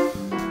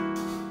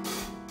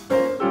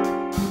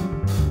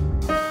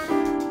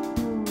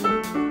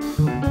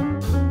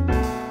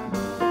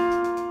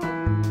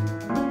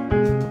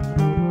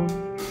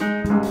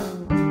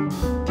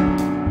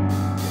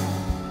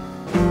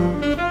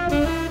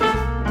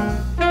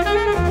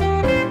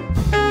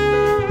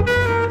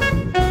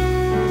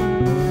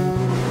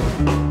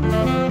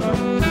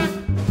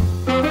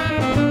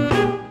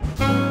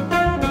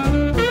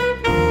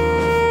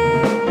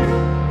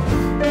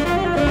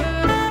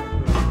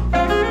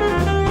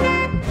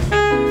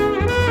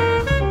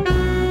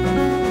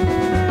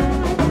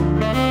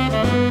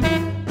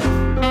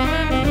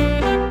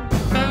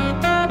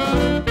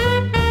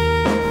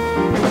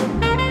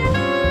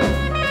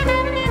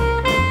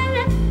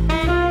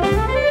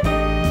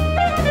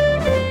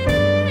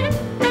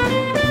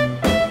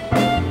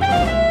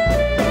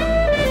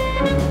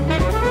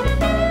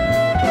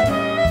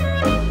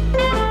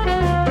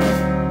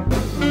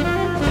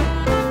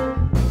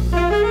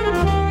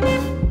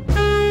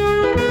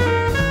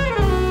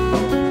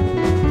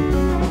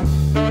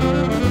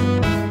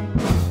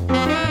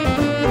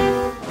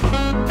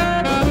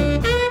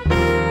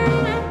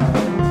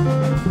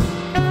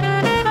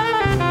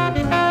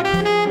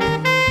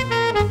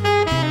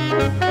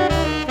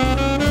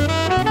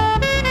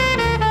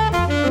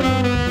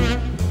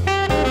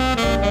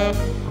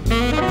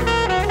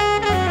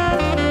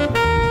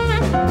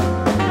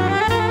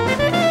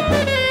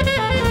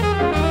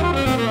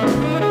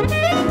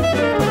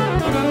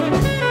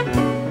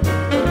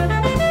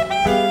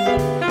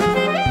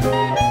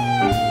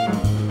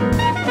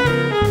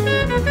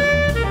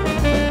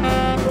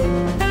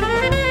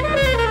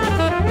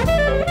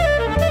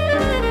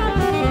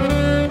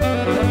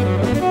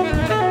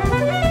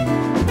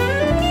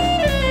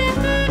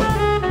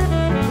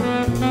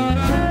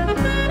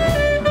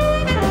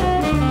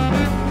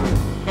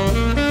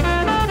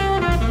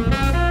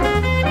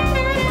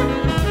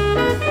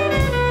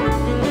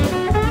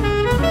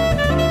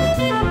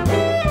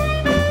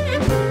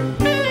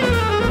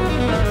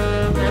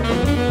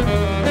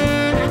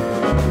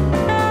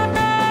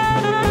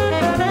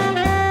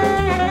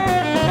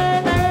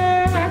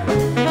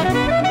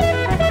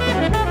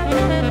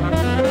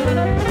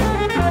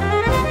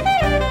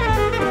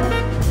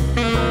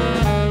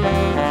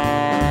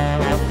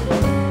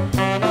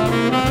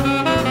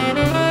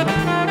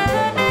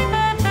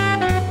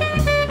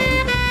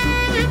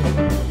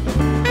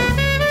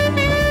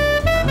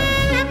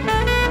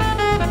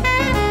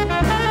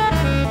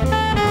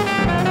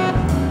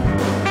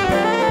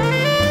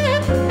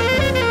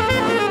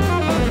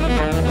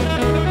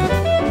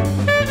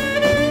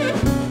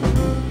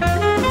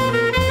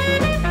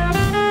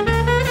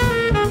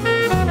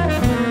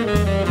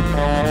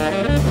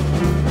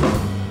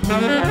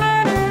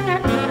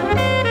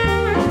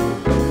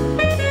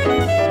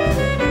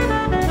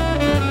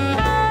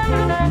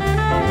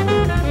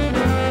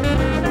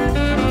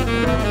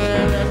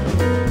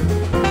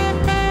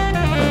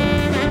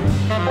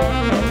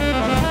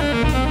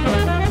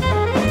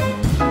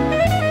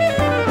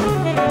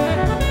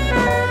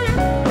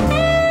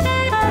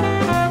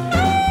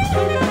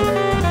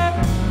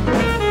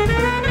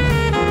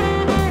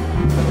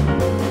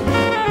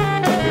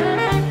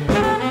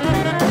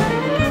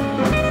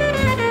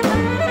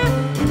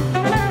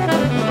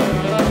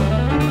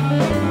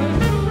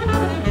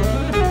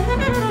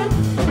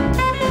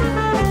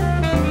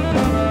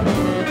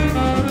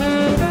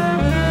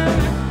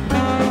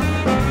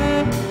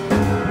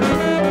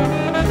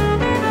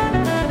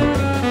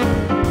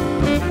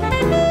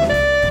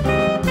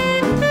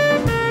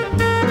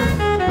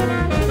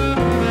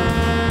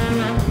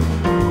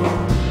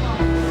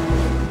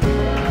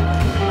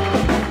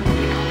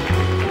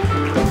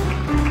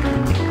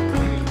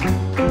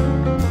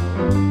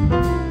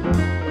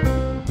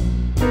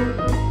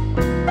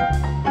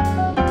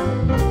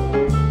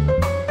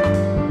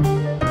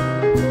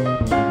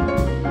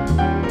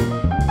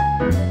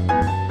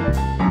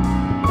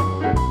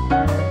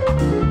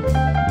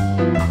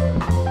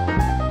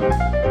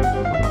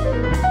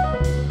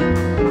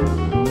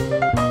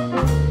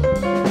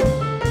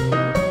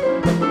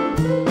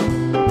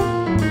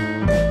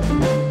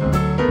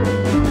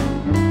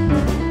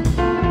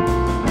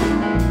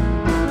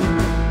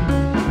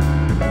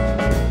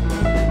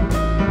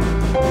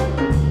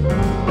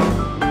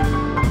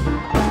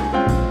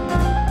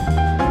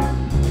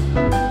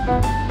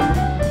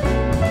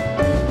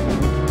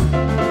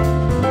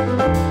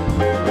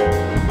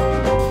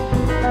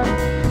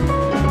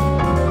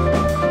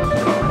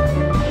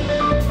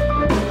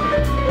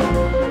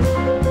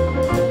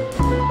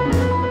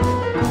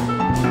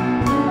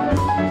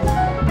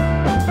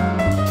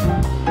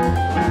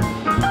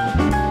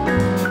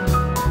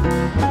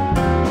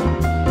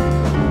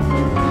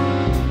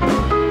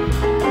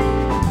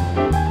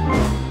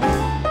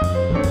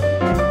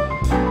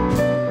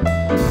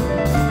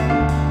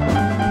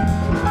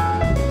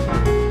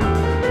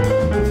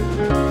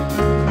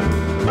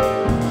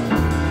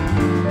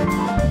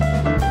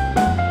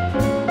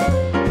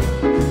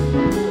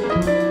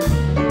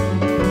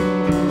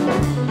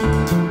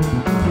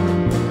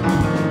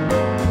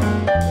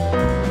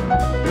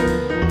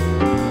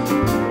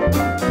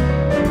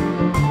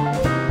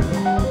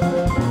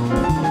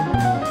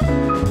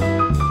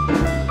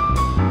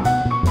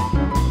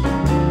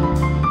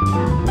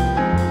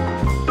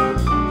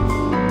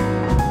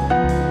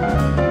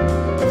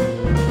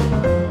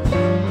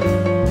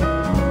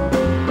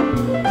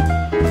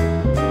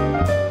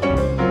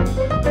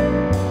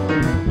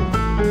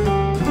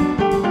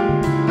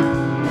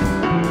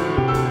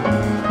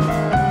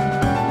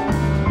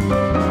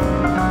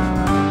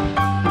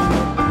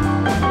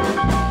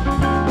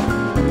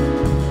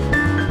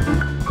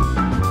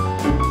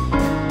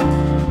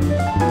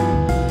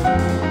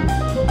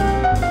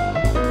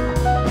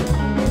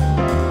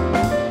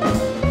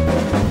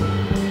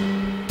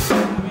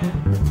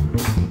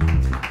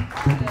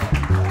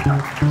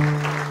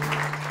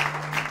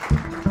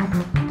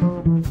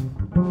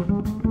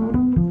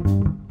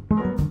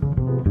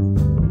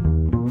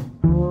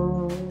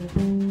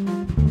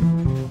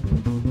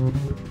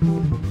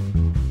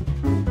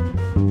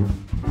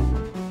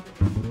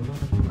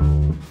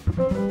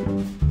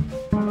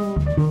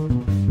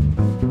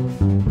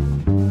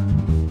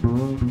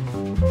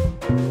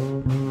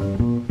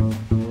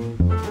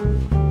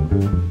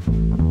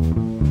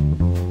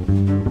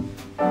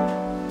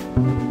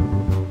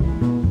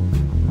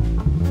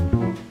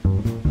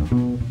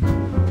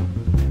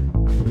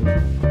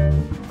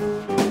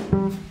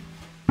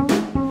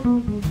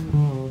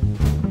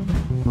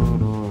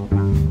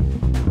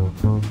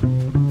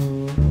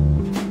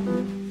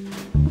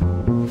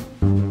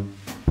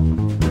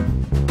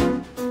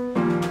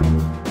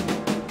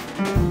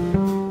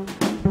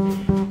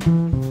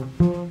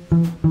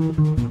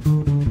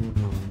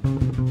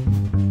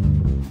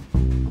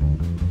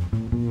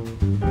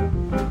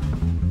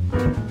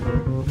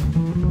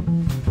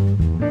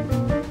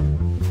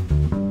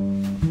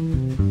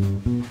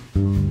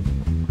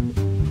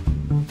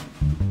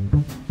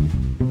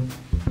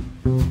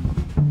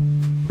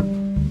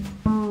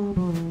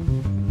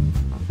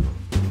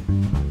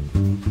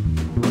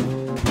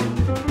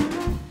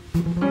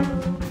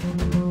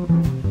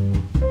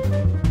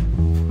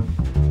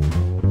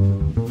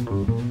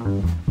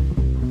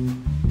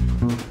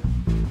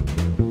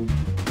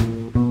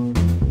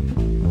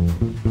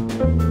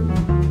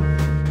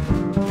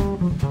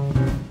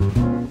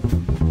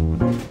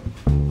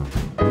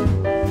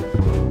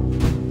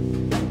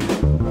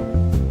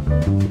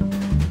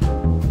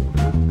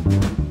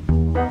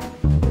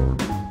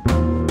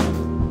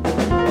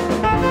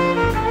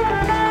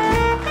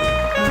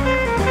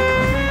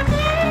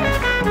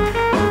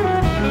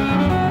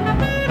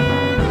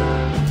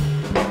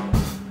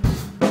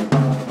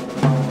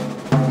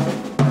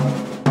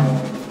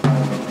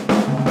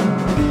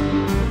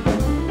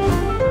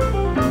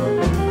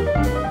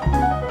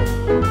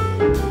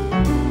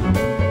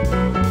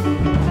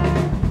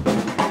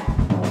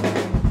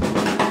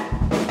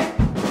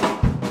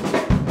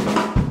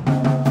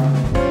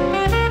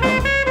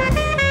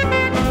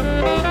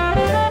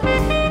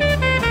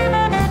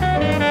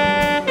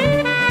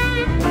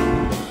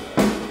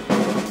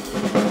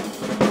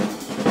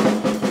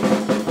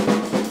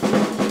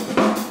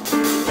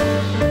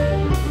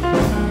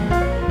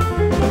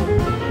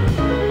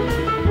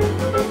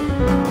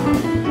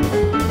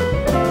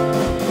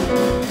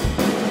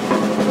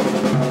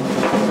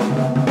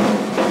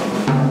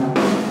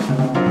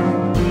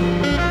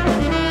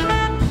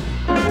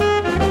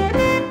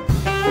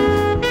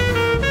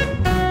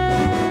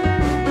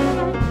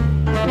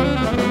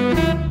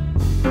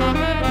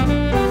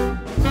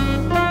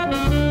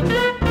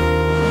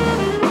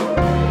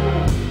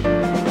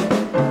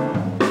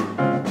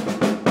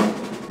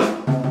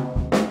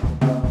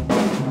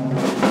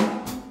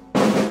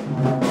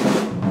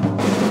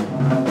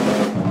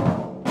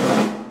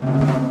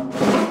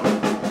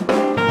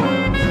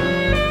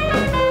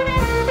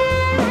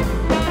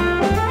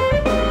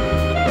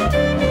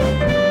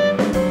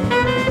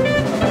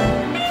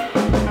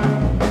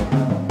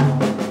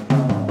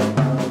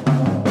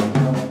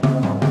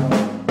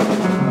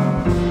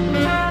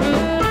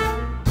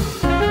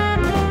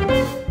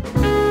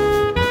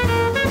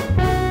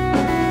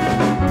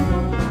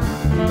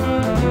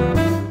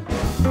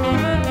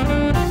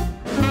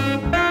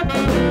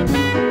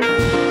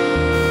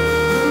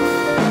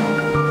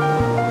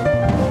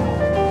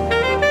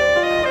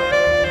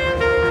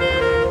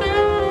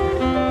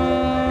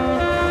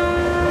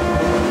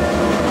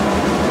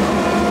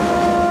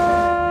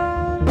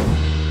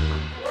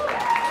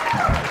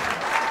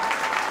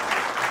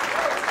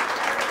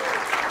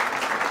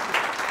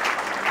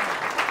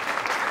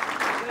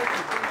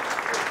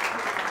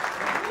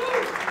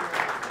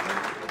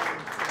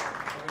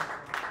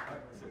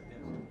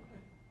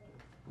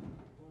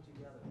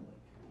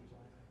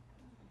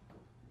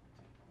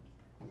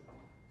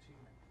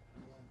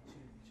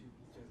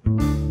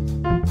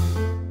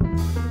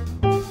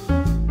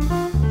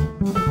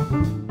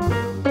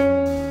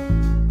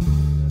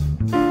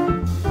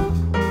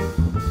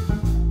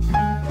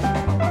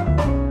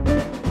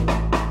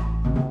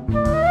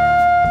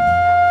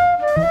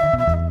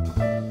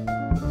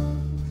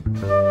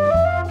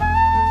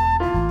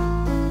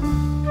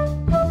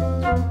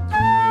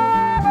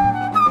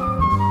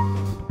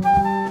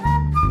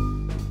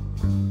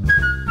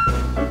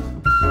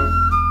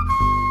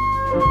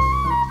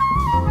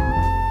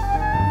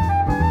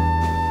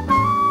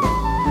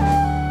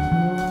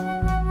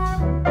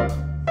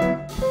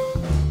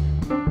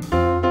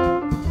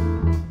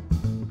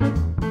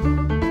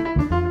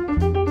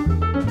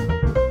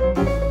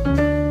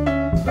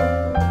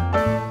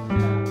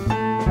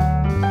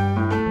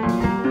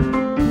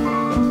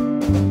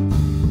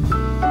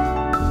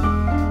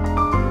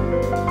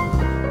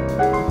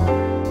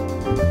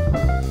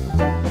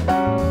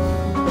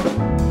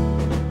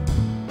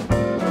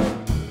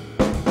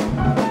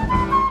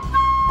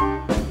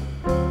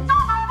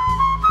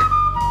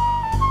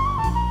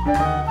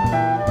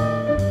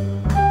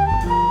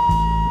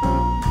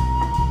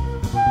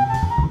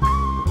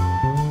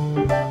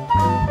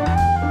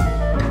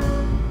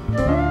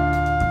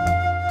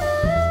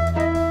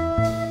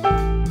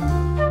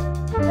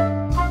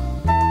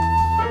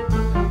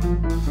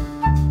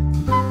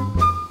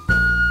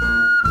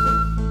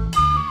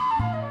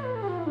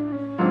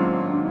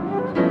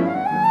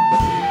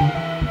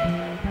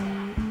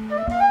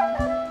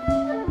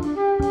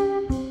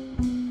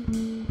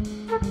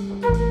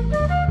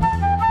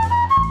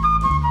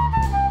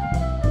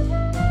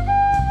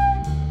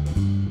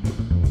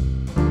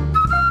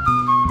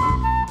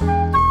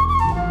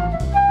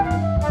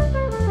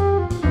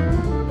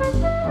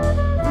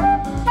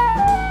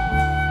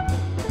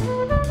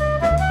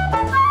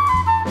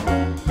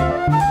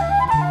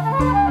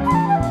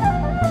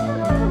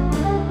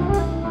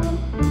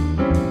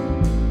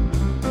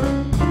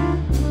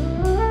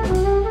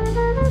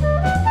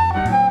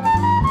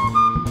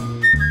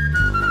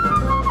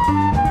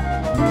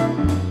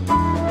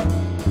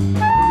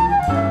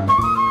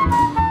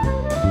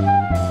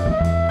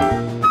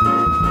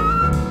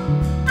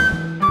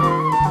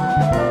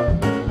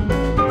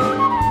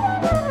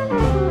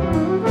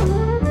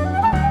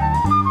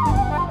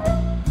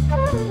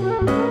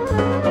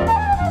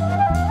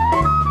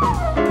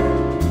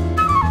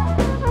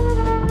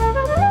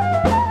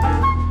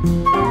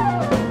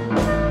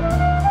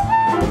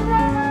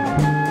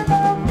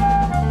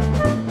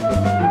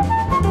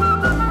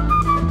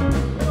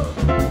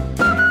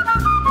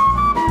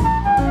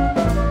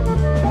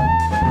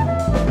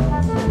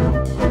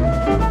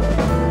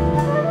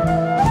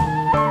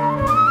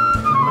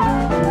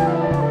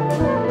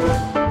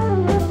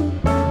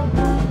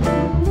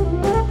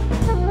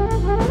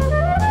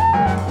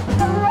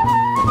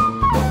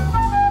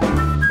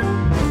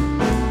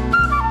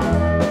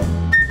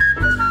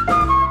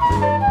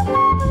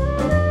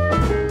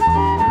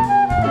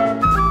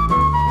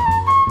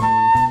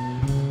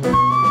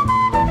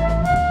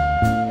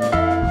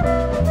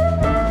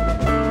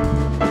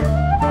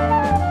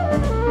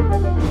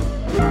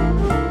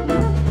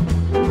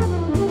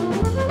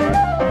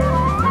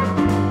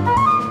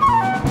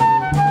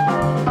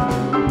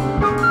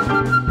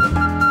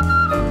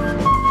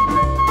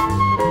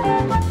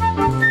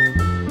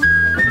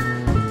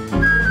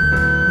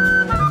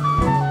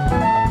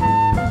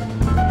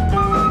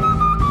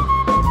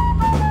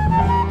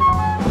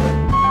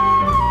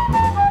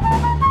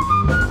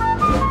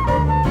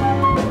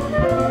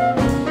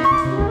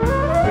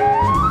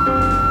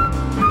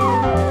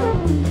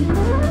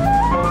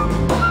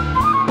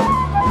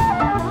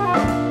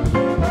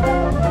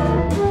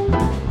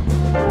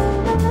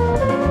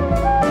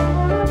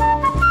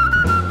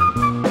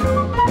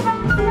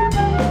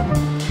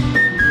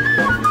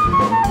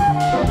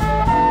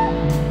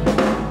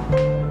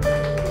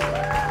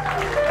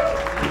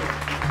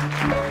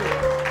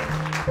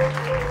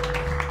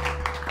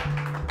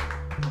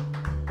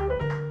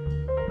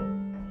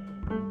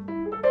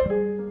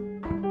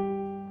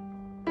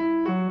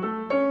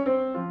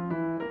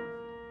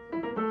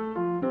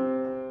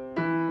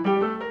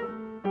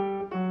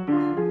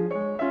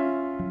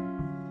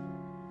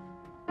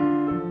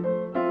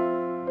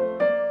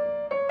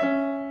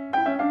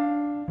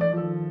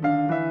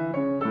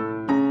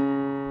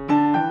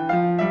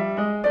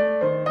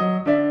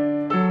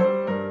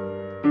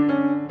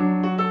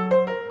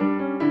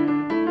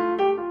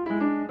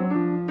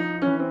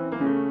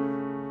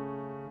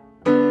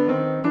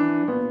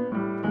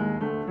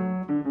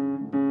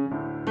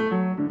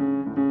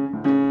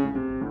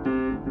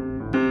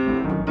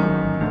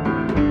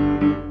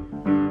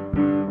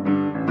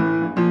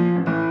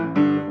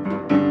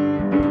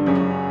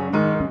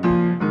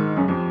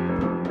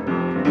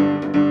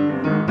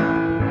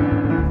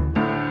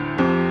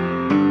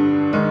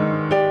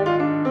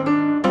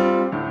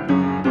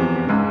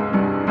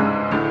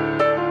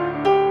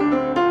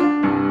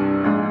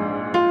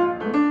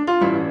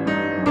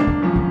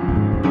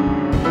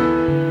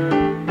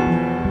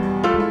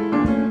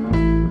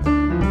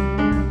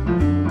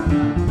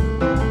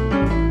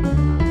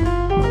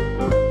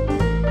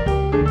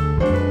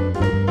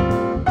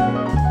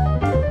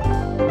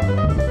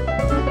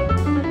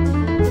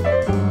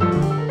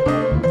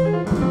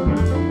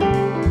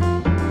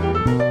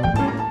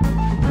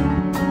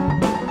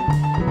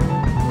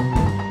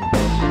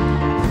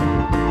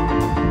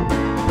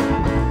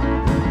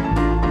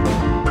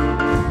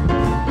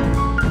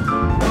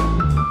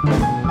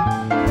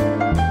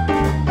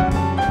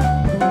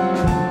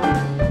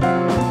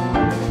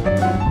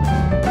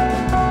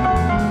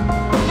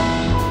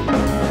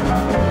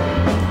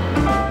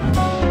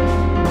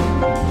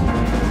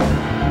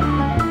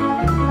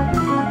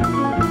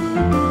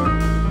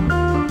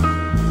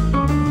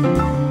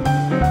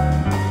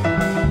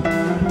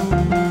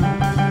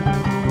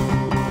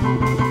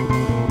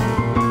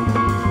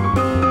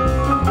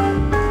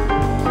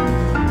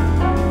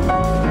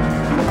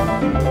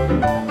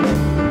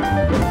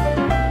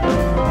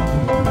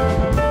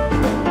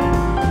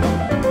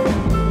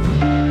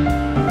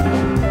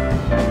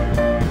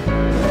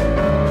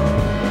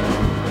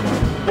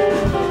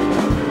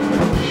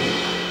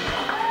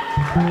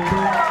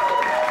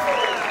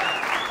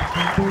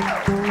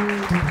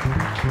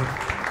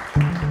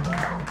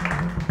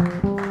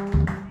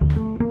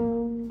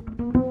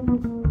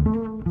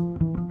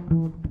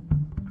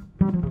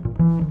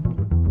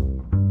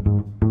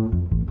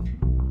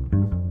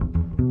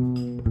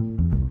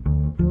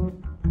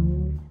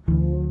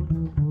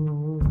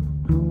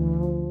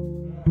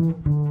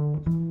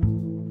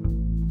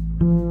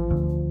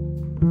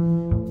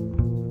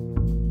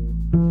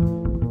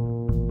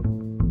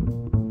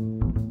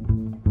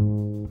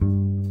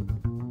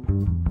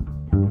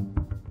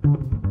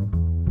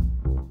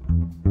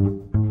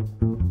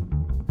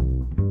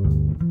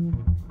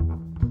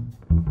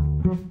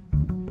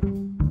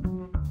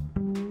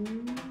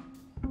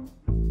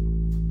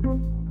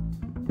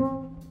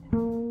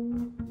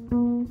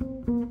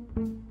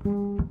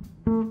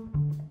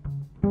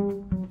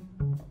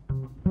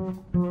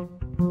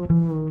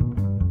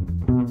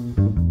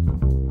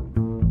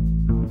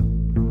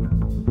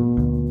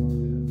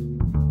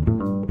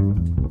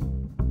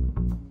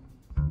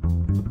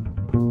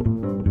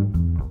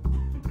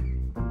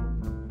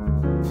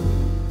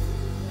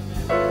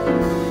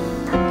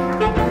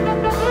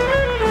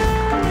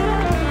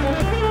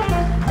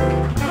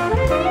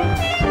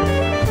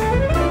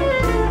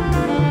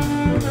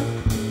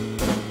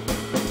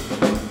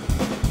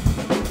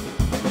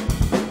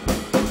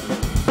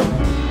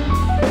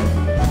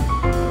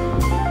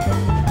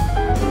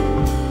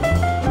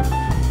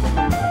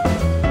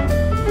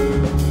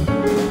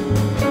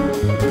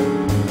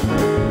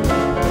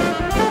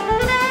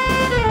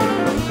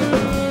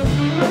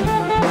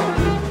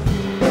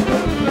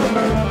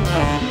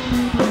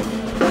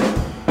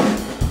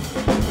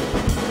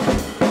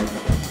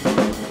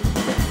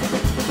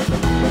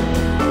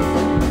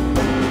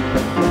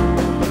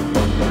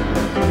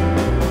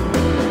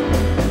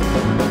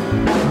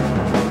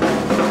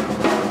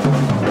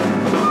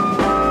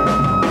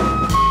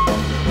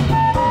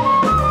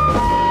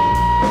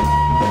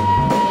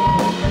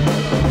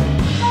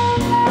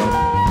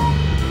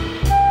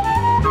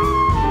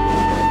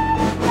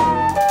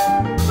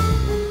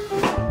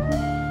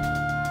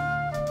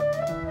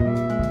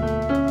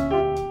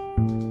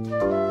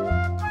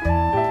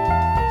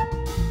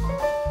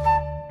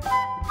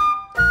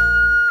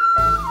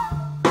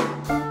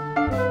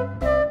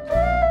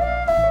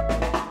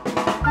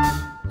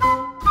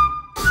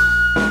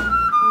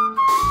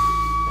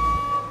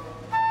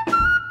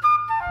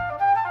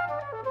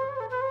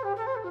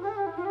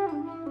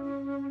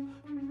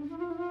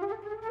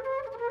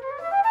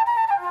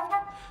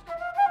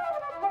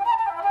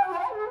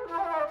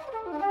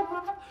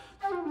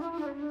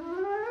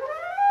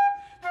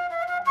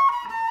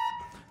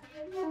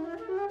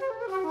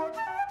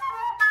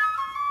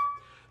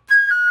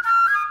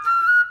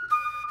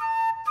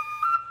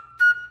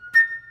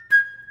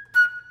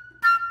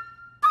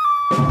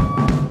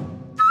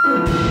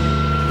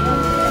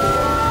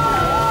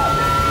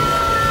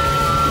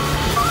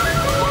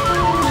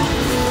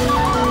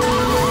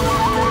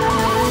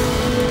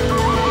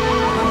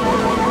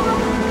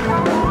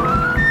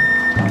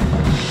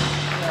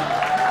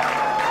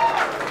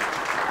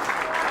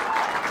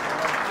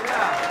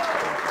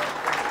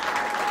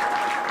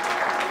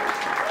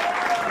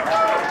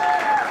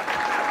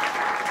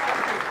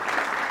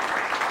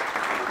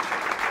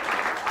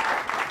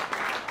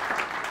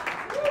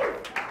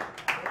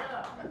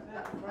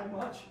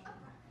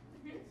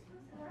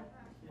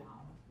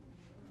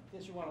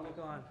 you want to look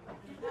on.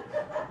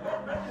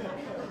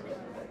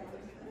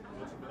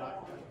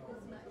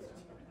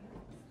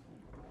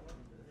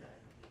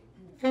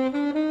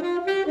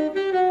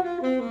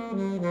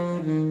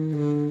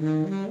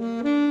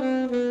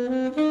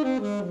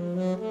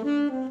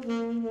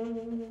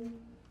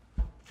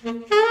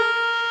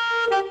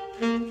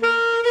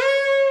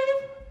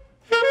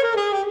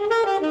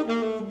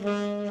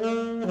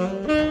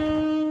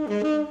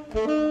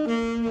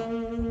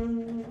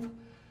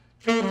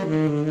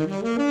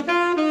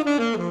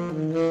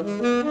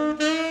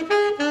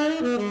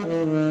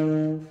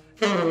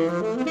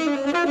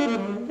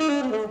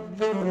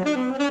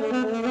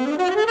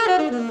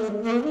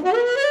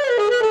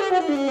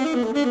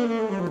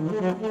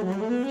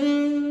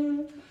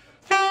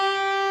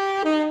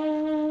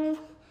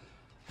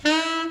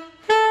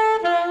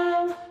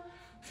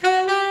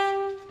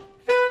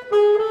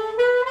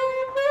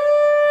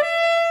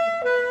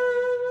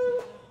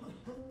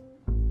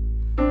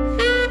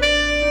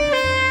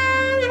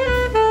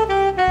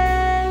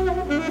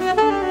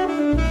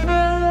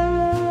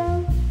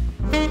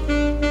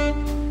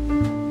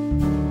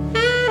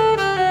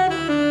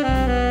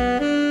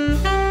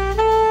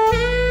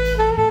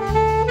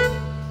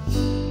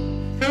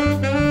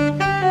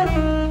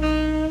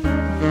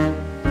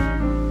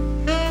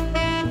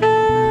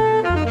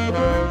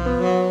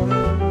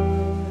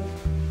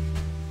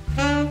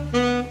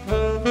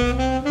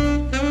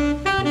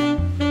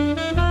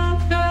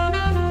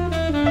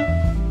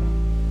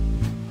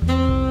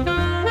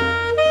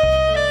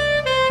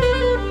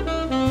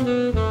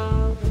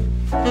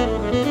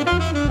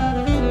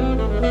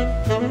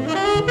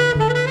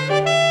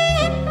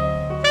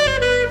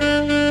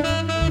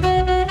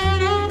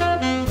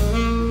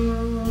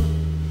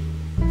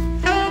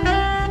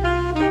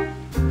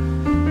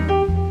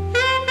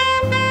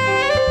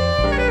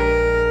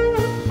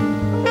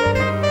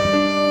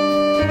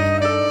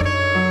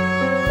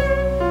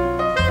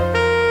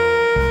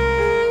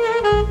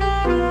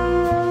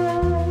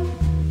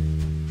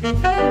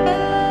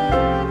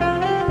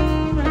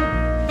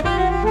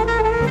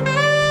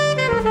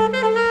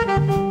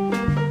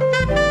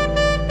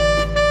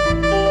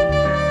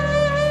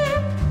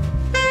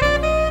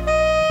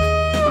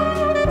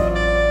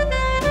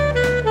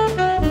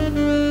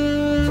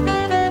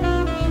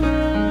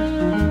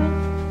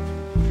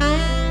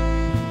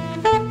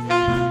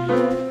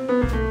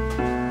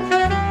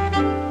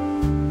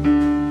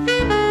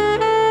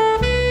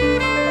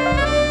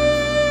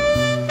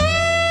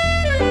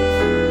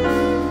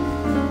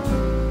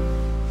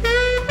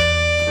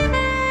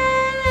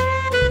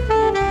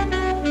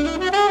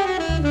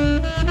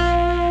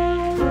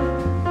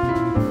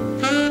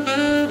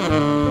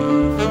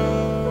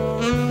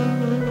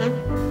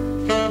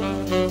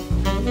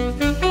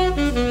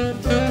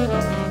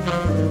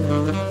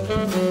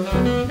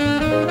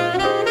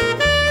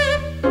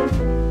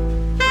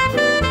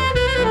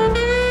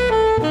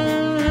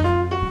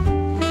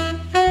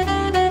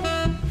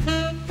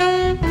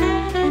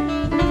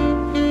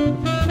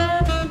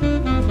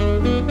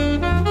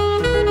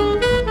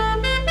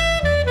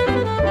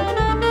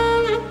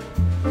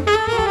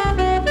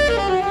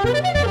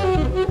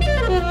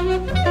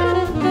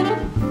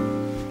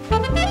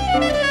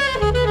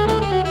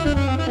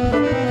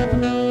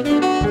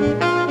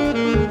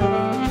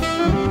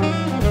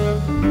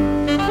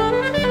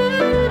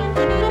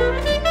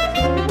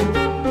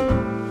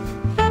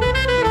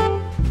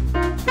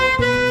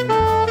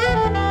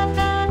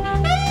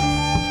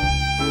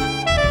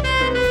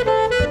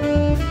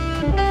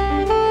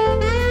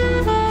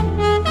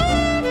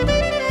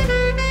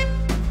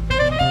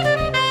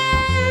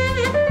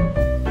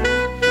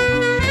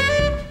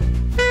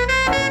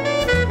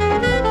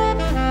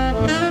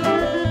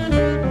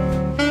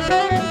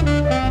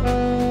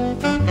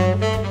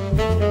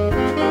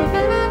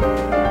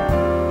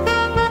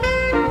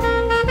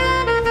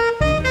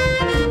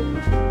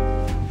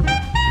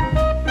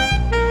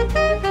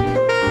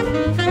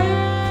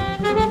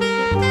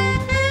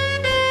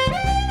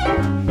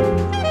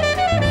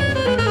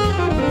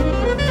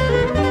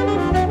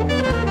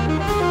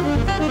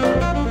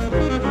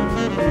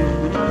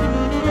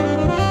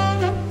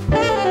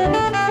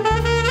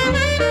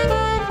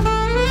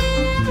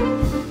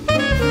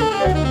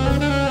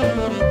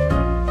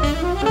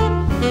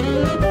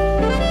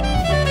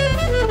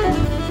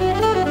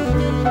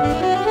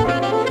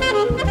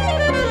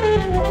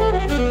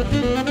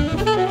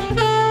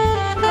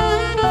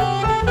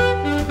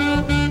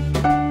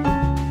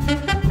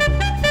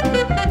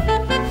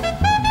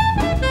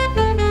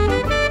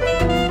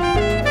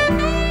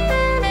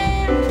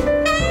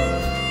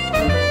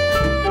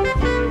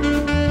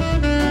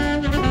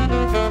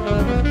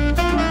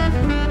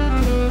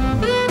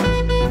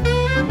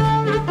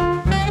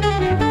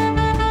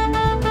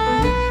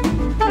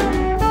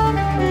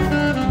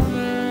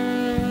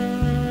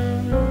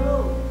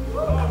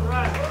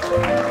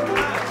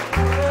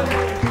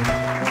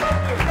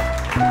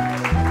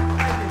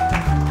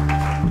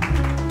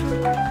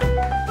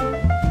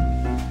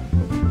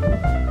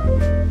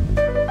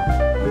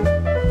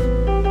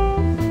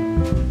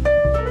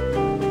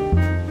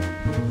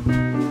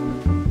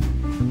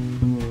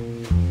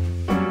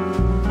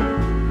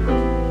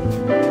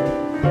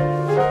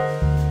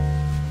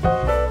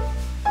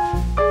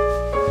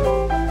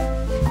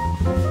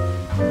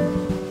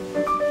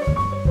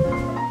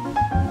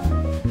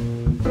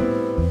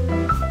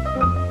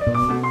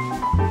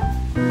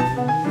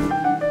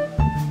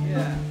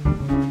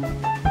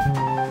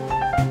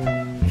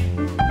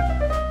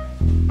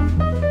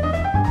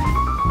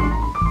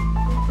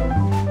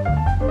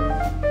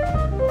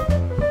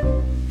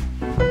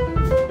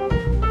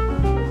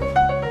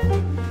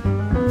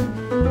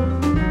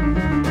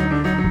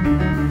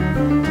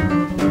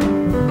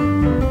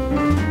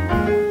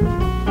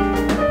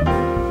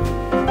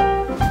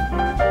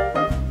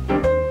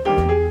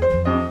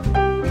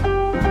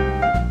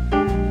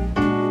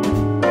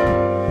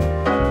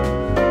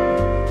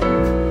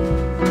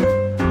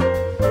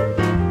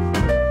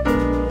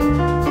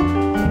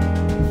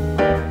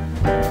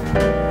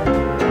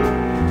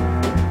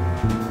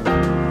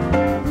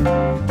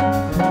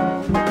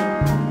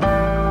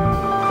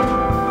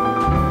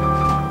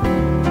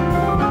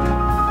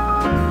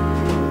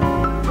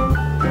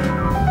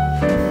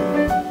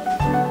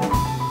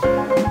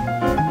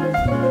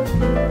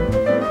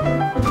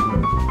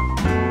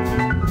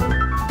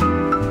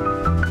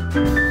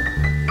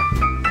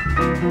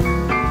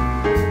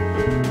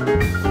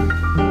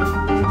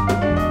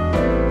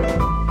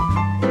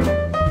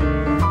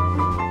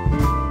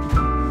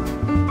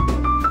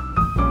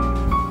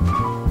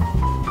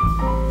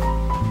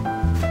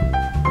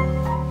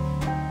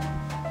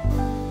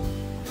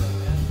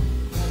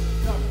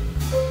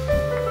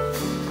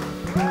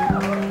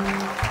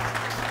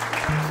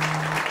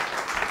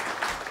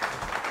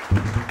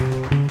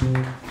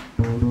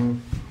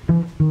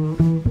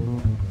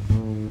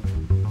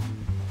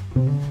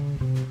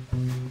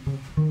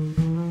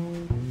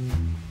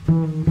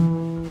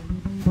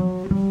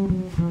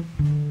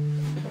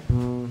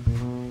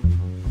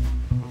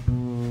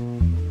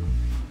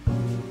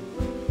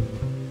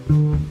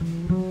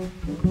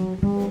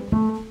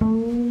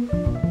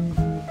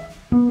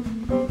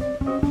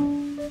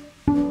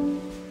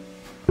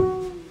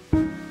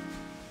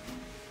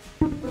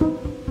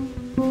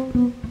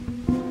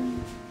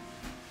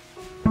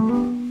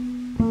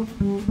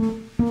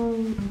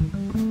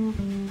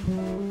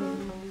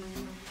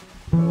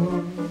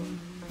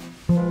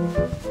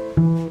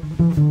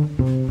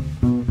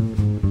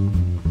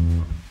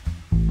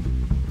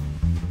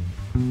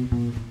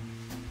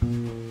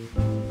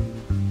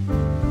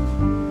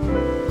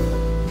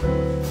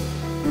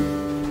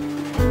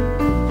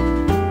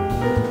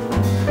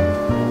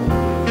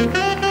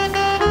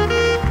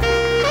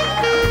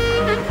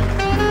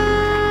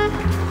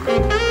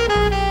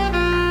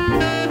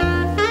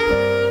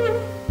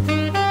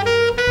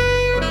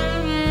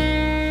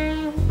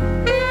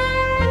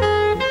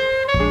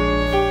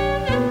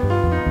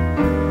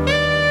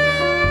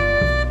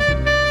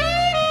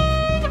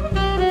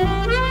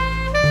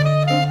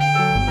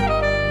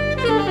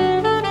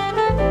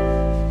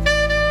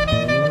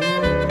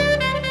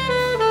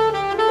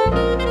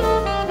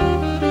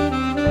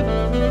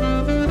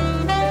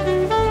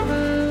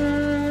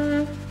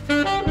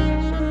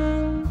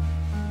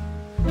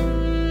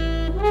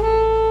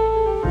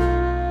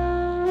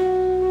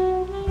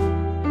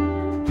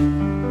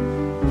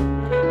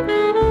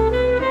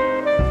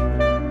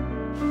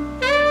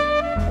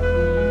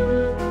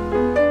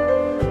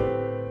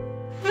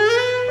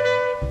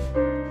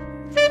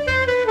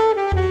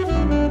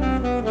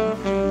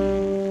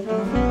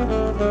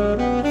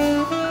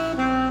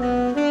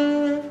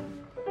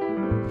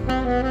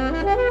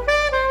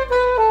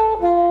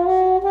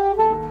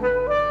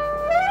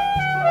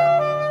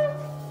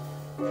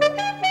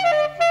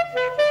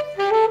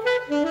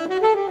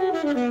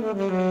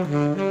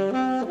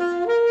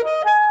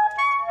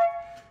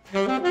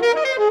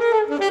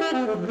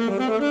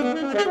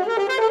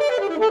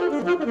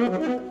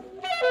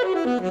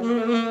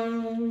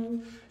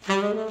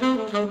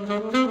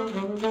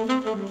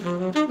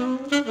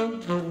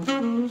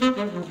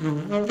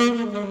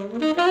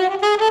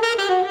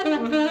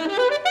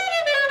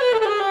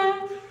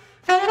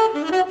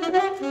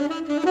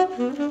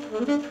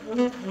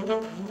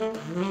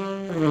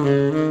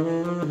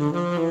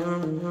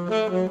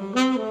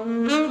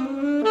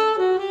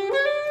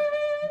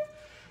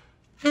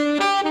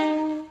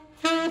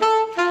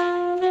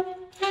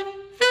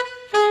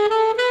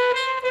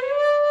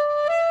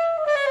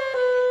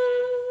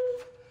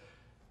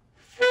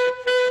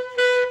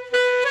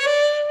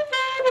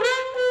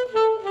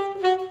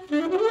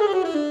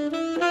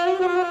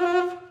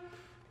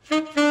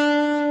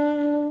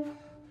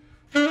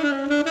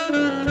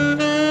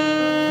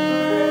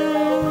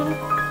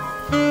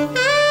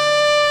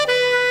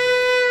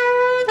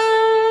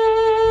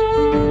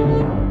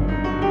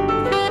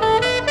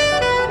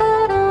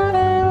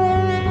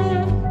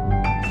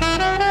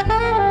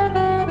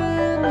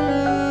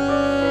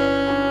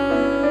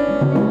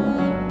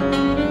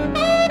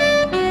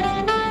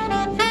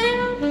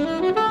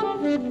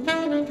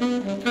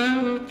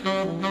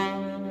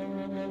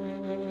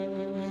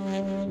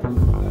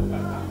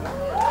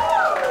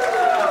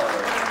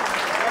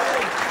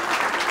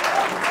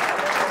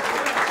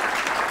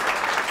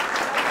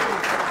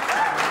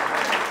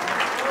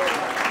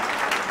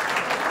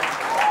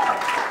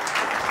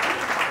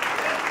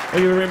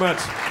 Thank you very much.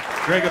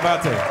 Greg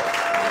Abate.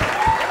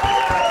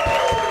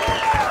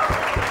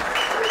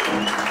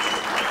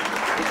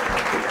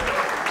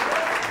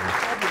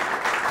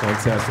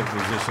 Fantastic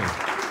musician.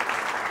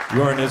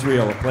 You are in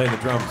Israel playing the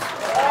drums.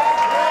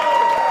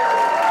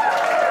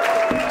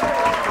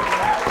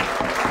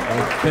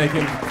 And thank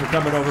him for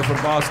coming over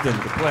from Boston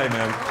to play,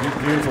 man.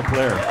 Beautiful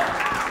player.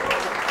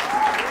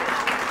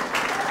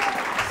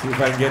 See if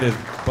I can get his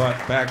butt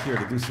back here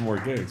to do some more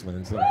gigs, man.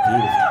 It's so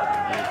beautiful.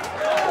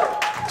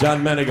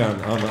 John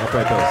Menegan on the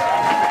upright bass.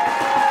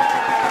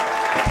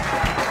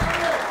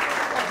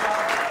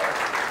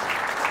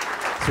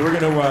 So we're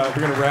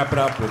gonna wrap it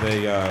up with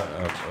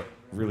a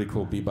really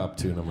cool bebop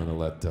tune. I'm gonna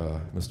let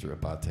Mr.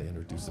 Abate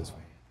introduce this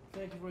one.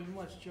 Thank you very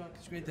much, Chuck.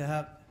 It's great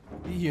to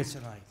be here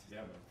tonight.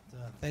 Yeah.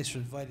 Thanks for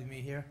inviting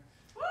me here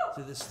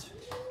to this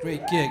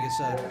great gig.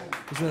 It's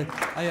really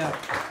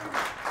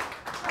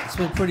it's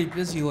been pretty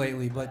busy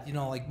lately, but you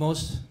know, like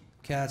most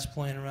cats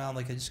playing around.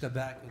 Like I just got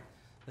back,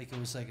 like it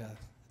was like a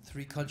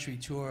 3-country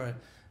tour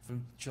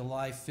from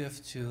July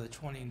 5th to the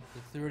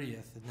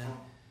 30th, and then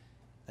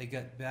I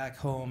got back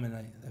home and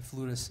I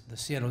flew to the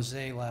San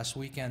Jose last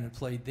weekend and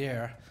played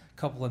there a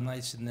couple of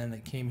nights, and then I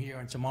came here,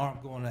 and tomorrow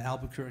I'm going to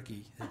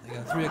Albuquerque. I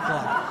got 3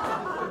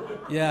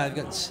 o'clock. Yeah, I've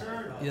got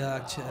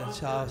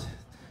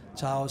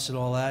Taos and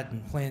all that,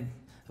 and playing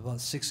about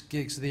 6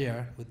 gigs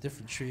there with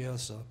different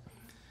trios. So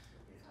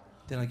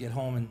then I get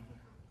home and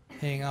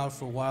hang out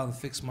for a while and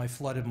fix my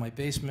flood in my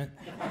basement.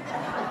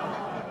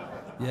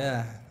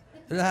 Yeah,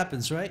 it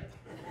happens, right?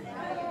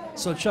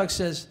 So Chuck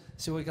says,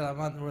 "So I'm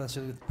out in the road,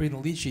 so bring the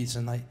lead sheets,"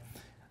 and I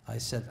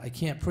said, "I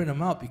can't print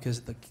them out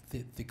because the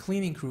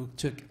cleaning crew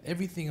took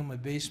everything in my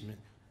basement,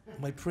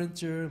 my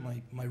printer,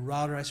 my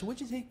router." I said, "What'd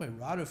you take my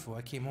router for?"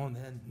 I came home, they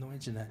had no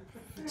internet.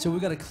 So we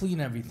got to clean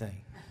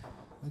everything.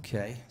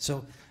 Okay,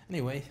 so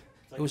anyway,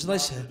 it was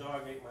nice. The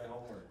dog ate my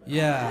homework.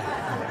 Yeah.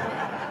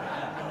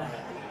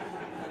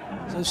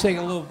 So let's take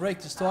a little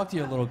break, just talk to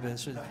you a little bit.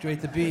 So it's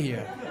great to be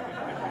here.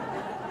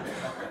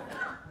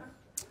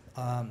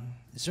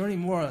 Is there any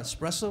more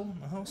espresso in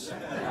the house?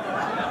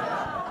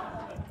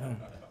 Oh.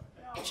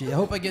 Gee, I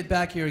hope I get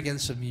back here again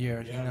some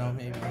year, you know,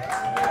 maybe.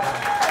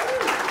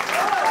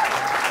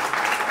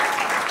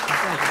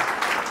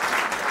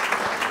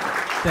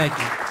 Thank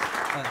you.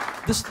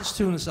 This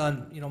tune is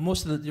on, you know,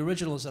 most of the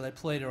originals that I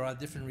played are on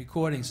different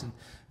recordings, and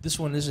this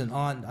one isn't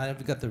on. I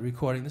haven't got the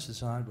recording this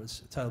is on, but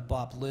it's titled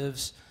Bop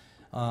Lives,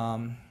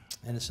 and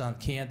it's on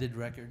Candid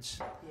Records.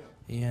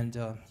 Yeah. And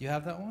you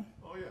have that one?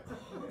 Oh, yeah.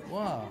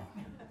 Wow.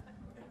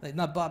 Like,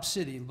 not Bop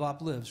City,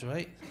 Bop Lives,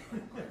 right?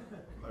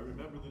 I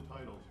remember the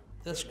titles.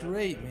 That's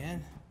great,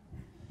 man.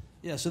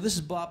 Yeah, so this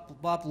is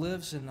Bop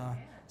Lives, and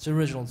it's an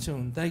original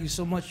tune. Thank you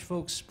so much,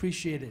 folks.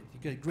 Appreciate it. You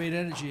got great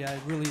energy. I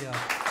really thank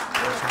you.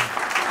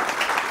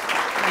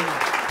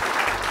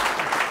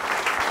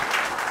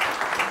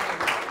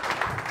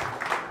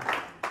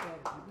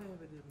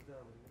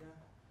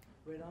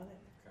 Right on it?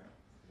 Okay.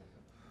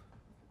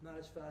 Not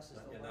as fast as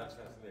the Yeah, last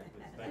that's one. fascinating,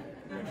 please. Thank you.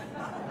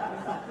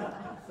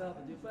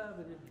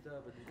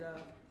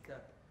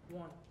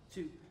 1,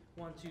 2,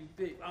 1, 2,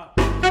 3.